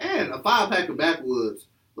 And a 5-pack of backwoods,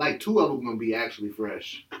 like 2 of them gonna be actually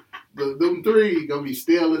fresh. Them 3 gonna be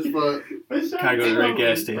stale as fuck. Gotta go to the right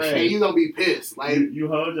gas station. And you gonna be pissed. Like you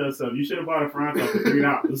hold yourself. You should have bought a Fronto for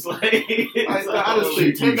 $3.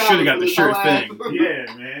 You should have got the sure thing. Yeah,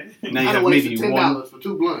 man. Now you have maybe $10 for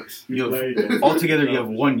 2 blunts. Altogether, you have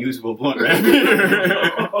 1 usable blunt wrap.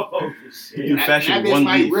 You fashion that one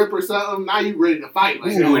might leaf. rip or something. Now you ready to fight?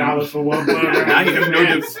 Like $10 for 1 blunt wrap. Now you have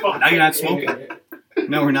now you're not smoking.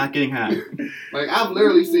 No, we're not getting high. Like I've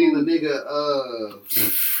literally seen the nigga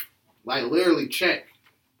like literally check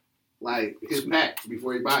like his packs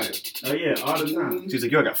before he buy it. Oh yeah, all the time. He's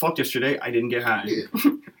like, yo, I got fucked yesterday. I didn't get high. Yeah.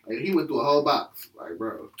 Like he went through a whole box. Like,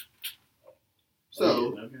 bro.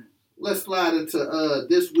 So let's slide into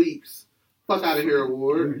this week's Fuck Outta Here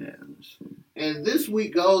award. And this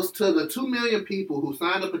week goes to the 2 million people who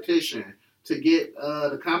signed a petition to get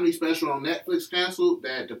the comedy special on Netflix canceled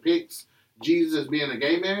that depicts Jesus as being a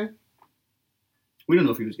gay man. We don't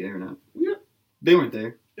know if he was gay or not. Yeah. They weren't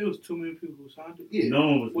there. It was 2 million people who signed it. Yeah. No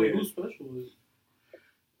one was Wait, there. whose special was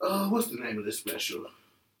it? What's the name of this special?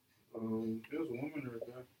 It was a woman or a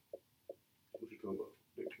guy? What you talking about?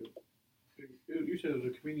 You said it was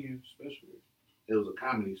a comedian special. It was a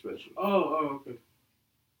comedy special. Oh, okay.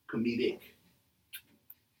 Comedic.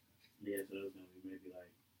 Yeah, so it was gonna be maybe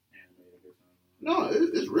like animated or something.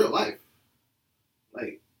 No, it's real life.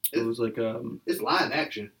 Like It was like it's live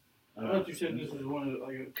action. I thought you said this was one of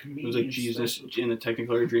like a comedian. It was like Jesus special. in the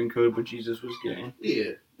Technicolor Dreamcoat, but Jesus was gay.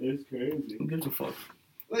 Yeah. It's crazy. Who gives a fuck?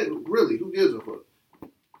 Like really, who gives a fuck?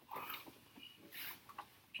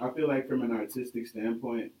 I feel like from an artistic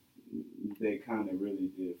standpoint, they kind of really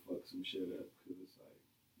did fuck some shit up because it's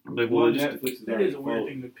Like, well, That is a weird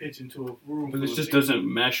thing to pitch into a room. But this just doesn't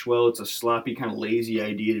mesh well. It's a sloppy, kind of lazy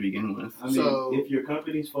idea to begin with. I mean, if your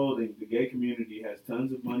company's folding, the gay community has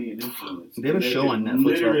tons of money and influence. They have a show on Netflix.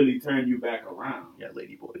 Literally turn you back around. Yeah,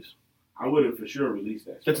 Lady Boys. I would have for sure released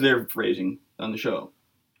that. That's their phrasing on the show.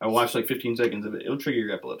 I watched like 15 seconds of it. It'll trigger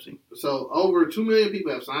your epilepsy. So over 2 million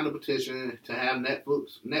people have signed a petition to have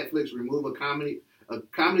Netflix remove a comedy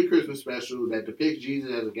Christmas special that depicts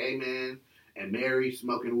Jesus as a gay man and Mary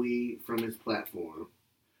smoking weed from his platform.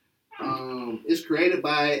 It's created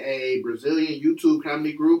by a Brazilian YouTube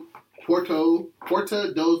comedy group,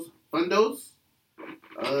 Porta dos Fundos,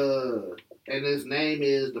 and his name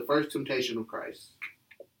is The First Temptation of Christ.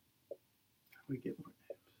 We get more names.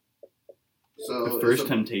 So The First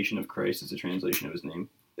Temptation of Christ is the translation of his name.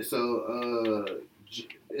 So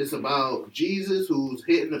it's about Jesus who's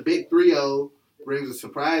hitting the big 3-0, brings a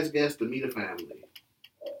surprise guest to meet a family.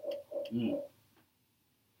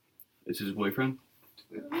 It's his boyfriend?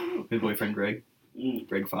 His boyfriend, Greg?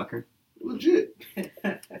 Greg Fokker? Legit.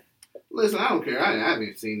 Listen, I don't care. I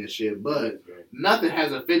haven't seen this shit, but nothing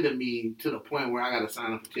has offended me to the point where I got to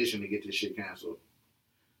sign a petition to get this shit canceled.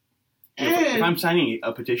 If I'm signing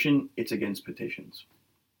a petition, it's against petitions.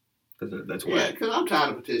 Because that's why. Yeah, because I'm tired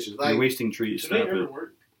of petitions. You're wasting trees. Do Stop they ever it.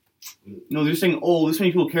 work? No, they're saying, this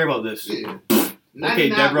many people care about this. Yeah. Okay,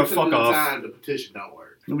 Deborah, fuck of the off. time, the petition don't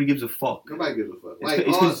work. Nobody gives a fuck. Nobody gives a fuck. It's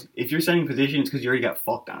because if you're sending petitions, because you already got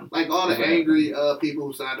fucked on. Like all the angry people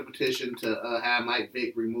who signed a petition to have Mike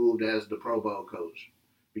Vick removed as the Pro Bowl coach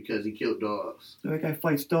because he killed dogs. That guy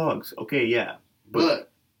fights dogs. Okay, yeah.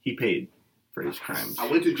 But he paid for his crimes.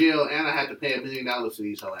 I went to jail and I had to pay $1 million to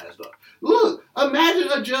these whole ass dogs. Look, imagine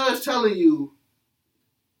a judge telling you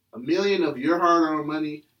 $1 million of your hard-earned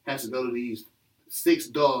money has to go to these 6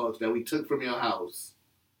 dogs that we took from your house.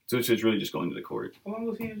 So it's really just going to the court. How long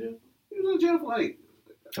was he in jail? He was in jail for like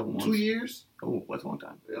couple months. 2 years. Oh, that's a long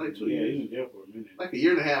time. Yeah, like 2 Yeah, years. he was in jail for a minute. Like 1.5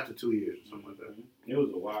 years to 2 years or something like that. It was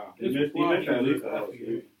a while. He This missed was why at he least was a whole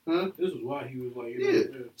year. Huh? This is why he was like, Yeah.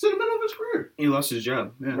 It's in the middle of his career. He lost his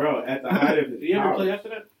job. Yeah. Bro, at the height of his Did he ever powers. play after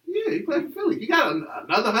that? Yeah, he played for Philly. He got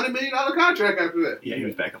another $100 million contract after that. Yeah, he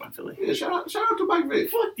was back up on Philly. Yeah, shout out to Mike Vick.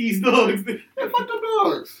 Fuck these dogs. Yeah, fuck them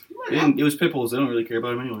dogs. It was pit bulls. They don't really care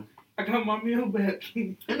about him anyway. I got my meal back.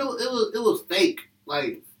 And it was fake.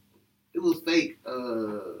 Like, it was fake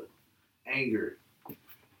anger.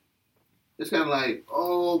 It's kind of like,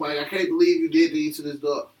 oh my, I can't believe you did these to this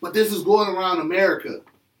dog. But this is going around America.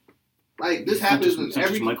 Like, this happens in It's not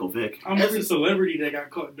every... just Michael Vick. I'm just a celebrity that got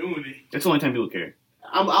caught doing it. That's the only time people care.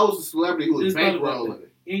 I was a celebrity who was It's not about bankrolling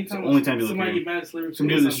it. Anytime the only time people somebody care. get mad at celebrity, Some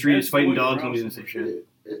dude in the street is fighting that's dogs, going nobody's gonna say shit.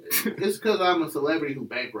 It's because I'm a celebrity who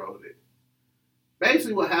bankrolled it.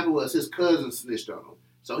 Basically, what happened was his cousin snitched on him.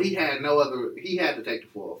 So he had he had to take the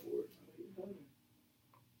fall for it.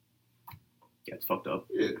 Yeah, it's fucked up.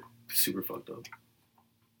 Yeah. Super fucked up.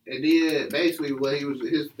 And then basically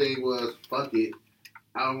his thing was, fuck it.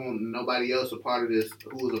 I don't want nobody else who was a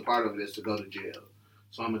part of this to go to jail.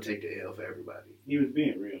 So I'm gonna take the L for everybody. He was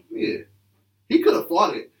being real. Yeah. He could have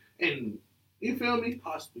fought it. And you feel me?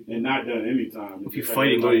 Possibly. And not done any time. If you fight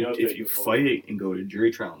it and go to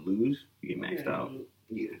jury trial and lose, you get maxed out.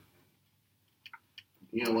 Yeah.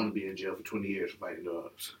 You don't want to be in jail for 20 years for fighting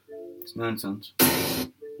dogs. It's nonsense.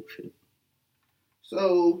 Shit.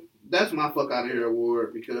 So that's my fuck out of here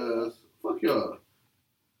award because fuck y'all.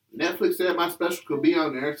 Netflix said my special could be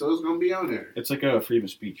on there, so it's gonna be on there. It's like a freedom of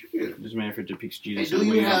speech. Yeah. It doesn't matter if it depicts Jesus. And do in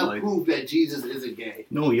a way you you don't have like. proof that Jesus isn't gay?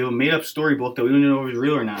 No, you have a made up storybook that we don't even know if it's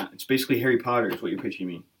real or not. It's basically Harry Potter is what you're pitching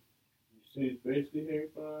me. It's basically Harry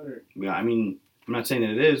Potter. Yeah, I mean, I'm not saying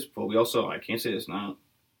that it is, but I can't say it's not.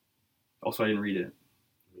 Also, I didn't read it.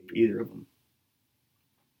 Either of them.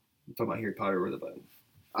 I'm talking about Harry Potter or the Bible.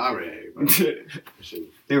 I read Harry Potter.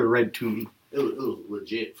 They were read to me. It was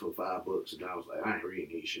legit for 5 books, and I was like, I ain't reading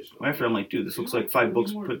these shits. After I'm like, dude, this looks like 5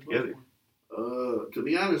 books put together. To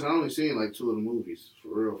be honest, I only seen like 2 of the movies,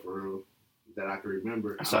 for real, that I can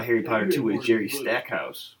remember. I saw Harry Potter 2 with Jerry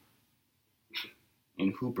Stackhouse.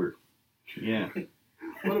 And Hooper. Yeah.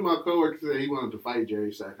 One of my coworkers said he wanted to fight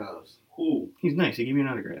Jerry Stackhouse. Cool. He's nice. He gave me an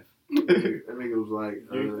autograph. I think it was like...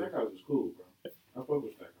 Jerry Stackhouse was cool, bro. I fuck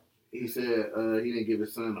with Stackhouse. He said he didn't give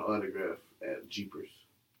his son an autograph at Jeepers.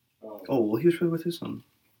 Oh, well, he was probably with his son.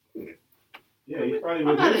 Yeah, he's probably I'm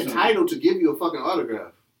with not his son. entitled to give you a fucking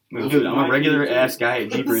autograph. Well, dude, I'm a regular ass guy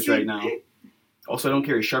at Jeepers right now. Also, I don't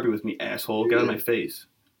carry a Sharpie with me, asshole. Get out of my face.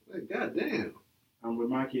 Like, God damn. I'm with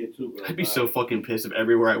my kid too, bro. I'd be so fucking pissed if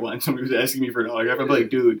everywhere I went somebody was asking me for an autograph. I'd be like,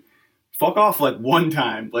 dude, fuck off like one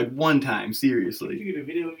time, seriously. You get a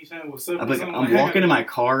video of me saying what's up. I'm like, I'm walking in my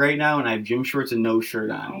car right now and I have gym shorts and no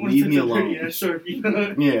shirt on. Leave me alone.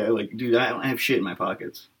 Yeah, like, dude, I don't have shit in my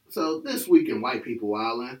pockets. So this week in White People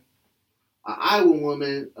Wildin', an Iowa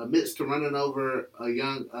woman admits to running over a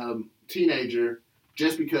young teenager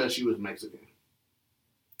just because she was Mexican.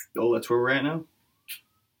 Oh, that's where we're at now?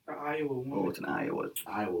 Iowa woman. Oh, it's in Iowa.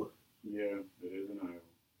 Iowa. Yeah, it is in Iowa.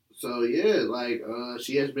 So yeah, like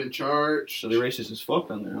she has been charged. So they're racist as fuck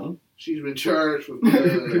down there, huh? She's been charged with.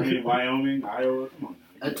 Wyoming, Iowa. Come on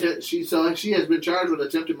now. She has been charged with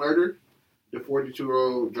attempted murder. The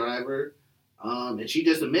 42-year-old driver, and she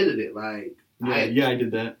just admitted it. Like, I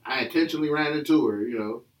did that. I intentionally ran into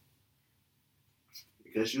her,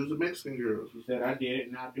 because she was a Mexican girl. She said, "I did it,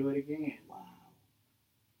 and I'll do it again." Wow.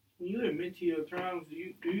 When you admit to your crimes, do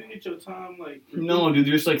you get your time like? No, dude.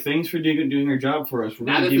 There's like thanks for doing your job for us. We're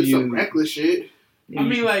Not gonna if give it's you some reckless shit. I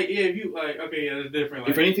mean, like, yeah, if you like, okay, yeah, that's different.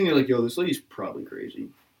 Like, if anything, they're like, yo, this lady's probably crazy.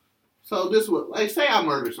 So this would, like, say I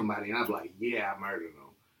murdered somebody, and I'm like, yeah, I murdered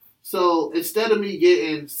them. So instead of me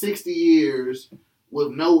getting 60 years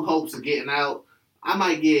with no hopes of getting out, I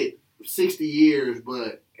might get 60 years,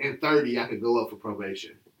 but in 30 I could go up for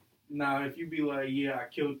probation. Now, if you be like, yeah, I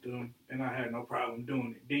killed them, and I had no problem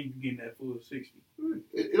doing it, then you getting that full 60.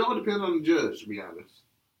 It all depends on the judge, to be honest.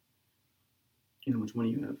 You know how much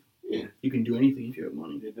money you have. Yeah. You can do anything if you have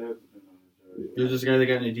money. It does depend on the judge. There's this guy that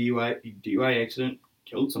got in a DUI accident,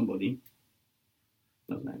 killed somebody.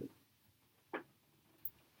 Doesn't happen.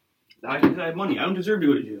 I have money. I don't deserve to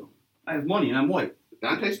go to jail. I have money and I'm white.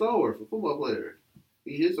 Dante Stallworth, a football player.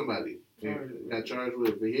 He hit somebody. He got charged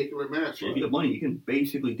with vehicular manslaughter. If you have money, you can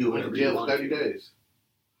basically do whatever you jail want. for 30 days.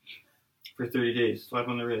 For 30 days. Slap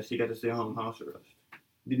on the wrist. He got to stay home, house arrest.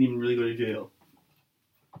 Didn't even really go to jail.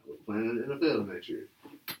 Playing in the NFL next year.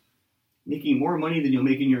 Making more money than you'll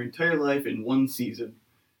make in your entire life in one season.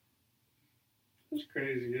 That's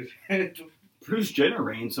crazy. Bruce Jenner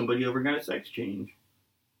ran somebody over and got a sex change.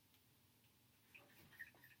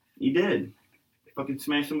 He did. He fucking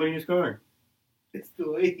smashed somebody in his car. It's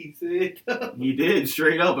the way he said. He did,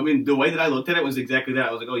 straight up. I mean, the way that I looked at it was exactly that.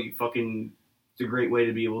 I was like, oh, you fucking... It's a great way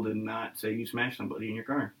to be able to not say you smashed somebody in your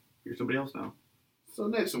car. You're somebody else now. So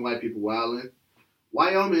next, some white people wilding.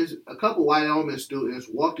 A couple Wyoming students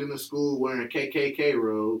walked into school wearing KKK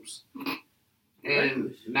robes,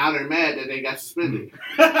 and now they're mad that they got suspended.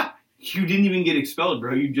 You didn't even get expelled,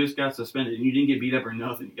 bro. You just got suspended, and you didn't get beat up or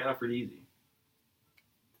nothing. You got off pretty easy.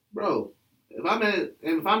 Bro, if I'm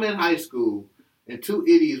in high school and two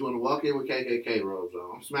idiots want to walk in with KKK robes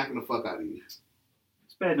on, I'm smacking the fuck out of you. It's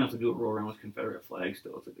bad enough to do a roll around with Confederate flags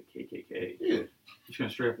still. It's like the KKK. Yeah. You just gonna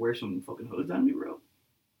straight up wear some fucking hoods on me, bro?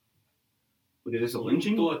 Like, is this a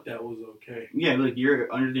lynching? You thought that was okay. Yeah, like,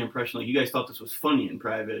 you're under the impression, like, you guys thought this was funny in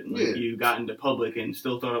private, and, like, you got into public and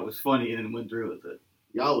still thought it was funny and then went through with it.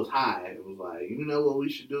 Y'all was high. It was like, you know what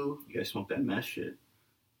we should do? You guys smoked that mess shit.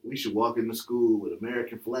 We should walk into school with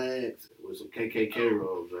American flags with some KKK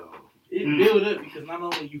robes on. It built up because not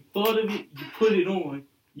only you thought of it, you put it on.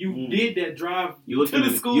 You did that drive to the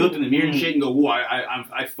school. You looked in the mirror and shit and go, whoa,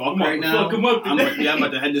 I fuck right now. Fuck him up today. I'm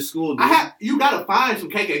about to head to school, dude. You gotta find some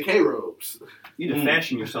KKK robes. You need to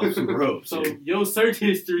fashion yourself some robes. So your search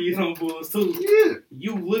history is on Bulls too. Yeah.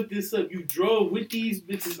 You looked this up. You drove with these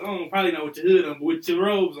bitches on. Probably not with your hood on, but with your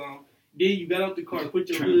robes on. Then you got out the car, put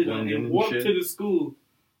your hood on, and walked to the school.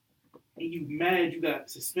 And you mad you got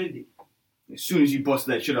suspended. As soon as you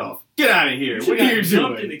busted that shit off, get out of here. What are you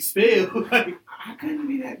jumped and expelled? I couldn't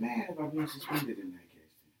be that mad about being suspended in that case.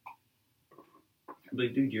 I'm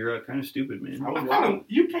like, dude, you're kind of stupid, man.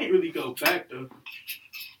 You can't really go back though,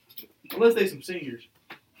 unless they some seniors.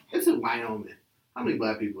 It's in Wyoming. How many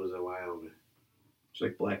black people is in Wyoming? It's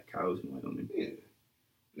like black cows in Wyoming. Yeah,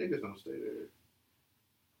 niggas don't stay there.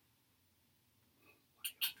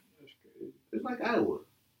 That's crazy. It's like Iowa.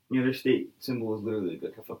 Yeah, their state symbol is literally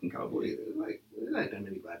like a fucking cowboy. Yeah, there's not that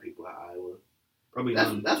many black people in Iowa. Probably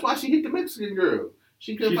that's why she hit the Mexican girl.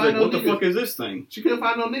 She's find like, no what niggas. The fuck is this thing? She couldn't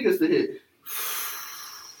find no niggas to hit.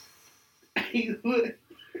 Why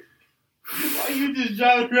you just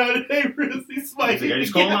driving around the neighborhood? I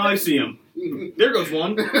just call him how I see him. There goes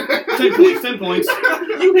one. 10 points, 10 points.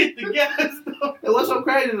 You hit the gas though. And what's so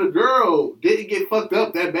crazy, the girl didn't get fucked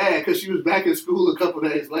up that bad because she was back in school a couple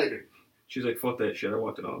days later. She's like, fuck that shit, I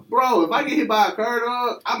walked it off. Bro, if I get hit by a car,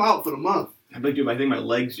 dog, I'm out for the month. I'm like, dude, I think my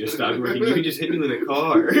legs just stopped working. You can just hit me with a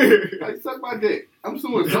car. Like, suck my dick. I'm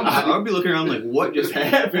suing somebody. I'll be looking around like, what just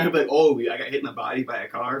happened? I'm like, oh, I got hit in the body by a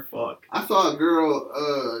car? Fuck. I saw a girl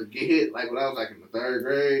get hit, like, when I was, like, in the 3rd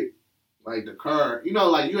grade. Like, the car, you know,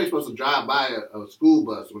 like, you ain't supposed to drive by a school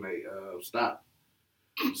bus when they stop.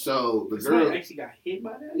 So, the girl actually got hit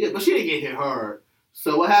by that? Yeah, but she didn't get hit hard.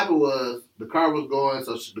 So, what happened was, the car was going,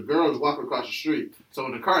 so the girl was walking across the street. So,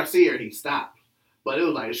 when the car see her, he stopped. But it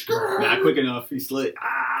was like, not quick enough. He slid.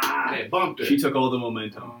 And it bumped her. She took all the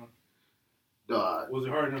momentum. Was it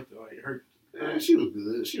hard enough to like hurt? She was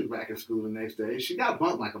good. She was back in school the next day. She got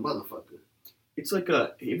bumped like a motherfucker. It's like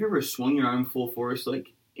have you ever swung your arm full force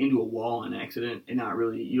like into a wall on accident and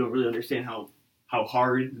you don't really understand how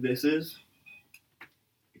hard this is?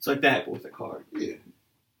 It's like that, but with a car. Yeah.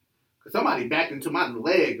 Because somebody backed into my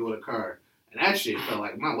leg with a car. And that shit felt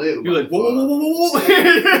like my leg was You're like, whoa.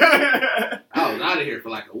 I was out of here for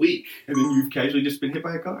like a week. And then you've casually just been hit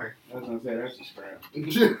by a car. I was going to say, that's a scrap.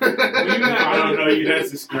 I don't know you,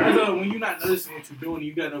 that's a scrap. When you're not noticing what you're doing,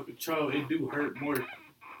 you got no control, it do hurt more.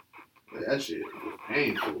 That shit was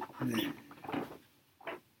painful.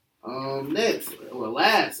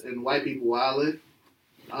 Last in White People Wildin',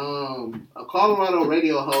 a Colorado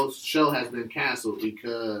radio host show has been canceled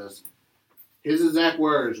because his exact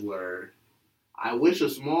words were, I wish a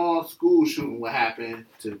small school shooting would happen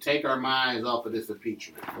to take our minds off of this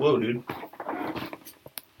impeachment. Whoa, dude.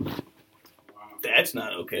 That's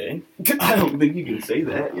not okay. I don't think you can say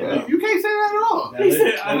that. Yeah. You can't say that at all. He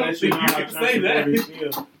said, I don't think you can say that. He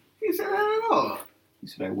said that at all. He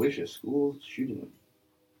said, I wish a school shooting.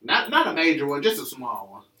 Not a major one, just a small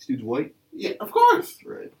one. This dude's white? Yeah, of course.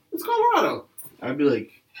 Right. It's Colorado. I'd be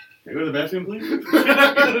like, can I go to the bathroom, please?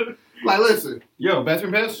 Like, listen. Yo,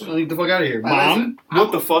 bathroom pass? Leave the fuck out of here. Like, Mom, listen,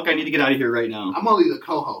 what the fuck? I need to get out of here right now. I'm only the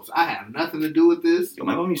co-host. I have nothing to do with this. Yo,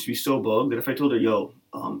 my mom used to be so bugged that if I told her, yo,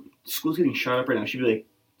 school's getting shut up right now, she'd be like,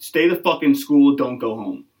 stay the fuck in school, don't go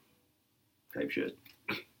home. Type shit.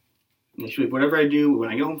 And she'd be like, whatever I do, when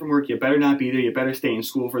I get home from work, you better not be there, you better stay in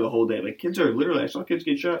school for the whole day. Like, kids are literally, I saw kids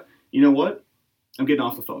get shot. You know what? I'm getting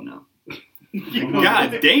off the phone now.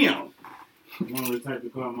 God damn. I'm only the type to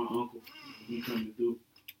call my uncle. He come to do.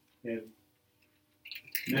 Yeah.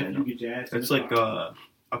 You get your ass. It's like, I'll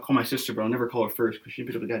call my sister, but I'll never call her first because she'll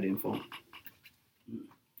pick up the goddamn phone.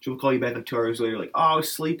 She'll call you back like 2 hours later, like, oh, I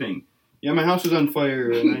was sleeping. Yeah, my house was on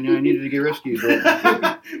fire and I needed to get rescued. But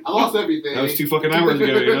I lost everything. That was 2 fucking hours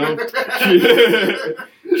ago, you know?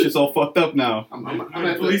 Shit's all fucked up now. I'm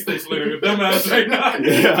at the police station later. Dumbass right now.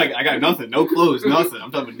 Yeah, I got nothing. No clothes, nothing.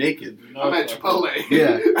 I'm talking naked. I'm at Chipotle.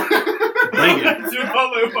 Yeah. Blanket.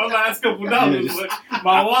 Chipotle with my last couple dollars. Yeah,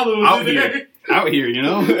 my wallet was out in here. there. Out here, you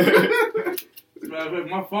know?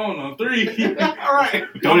 My phone on 3. All right.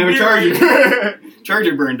 Don't have a charger.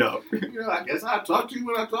 Charger burned up. You know, I guess I'll talk to you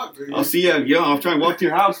when I talk to you. I'll see you. I'll try and walk to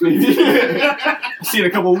your house, maybe. I'll see you in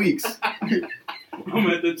a couple weeks. I'm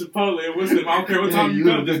at the Chipotle in Worcester. I don't care what time you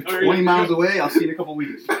come. Just 20 miles away. I'll see you in a couple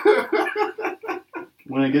weeks.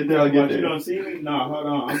 When I get there, I'll get there. You don't see me? No, hold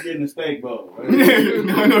on. I'm getting a steak bowl.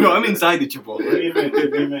 No. I'm inside the Chipotle. Wait a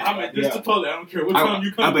minute. I'm at this Chipotle. I don't care what time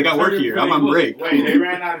you come. I'm like, I work here. I'm on break. Wait, they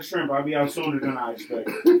ran out of shrimp. I'll be out sooner than I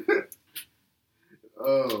expected.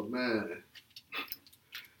 Oh, man.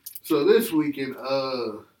 So this weekend,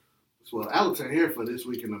 Alex ain't here for this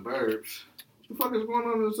week in the burbs. What the fuck is going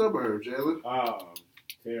on in the suburbs, Jalen? Oh,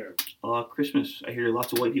 terrible. Christmas. I hear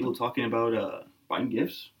lots of white people talking about buying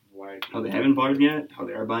gifts. White How they haven't bought them yet. How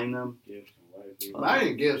they are buying them. gifts and white people.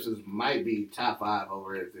 Buying gifts might be top 5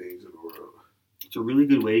 overrated things in the world. It's a really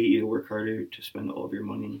good way to either work harder to spend all of your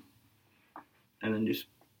money and then just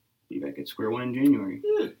be back at square one in January.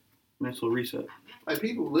 Yeah. Nice little reset. Like,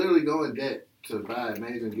 people literally go in debt to buy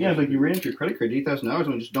amazing gifts. Yeah, like you ran up your credit card $8,000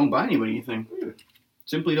 and just don't buy anybody anything. Yeah.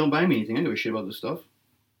 Simply don't buy me anything. I don't give a shit about this stuff.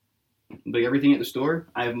 Like everything at the store,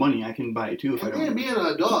 I have money. I can buy it too if I And don't. then being an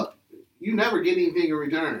adult, you never get anything in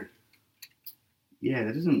return. Yeah,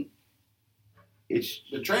 that doesn't. It's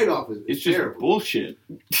The trade-off is it's just terrible. bullshit.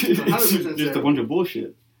 It's 100% just a bunch of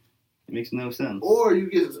bullshit. It makes no sense. Or you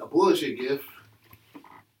get a bullshit gift.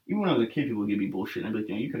 Even when I was a kid, people would give me bullshit. I'd be like,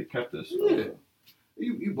 yeah, you could have kept this. Yeah.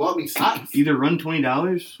 You bought me socks. Either run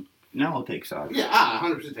 $20. Now I'll take socks. Yeah, I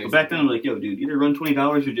 100% take But back then, I'm like, yo, dude, either run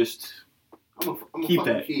 $20 or just I'm a keep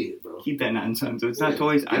fucking that. kid, bro. keep that nonsense. If it's Yeah. not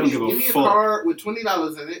toys, I don't give a Give me a fuck. card with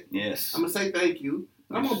 $20 in it. Yes. I'm gonna say thank you.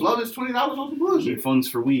 And I'm gonna blow this $20 on some Need bullshit. funds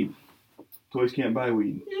for weed. Toys can't buy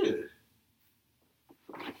weed. Yeah.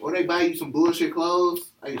 Or they buy you some bullshit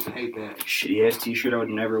clothes. I used to hate that. Shitty ass t-shirt I would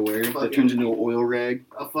never wear. That Fucking- turns into an oil rag.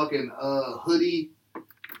 A fucking hoodie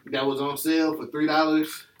that was on sale for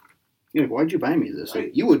 $3. You're like, why'd you buy me this?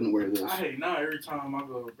 Like, you wouldn't wear this. I hate now every time I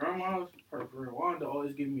go to grandma's, her friend Wanda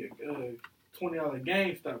always give me a $20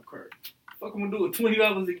 GameStop card. Fuck, I'm gonna do with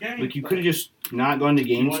 $20 a game. Like, you could have just not gone to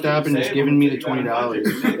GameStop and just given me the $20.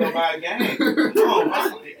 You go buy a game. Oh,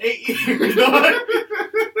 that's like 8 years, dog.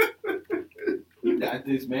 You got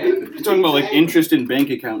this, man. You're talking about, like, interest in bank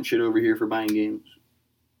account shit over here for buying games.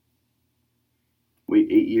 Wait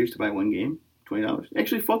 8 years to buy one game? $20?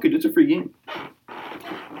 Actually, fuck it. It's a free game.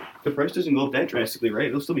 The price doesn't go up that drastically, right?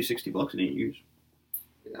 It'll still be $60 in 8 years.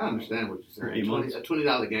 I understand what you're For saying. 8 months. A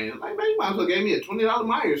 $20 game. Like, man, you might as well give me a $20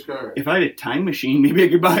 Myers card. If I had a time machine, maybe I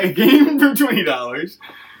could buy a game for $20.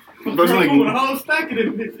 But it's like, I'm with a whole stack of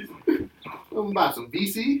them bitches. I'm gonna buy some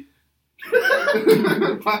VC.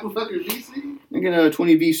 Buy some fucking VC. I get a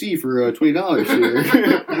 20 VC for $20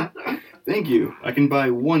 here. Thank you. I can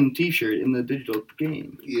buy one T-shirt in the digital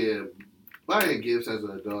game. Yeah, buying gifts as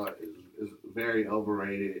an adult is very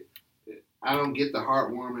overrated. I don't get the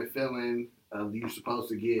heartwarming feeling of you're supposed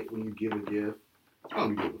to get when you give a gift. I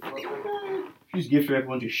don't give a fuck. You just gift wrap a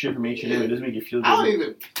bunch of shit from H&M. It doesn't make you feel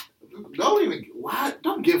good. Don't even, what?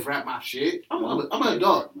 Don't gift wrap my shit. I'm an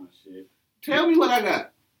adult. Tell me what I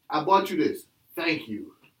got. I bought you this. Thank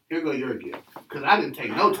you. Here go your gift. Because I didn't take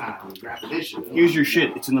no time grabbing this shit. Here's your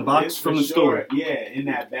shit. It's in the box It's from for the store. sure. Yeah, in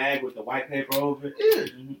that bag with the white paper over it.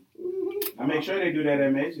 Yeah. I make sure they do that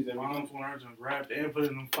at Macy's. My mom's when I just grabbed and put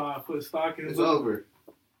it in them 5-foot stockings. It's over.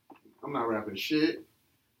 I'm not wrapping shit.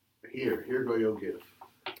 Here go your gift.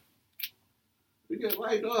 We get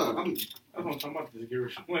like, dog. That's what I'm talking about. Just give her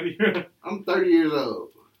some money. I'm 30 years old.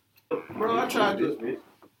 Bro, I tried to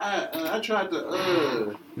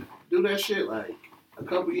do that shit like a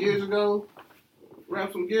couple years ago.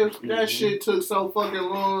 Wrap some gifts. That shit took so fucking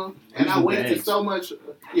long, and I wasted so much.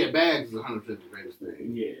 Yeah, bags is 100% the greatest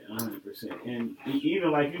thing. Yeah, 100%. And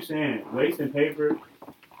even like you saying, wasting paper,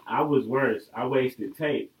 I was worse. I wasted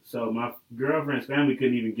tape. So my girlfriend's family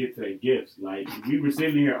couldn't even get to their gifts. Like, we were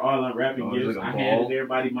sitting here all unwrapping gifts. Like I handed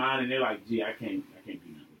everybody mine, and they're like, "Gee, I can't do nothing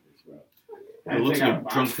with this, bro." It looks like a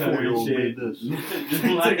drunk 4-year-old made this.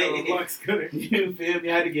 Like, you feel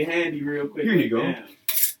me? I had to get handy real quick. Here you go. Damn,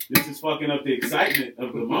 this is fucking up the excitement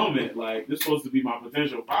of the moment. Like, this is supposed to be my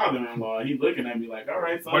potential father-in-law. He's looking at me like, all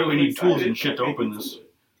right, so why do we need tools and shit to open this?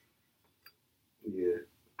 Yeah.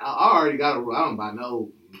 I already got I don't buy no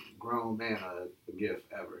grown man a gift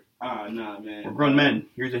ever. Nah, man. We're grown men.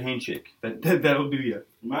 Here's a handshake. That'll do you.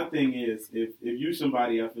 My thing is, if you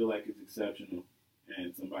somebody I feel like is exceptional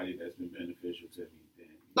and somebody that's been beneficial to me, then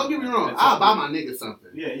don't get me wrong. I'll buy my nigga something.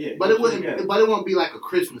 Yeah. But it wouldn't. But it won't be like a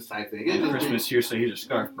Christmas type thing. It'd just Christmas here, so here's a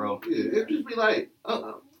scarf, bro. Yeah, it'd just be like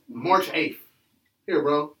March 8th. Here,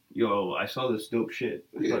 bro. Yo, I saw this dope shit.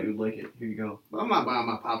 I thought you'd like it. Here you go. I'm not buying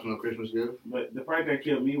my pops no Christmas gift. But the part that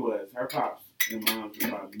killed me was her pops and moms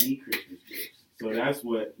were buying me Christmas gifts. So that's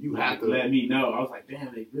what you have to let me know. I was like,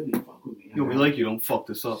 damn, they really fuck with me. Yo, we like you. Don't fuck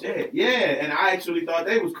this up. Shit, yeah. And I actually thought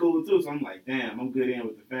they was cool too. So I'm like, damn, I'm good in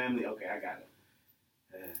with the family. Okay, I got it.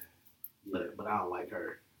 But I don't like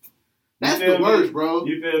her. That's the worst, bro.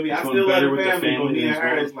 You feel me? I still love the family, but me and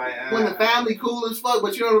her is like... when the family cool as fuck,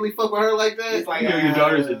 but you don't really fuck with her like that? It's like, your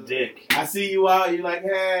daughter's a dick. I see you out, you're like,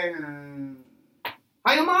 hey...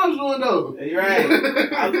 How your mom's doing, though? You're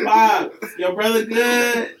right. How's Bob? Your brother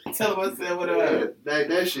good? Tell him I said what up.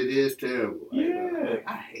 That shit is terrible. Yeah.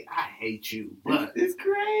 I hate you, but... It's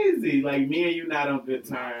crazy. Like, me and you not on good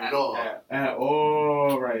terms. At all. At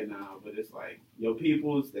all right now. But it's like, your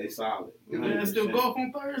peoples, they solid. Man, still golf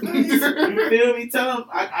on Thursdays. You feel me? Tell them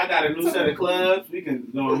I got a new set of clubs. We can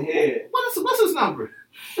go ahead. What's his number?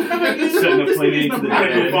 Setting up play into the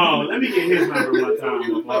microphone. Let me get his number one time.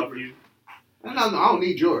 I'm gonna for you. No, I don't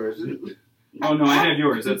need yours. Oh no, I have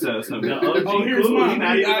yours. That's no good. Oh, here's mine.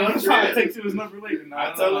 I'm I'm trying to take to his number later.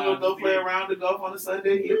 I tell him to go play around the golf on a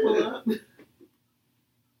Sunday. He'll pull up.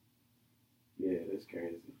 Yeah, that's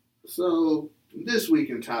crazy. So this week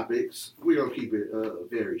in topics, we're gonna keep it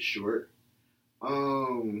very short.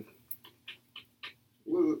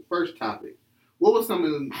 First topic. What was some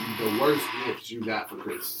of the worst gifts you got for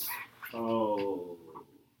Christmas? Oh.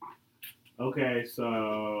 Okay,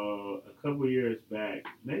 so a couple years back,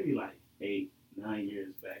 maybe like 8, 9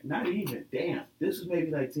 years back. Not even, damn. This was maybe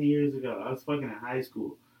like 10 years ago. I was fucking in high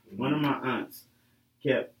school. One of my aunts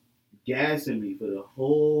kept gassing me for the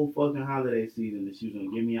whole fucking holiday season that she was going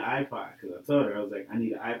to give me an iPod. Because I told her, I was like, I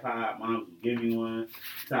need an iPod. Mom's going to give me one. I'm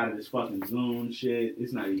tired of this fucking Zune shit.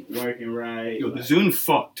 It's not even working right. Yo, the Zune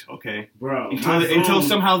fucked, okay? Bro. Until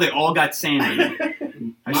somehow they all got sand in it.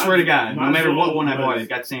 I swear to God, no matter what one I bought, it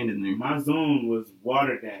got sand in there. My Zune was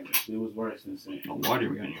water damaged. It was worse than sand. Oh, water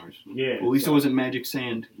on yours. Yeah. Well, at least it wasn't magic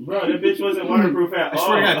sand. Bro, that bitch wasn't waterproof at all. I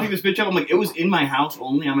swear to God, I picked this bitch up. I'm like, it was in my house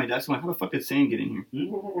only on my desk. I'm like, how the fuck did sand get in here?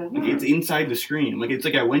 Like, it's inside the screen. Like, it's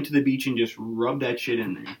like I went to the beach and just rubbed that shit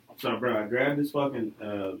in there. So, bro, I grabbed this fucking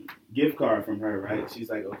gift card from her, right? She's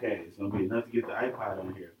like, okay, it's going to be enough to get the iPod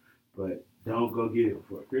on here, but don't go get it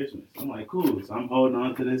before Christmas. I'm like, cool. So I'm holding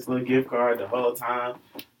on to this little gift card the whole time.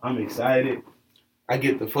 I'm excited. I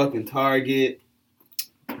get the fucking Target.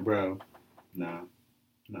 Bro, nah,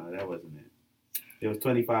 that wasn't it. There was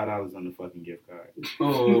 $25 on the fucking gift card.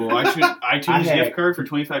 Oh, iTunes gift card for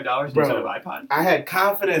 $25 instead of iPod? I had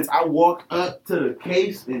confidence. I walked up to the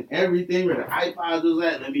case and everything where the iPod was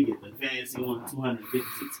at. Let me get the fancy one,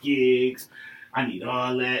 256 gigs. I need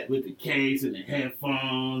all that with the case and the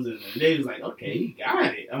headphones. And they was like, okay, he got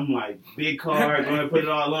it. I'm like, big card, going to put it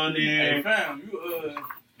all on there. Hey, fam,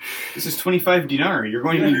 This is 25 dinar. You're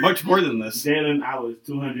going to need much more than this. Jalen, I was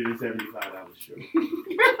 $275 short.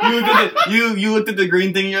 You looked at the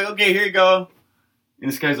green thing. You're like, okay, here you go. And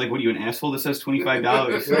this guy's like, what are you, an asshole? This says $25.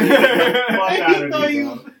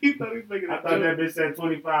 He thought I thought that bitch said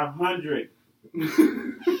 $2,500.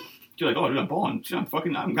 You're like, oh, dude, I'm balling.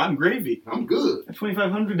 I'm gravy. I'm good. That's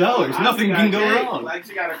 $2,500. Nothing can go wrong. Like,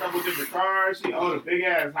 she got a couple different cars. She owned a big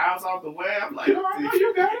ass house off the way. I'm like, oh,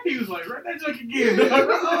 you got it. He was like, run that junk again.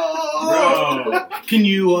 Bro. Can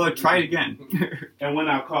you try it again? And when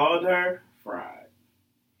I called her, fried.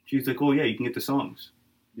 She's like, oh, yeah, you can get the songs.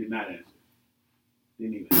 Did not answer.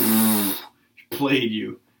 Didn't even. She played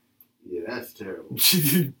you. Yeah, that's terrible.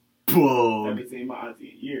 Whoa. I haven't seen my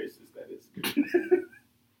auntie in years since that is good.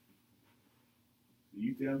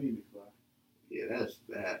 You tell me, McFly. Yeah, that's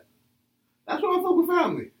that. That's why I fuck with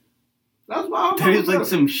family. That's why I That is like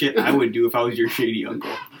some shit I would do if I was your shady uncle.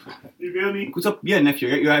 You feel me? What's up? Yeah, nephew.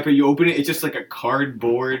 I got your iPad. You open it. It's just like a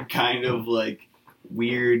cardboard kind of like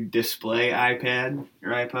weird display iPad or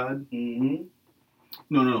iPod. Mm-hmm.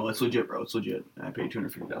 No, it's legit, bro. It's legit. I paid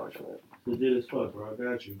 $250 for that. Legit as fuck, bro.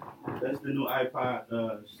 I got you. That's the new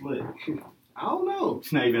iPod Slit. I don't know.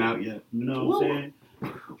 It's not even out yet. You know what I'm saying?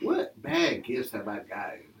 What bad gifts have I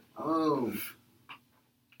gotten? I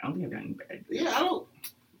don't think I've gotten bad. Yeah, I don't.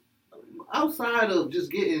 Outside of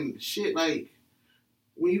just getting shit like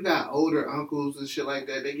when you got older uncles and shit like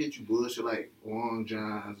that, they get you bullshit like Long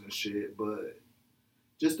Johns and shit. But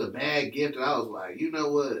just a bad gift that I was like, you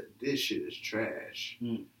know what? This shit is trash.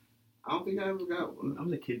 I don't think I ever got one. When I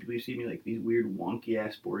was a kid, people used to see me like these weird wonky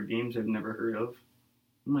ass board games I've never heard of.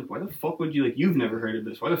 I'm like, why the fuck would you you've never heard of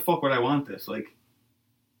this? Why the fuck would I want this? Like,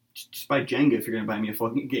 just buy Jenga if you're gonna buy me a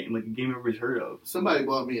fucking game, like a game everybody's heard of. Somebody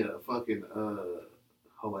bought me a fucking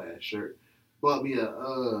whole ass shirt. Bought me a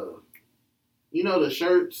you know the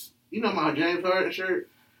shirts. You know my James Harden shirt.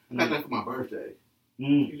 I got that for my birthday.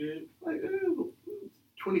 You did? Like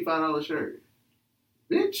 $25 shirt,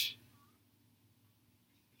 bitch.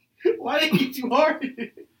 Why they get you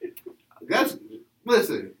hard?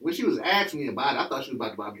 Listen. When she was asking me about it, I thought she was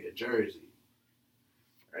about to buy me a jersey.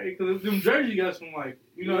 Right, because them jerseys got some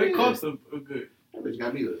it costs a good. That bitch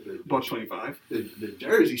got me the $1.25. The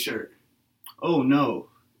jersey shirt. Oh no.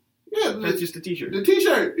 Yeah, that's just a t-shirt. The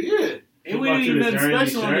t-shirt, yeah. And we didn't even nothing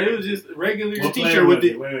special on it. It was just a regular t-shirt with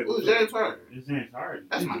it. It was James Harden. It's James Harden.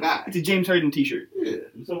 That's my guy. It's a James Harden t-shirt. Yeah.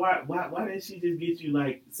 So why didn't she just get you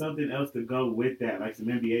like something else to go with that, like some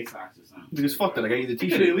NBA socks or something? Because fuck that, I got you the It could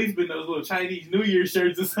t-shirt. have at least been those little Chinese New Year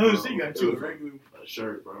shirts or something. She got you a regular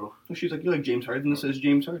shirt, bro. She was like, you like James Harden? This says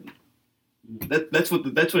James Harden. That's what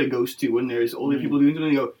it goes to when there's older people doing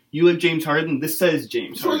something. They go, you like James Harden? This says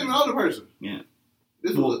James She wasn't Harden. even an older person. Yeah.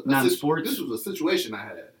 This was non-sports. This was a situation I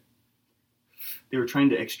had. They were trying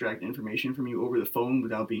to extract information from you over the phone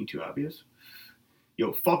without being too obvious.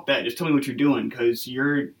 Yo, fuck that. Just tell me what you're doing, because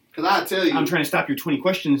I tell you, I'm trying to stop your 20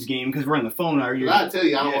 questions game because we're on the phone. I tell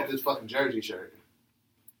you, I don't want this fucking jersey shirt.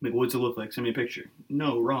 Like, what's it look like? Send me a picture.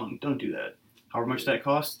 No, wrong. Don't do that. However much that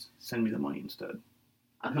costs, send me the money instead.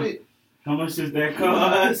 I think. How much does that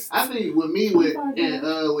cost? I think with me with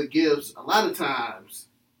gifts, a lot of times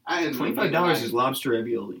I end up $25 is lobster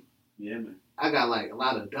ravioli. Yeah, man. I got like a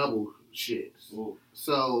lot of double shits. Ooh.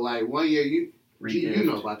 So like one year you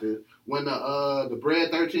know about this when the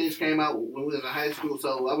Bread 13s came out when we was in high school.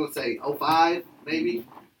 So I would say 05 maybe.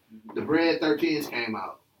 The Bread 13s came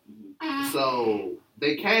out. So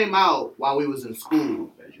they came out while we was in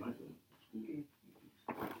school.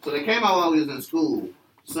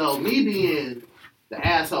 So me being the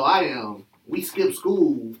asshole I am, we skipped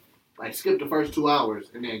school, like skipped the first 2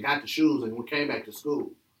 hours, and then got the shoes and we came back to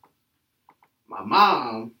school. My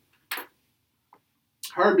mom,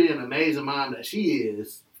 her being an amazing mom that she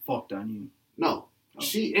is, fucked on you. No,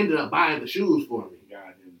 she ended up buying the shoes for me.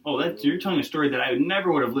 Oh, you're telling a story that I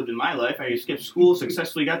never would have lived in my life. I skipped school,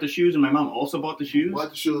 successfully got the shoes, and my mom also bought the shoes.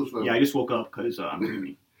 Bought the shoes for me. Yeah, I just woke up because I'm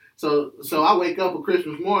dreamy. So I wake up on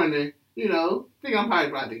Christmas morning, think I'm probably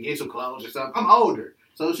about to get some clothes or something. I'm older,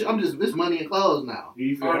 so I'm just this money and clothes now.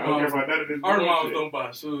 Our moms don't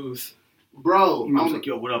buy shoes. Bro, Your mom's like,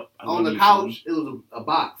 yo, what up? On the couch, it was a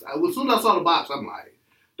box. As soon as I saw the box, I'm like,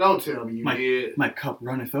 don't tell me you did. My cup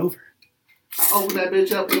runneth over. I opened that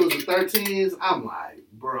bitch up, it was the 13s. I'm like,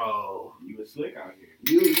 bro. You was slick out here.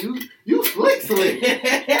 You slick.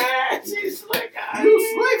 She's slick out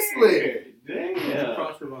You slick. Damn. You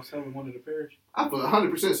prospered about selling one of the pairs. I put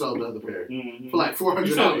 100% sold the other pair. For like $400.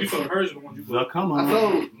 You sold hers the one you bought. Come on. I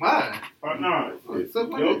sold mine. No,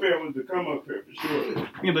 your pair was the come up pair for sure.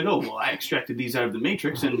 You're like, oh, well, I extracted these out of the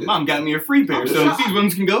Matrix, and Mom got me a free pair, so these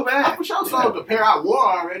ones can go back. I for sure sold the pair I wore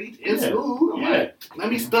already in school. I'm like, let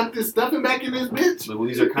me stuff this stuffing back in this bitch. Like, well,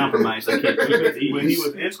 these are compromised. I can't keep it. When he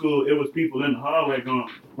was in school, it was people in the hallway going,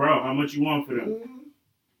 bro, how much you want for them?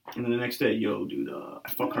 And then the next day, yo, dude, I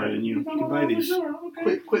fuck harder than you. You can buy these.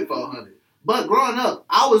 Quick 400. But growing up,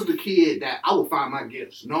 I was the kid that I would find my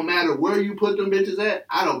gifts. No matter where you put them bitches at,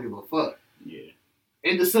 I don't give a fuck. Yeah.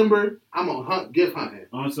 In December, I'm on gift hunting.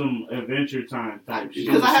 On some adventure time type shit.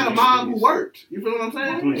 Because I had a mom who worked. You feel what I'm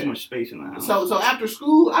saying? Doing too much space in the house. So after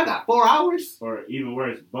school, I got 4 hours. Or even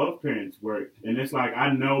worse, both parents worked. And it's like,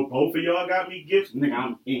 I know both of y'all got me gifts. Nigga,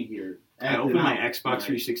 I'm in here. I opened my Xbox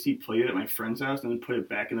 360, played it at my friend's house, and then put it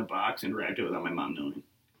back in the box and wrapped it without my mom knowing.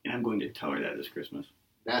 And I'm going to tell her that this Christmas.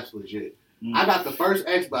 That's legit. I got the first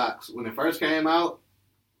Xbox when it first came out.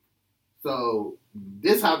 So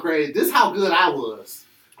this how good I was.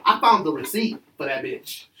 I found the receipt for that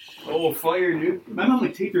bitch. Oh, fire, dude. My mom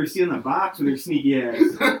would take the receipt in the box with her sneaky ass.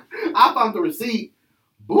 I found the receipt.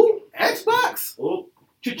 Boom, Xbox. Oh,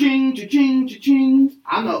 cha-ching, cha-ching, cha-ching.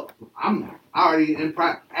 I know. I already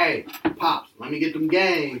hey, Pops, let me get them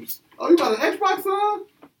games. Oh, you got an Xbox, son?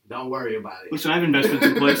 Don't worry about it. Listen, I have investments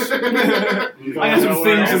in place. I I got some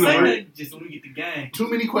things in the work. Just let me get the game. Too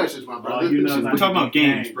many questions, my brother. you know, We're talking about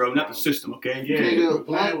games, bro, not the system, okay? Yeah, Nigga,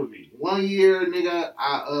 play with me. 1 year, nigga,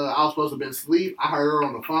 I was supposed to have been asleep. I heard her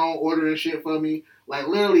on the phone ordering shit for me. Like,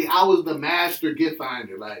 literally, I was the master gift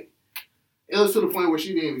finder. Like, it was to the point where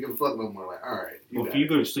she didn't even give a fuck no more. Like, all right. Well, if you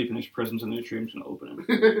go to sleep and there's presents in the tree, I'm just going to open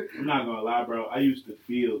them. I'm not gonna lie, bro. I used to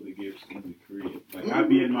feel the gifts in the crib. Like, I'd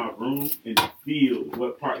be in my room and feel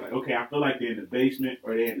what part. Like, okay, I feel like they're in the basement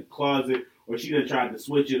or they're in the closet, or she done tried to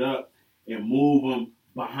switch it up and move them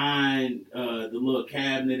behind the little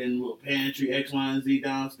cabinet and the little pantry, X, Y, and Z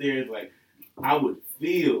downstairs. Like, I would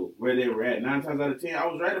feel where they were at. 9 times out of 10, I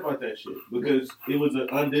was right about that shit because it was an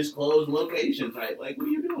undisclosed location type. Like, what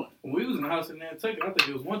are you doing? When we was in the house in Nantucket, I think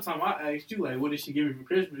it was one time I asked you, like, what did she give me for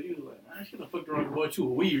Christmas? You was like, man, she done fucked around and bought you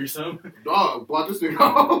a Wii or something. Dog, bought this nigga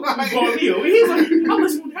home. Bought me a Wii. He's like, I'm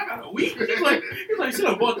listening, I got a Wii. He's like, she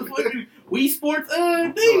done bought the fucking Wii Sports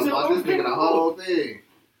things. Bought this nigga the whole thing.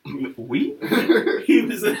 We? He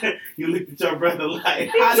was you looked at your brother like,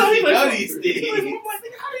 how did you know these things? I'm like,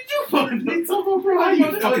 how did you find it? How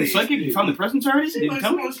you Fucking psychic? You found the presents already? You didn't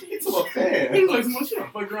tell me? It's a fan. He was like, she done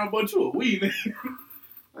fucked around and bought you a Wii, man.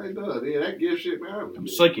 Hey, dog, yeah, that gift shit, man. I'm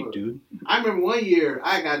psychic, dude. I remember 1 year,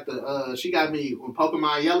 I got she got me, when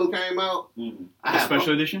Pokemon Yellow came out. Mm-hmm. I had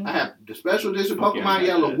Special edition? I had the special edition Fuck Pokemon yeah,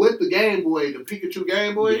 Yellow yeah. with the Game Boy, the Pikachu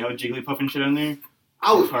Game Boy. You know, Jigglypuff and shit on there?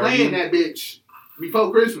 I was Party. playing that bitch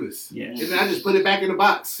before Christmas. Yeah. And then I just put it back in the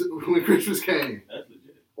box when Christmas came. That's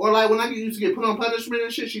legit. Or like when I used to get put on punishment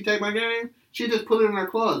and shit, she'd take my game, she'd just put it in her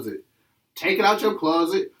closet. Take it out your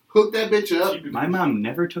closet, hook that bitch up. My mom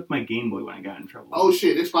never took my Game Boy when I got in trouble. Oh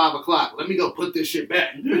shit, it's 5 o'clock. Let me go put this shit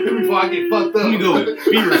back before I get fucked up. Let me go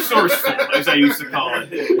be resourceful, as I used to call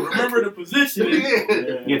it. Remember the position.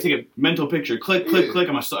 Yeah. Yeah, take a mental picture. Click, click, click.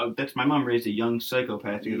 That's my mom raised a young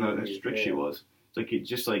psychopath because of how strict she was. It's like it's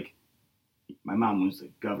just like my mom was the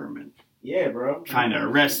government Yeah, bro. trying to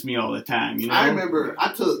arrest me all the time. You know. I remember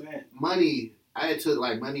I took money. I took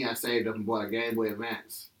like money I saved up and bought a Game Boy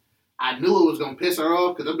Advance. I knew it was gonna piss her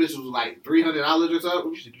off because that bitch was like $300 or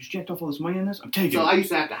something. She's like, "You jacked off all this money in this? I'm taking So it." I used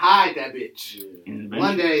to have to hide that bitch. Yeah. And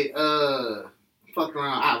One eventually- day, fucked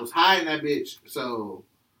around. I was hiding that bitch, so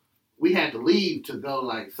we had to leave to go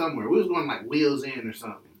like somewhere. We was going like Wheels Inn or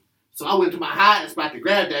something. So I went to my hiding spot to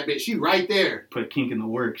grab that bitch. She right there. put a kink in the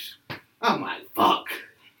works. I'm like, fuck.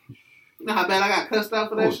 You know how bad I got cussed out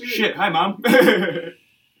for that Oh shit? shit! Hi, mom.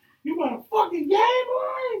 You want a fucking Game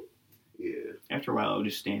Boy? Yeah. After a while, I would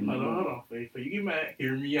just stand there. Hold on, Faith. Before you get mad,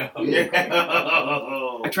 hear me out.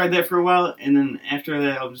 I tried that for a while, and then after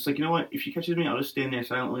that, I was just like, you know what? If she catches me, I'll just stand there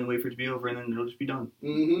silently and wait for it to be over, and then it'll just be done.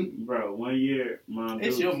 Mm-hmm. Bro, 1 year, mom.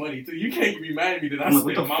 It's your money, too. You can't be mad at me that I I'm like,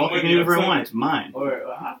 what spent the my fuck? I money can do whatever I on want. It's mine. Or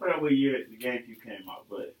I forgot what year the GameCube came out,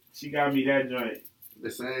 but she got me that joint. The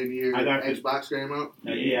same year I got Xbox came out.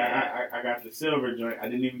 I got the silver joint. I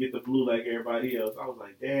didn't even get the blue like everybody else. I was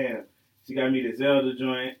like, damn. She got me the Zelda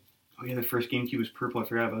joint. Oh yeah, the first GameCube was purple. I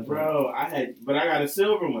forgot about that. Bro, I got a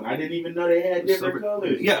silver one. I didn't even know they had different Silver.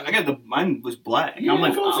 colors. Yeah, I got mine was black. Yeah, I'm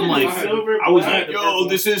like, silver, I was black, like, yo,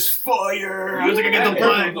 this is fire. I was like, I got the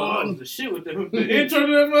black one. The shit with the intro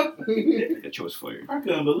to that motherfucker. That shit was fire. I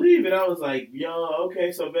couldn't believe it. I was like, yo,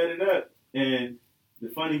 okay, so bet it up. And the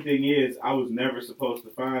funny thing is, I was never supposed to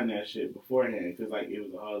find that shit beforehand because, like, it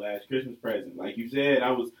was a whole ass Christmas present. Like you said, I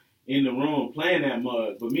was in the room playing that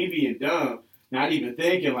mug, but me being dumb, not even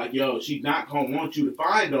thinking, like, yo, she's not going to want you to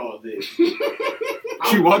find all this.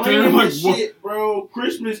 She walked in and I'm like, what? Shit, bro,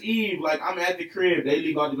 Christmas Eve, like, I'm at the crib. They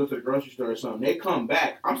leave out to go to the grocery store or something. They come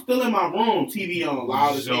back. I'm still in my room, TV on,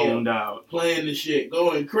 loud as hell, Zoned out. playing the shit,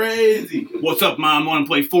 going crazy. What's up, mom? Want to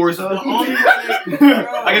play Forza? The only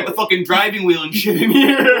I got the fucking driving wheel and shit in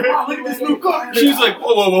here. Oh, look at this new car. She's like,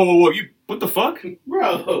 whoa. You, what the fuck?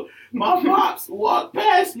 Bro, my pops walked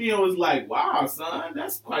past me and was like, wow, son,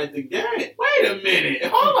 that's quite the game. Wait a minute.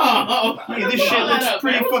 Hold on. Hey, this shit looks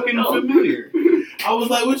pretty fucking familiar. I was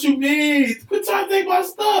like, what you mean? Quit trying to take my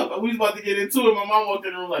stuff. We was about to get into it. My mom walked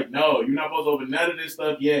in the room like, no, you're not supposed to open none of this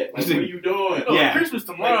stuff yet. Like, what are you doing? Oh, Yeah. Christmas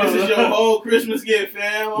tomorrow. Like, this is your whole Christmas gift,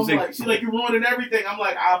 fam. I'm He's like- like, she's like, you're ruining everything. I'm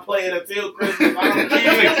like, I'll play it until Christmas. I don't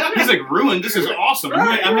care. He's like, ruined. This is awesome.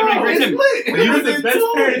 I'm having a great time. You're the best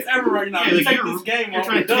parents ever right now. Yeah, You like, take you're- this game you're off.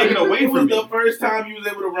 trying to you're take it done. away It was from the me. first time you was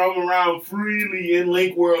able to roam around freely in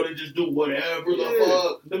Link World and just do whatever the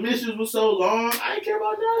fuck. The missions were so long, I didn't care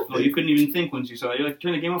about nothing. Well, you couldn't even think once you saw. You're like,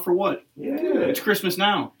 turn the game off for what? Yeah. It's Christmas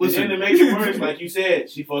now. Listen. And then to make it worse, like you said,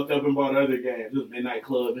 she fucked up and bought other games. It was Midnight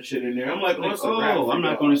Club and shit in there. I'm like, I'm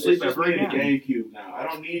not going to sleep ever again. GameCube now. I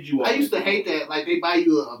don't need you. I used to hate that. Like, they buy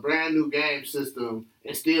you a brand new game system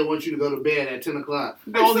and still want you to go to bed at 10 o'clock.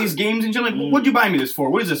 All these games and shit. I'm like, what'd you buy me this for?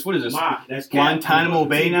 What is this? Ma, that's Guantanamo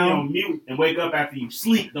Bay now? On mute and wake up after you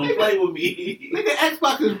sleep. Don't play with me. Nigga,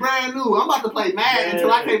 Xbox is brand new. I'm about to play Madden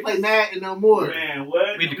until I can't play Madden no more. Man,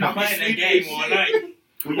 what? We I'm playing that game all night.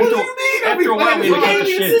 What do you mean? After a while, we the got the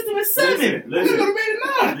shit. system is 7. We go to bed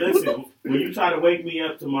at 9. Listen, when you try to wake me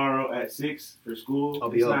up tomorrow at 6 for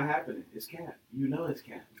school, it's not happening. It's cap. You know it's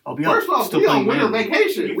cap. I'll be First off, we on winter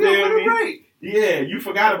vacation. We on winter break. Yeah, you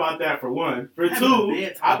forgot about that for one. For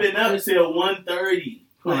two, I've been up till 1:30.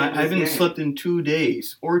 I haven't slept in 2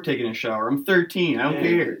 days or taken a shower. I'm 13. I don't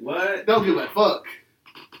care. What? Don't give a fuck.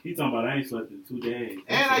 He talking about I ain't slept in 2 days.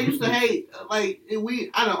 And I used to hate, I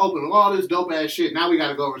done opened all this dope ass shit. Now we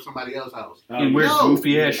gotta go over to somebody else's house. And wear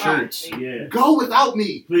goofy ass shirts. Yeah. Go without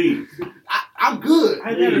me. Please. I'm good.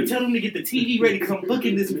 I gotta tell him to get the TV ready because I'm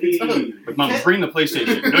looking this bitch up. But Mom, bring the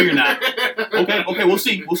PlayStation. No, you're not. Okay, we'll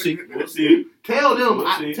see. We'll see. Tell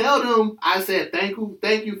them I said thank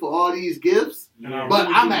you for all these gifts. But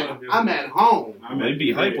I'm at home. It'd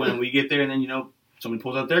be hype when we get there and then someone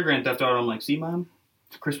pulls out their Grand Theft Auto. I'm like, see, Mom,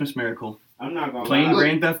 it's a Christmas miracle. I'm not gonna playing lie.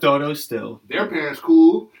 Grand Theft Auto still. Their parents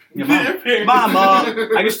cool. Yeah, Mom,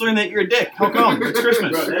 I just learned that you're a dick. How come? It's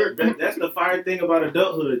Christmas. Bro, that's the fire thing about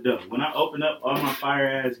adulthood, though. When I open up all my fire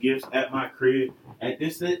ass gifts at my crib at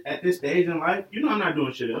this stage in life, I'm not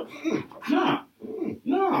doing shit else. Nah.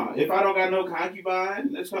 If I don't got no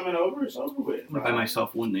concubine that's coming over, it's over with. I'm gonna buy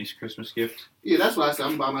myself one nice Christmas gift. Yeah, that's what I said.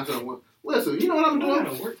 I'm gonna buy myself one. Listen, you know what I'm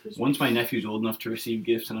doing? Once my nephew's old enough to receive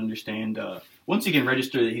gifts and understand, once he can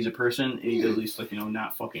register that he's a person, he's at least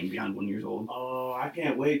not fucking beyond 1 year old. Oh, I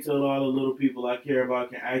can't wait till all the little people I care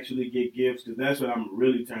about can actually get gifts, because that's what I'm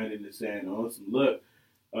really turning into saying. Look,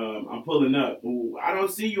 I'm pulling up. Ooh, I don't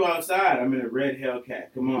see you outside. I'm in a red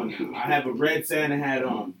Hellcat. Come on now. I have a red Santa hat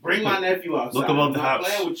on. Bring my nephew outside. Look above the house.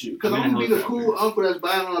 I'm playing with you. Because I'm going to be the cool uncle that's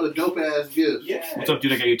buying all the dope ass gifts. Yeah. What's up,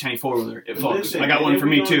 dude? I got you a tiny four-wheeler. It fucks. Listen, I got one for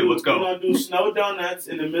me, too. Let's go. We're going to do snow donuts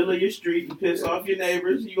in the middle of your street and piss off your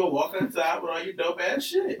neighbors. You go walk outside with all your dope ass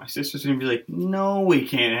shit. My sister's going to be like, no, we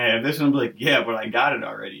can't have this. And I'm like, yeah, but I got it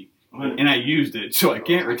already. And I used it, so I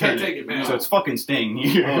can't return take it back. So it's fucking staying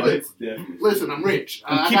here. Oh, it's definitely. Listen, I'm rich.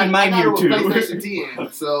 Keeping mine here, too. PlayStation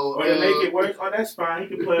 10, so... Or to make it worse, that's fine.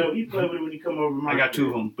 He play with it when he come over my I got 2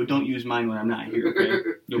 of them, but don't use mine when I'm not here,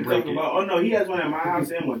 okay? You'll break it. Oh, no, he has one at my house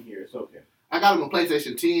and one here. It's okay. I got him on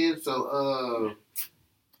PlayStation 10, so...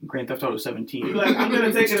 Grand Theft Auto 17. You're like, I'm going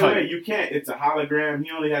to take it away. You can't. It's a hologram.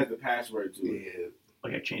 He only has the password to it. Yeah.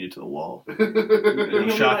 Like I chained it to the wall. It'll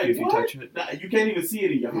shock you if you touch it. Nah, you can't even see it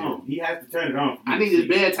in your home. He has to turn it on. I need his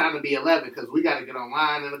bedtime to be 11 because we got to get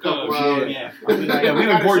online in a couple hours. Yeah. We have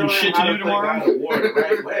important shit to do tomorrow. The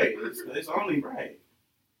right way. It's only right.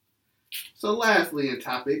 So lastly in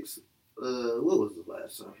topics, what was the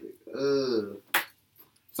last topic?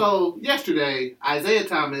 So yesterday, Isaiah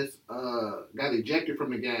Thomas got ejected from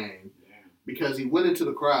the game because he went into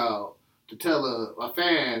the crowd to tell a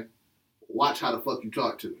fan, watch how the fuck you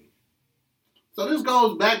talk to me. So this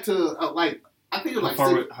goes back to I think it was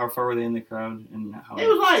how far were they in the crowd and how? It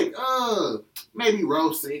was maybe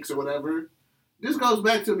row 6 or whatever. This goes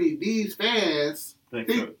back to me. These fans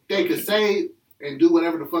think they could say and do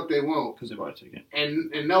whatever the fuck they want because they bought a ticket, and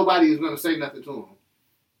nobody is gonna say nothing to them.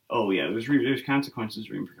 Oh yeah, there's consequences,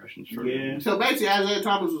 repercussions for it. So basically, Isaiah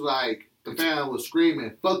Thomas was like, the fan was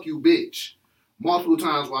screaming, "Fuck you, bitch," multiple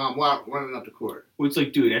times while I'm running up the court. Well, it's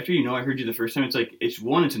like, dude, after I heard you the first time, it's like, it's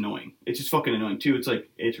annoying. It's just fucking annoying. 2, it's like,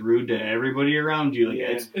 it's rude to everybody around you.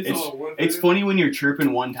 Like, it's funny when you're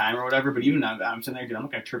chirping one time or whatever, but even I'm sitting there, dude, I'm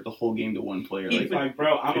not gonna chirp the whole game to one player. Like,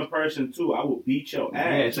 bro, I'm a person too. I will beat your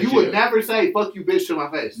ass. You would never say "fuck you, bitch" to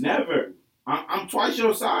my face. Never. I'm twice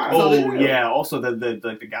your size. Oh yeah. Also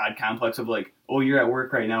the God complex of like, oh, you're at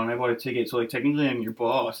work right now and I bought a ticket, so like technically I'm your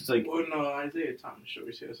boss. It's like, well, no, Isaiah Thomas short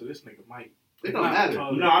his hair, so this nigga might. It don't matter.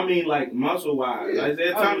 No, I mean like muscle wise. Yeah.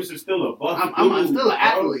 Isaiah Thomas is still a buff. I'm still an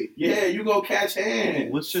athlete. Yeah, you go catch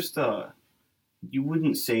hands. Let's just you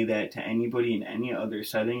wouldn't say that to anybody in any other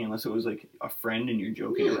setting unless it was like a friend and you're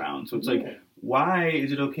joking around. So it's like, why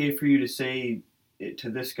is it okay for you to say it to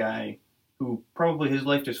this guy who probably his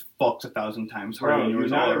life just fucks 1,000 times harder than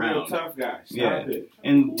yours all around? You're not a real tough guy. Stop it.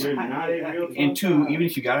 And you're not a real tough and 2, guy. even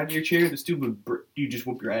if you got out of your chair, this dude would you just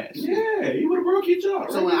whoop your ass. Yeah, he would have broke your jaw.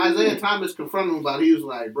 So when Isaiah Thomas confronted him about it, he was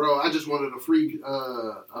like, "Bro, I just wanted a free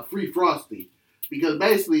Frosty." Because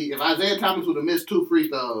basically, if Isaiah Thomas would have missed 2 free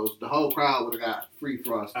throws, the whole crowd would have got free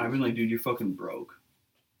Frosty. I've been like, dude, you're fucking broke.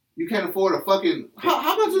 You can't afford a fucking.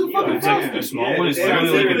 How much is a fucking It's like Frosty? a small one is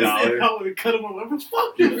literally like $1. I would have cut him off.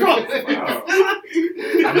 Fuck you, bro.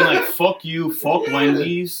 I've been like, fuck you, fuck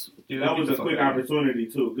Wendy's. Dude, That was get a the quick fuck out of opportunity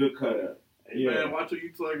too. Good cut up. Hey, man, watch what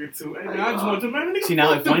you talking to. Hey, man, I just want to man. here. See,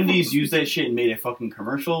 now if Wendy's used that shit and made a fucking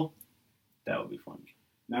commercial, that would be fun.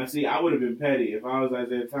 Now, see, I would have been petty. If I was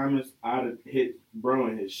Isaiah Thomas, I'd have hit bro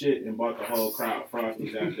in his shit and bought the whole crowd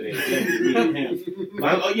Frosties after they him.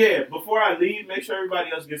 Like, oh yeah, before I leave, make sure everybody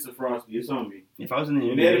else gets a Frosty. It's on me. If I was in the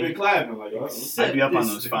And they'd have been NBA, clapping like, oh, I'd be up on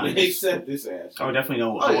those fines. accept this ass. I would definitely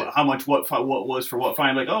know how much what was for what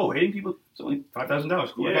fine. Like, oh, hitting people, it's only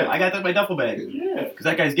 $5,000. Cool. Yeah. I got that in my duffel bag. Yeah. Because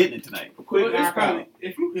that guy's getting it tonight. Quick Well, it's knockout. probably,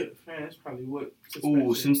 if you hit a fan, it's probably what?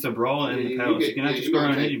 Ooh, since the brawl and the palace, you cannot just go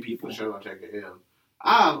around hitting people. For sure, I'll take a L.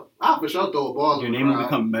 I'll for sure throw a ball. Your in the name will crowd.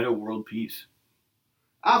 become Meta World Peace.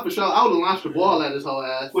 I would have launched the ball at his whole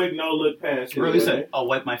ass. Quick no look pass. Or at least I'll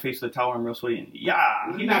wipe my face with a towel and real sweaty.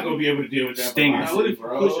 Yeah. He's not gonna be able to deal with that. Stinger. Now, what if you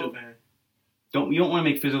push a fan? You don't want to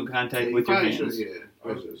make physical contact with your hands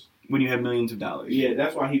when you have millions of dollars. Yeah,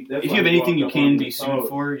 that's why he. That's If why you have he anything you walked up can on be his sued toes.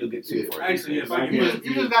 for, you'll get sued for it. Actually, if I You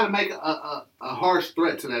can just gotta make a harsh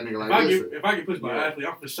threat to that nigga. Like, listen, if I can push my athlete,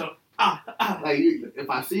 I'm for sure. like if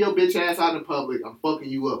I see your bitch ass out in public, I'm fucking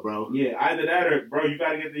you up, bro. Yeah, either that or bro, you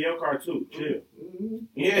gotta get the your car too. Chill. Mm-hmm.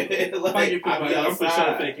 Yeah, If I like can push I my be I'm for sure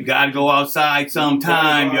outside. taking. You gotta go outside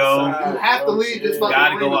sometime, yo. You have to leave this fucking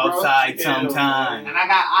Gotta go arena, bro. outside Chill, sometime. And I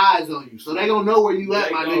got eyes on you, so they gonna know where you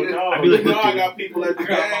at, my nigga. I'd be like, no, look, I dude. got people at the I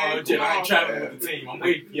got game. my jet. I ain't traveling with the team. I'm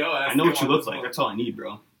waiting for your ass. I know what you look like. That's all I need,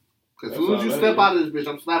 bro. Cause as soon as you step out of this bitch,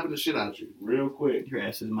 I'm slapping the shit out you. Real quick. Your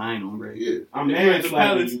ass is mine, hombre. Yeah. I'm You're man the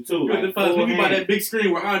slapping pilots. you too. You're the Like, fellas. full When you buy hand. that big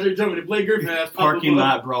screen where Andre Drummond and Blake Griffin ass pop Parking up.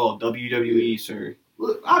 lot brawl, WWE, sir.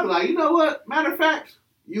 Look, I'll be like, you know what? Matter of fact,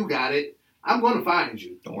 you got it. I'm gonna find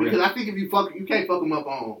you Don't worry. because I think if you can't fuck them up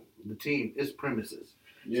on the team. It's premises.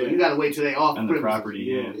 Yeah. So you gotta wait till they off On the premises. property,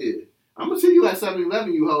 yeah. Yeah. I'm gonna see you at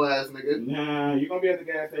 7-Eleven, you hoe ass nigga. Nah, you gonna be at the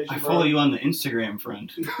gas station. I bro. follow you on the Instagram,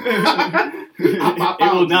 friend.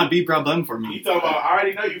 It will not be a problem for You me. talking about? I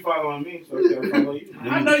already know you following me, so I gotta follow you.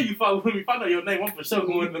 I know you follow me. If I know your name, I'm for sure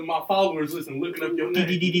going to my followers list and looking up your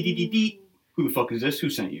name. Who the fuck is this? Who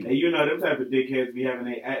sent you? Hey, you know them type of dickheads be having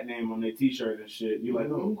their at name on their t-shirt and shit. You like,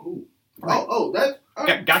 oh, cool. That's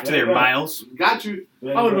Got to there, Miles. got you,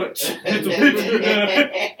 I would have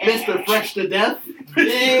Mr. Fresh to Death.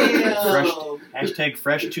 Fresh, hashtag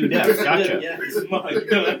fresh to death. Gotcha. Yes, my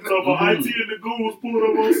God. So my IT and the ghouls pulled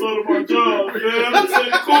up on side of my job, man. I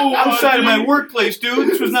said, cool. Outside of my workplace, dude.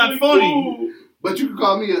 This was not funny. But you can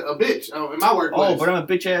call me a bitch in my workplace. Oh, but I'm a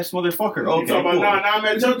bitch ass motherfucker. You Okay, talking about, cool. nah, I'm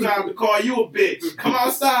at your job to call you a bitch. Come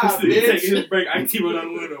outside, Taking bitch. his break, IT went on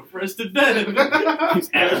the window, fresh to death.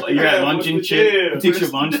 You're at lunch and shit. Takes your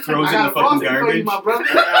lunch, throws it in the fucking garbage. My brother.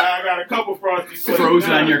 I got a couple frosties. for you. Throws it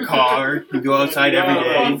on your car. You go outside every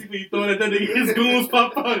day. You throwing at that nigga, his goons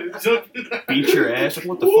pop out and jumping. Beat your ass. Like,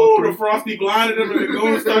 what the Ooh, fuck? the frosty blinded him and the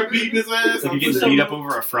goons start beating his ass. Like, you're getting beat up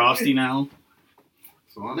over a Frosty now.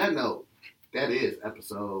 So on that note, that is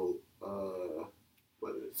episode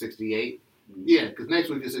 68. Yeah, because next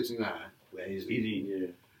week is 69. Easy. Yeah.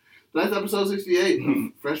 So that's episode 68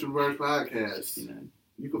 of Fresh with Burbs Podcast.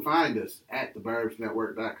 You can find us at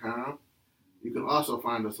theburbsnetwork.com. You can also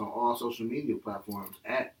find us on all social media platforms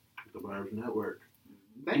at the Burbs Network.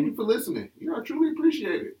 Thank you for listening. You are truly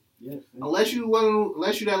appreciated. Yes. Unless you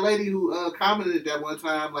that lady who commented that one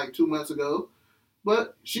time like 2 months ago,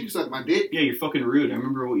 but she can suck my dick. Yeah, you're fucking rude. I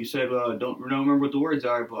remember what you said. Don't remember what the words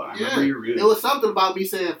are, but I remember you're rude. It was something about me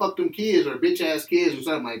saying fuck them kids or bitch ass kids or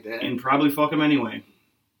something like that. And probably fuck them anyway.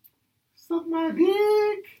 Suck my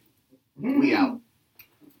dick. We out.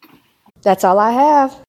 That's all I have.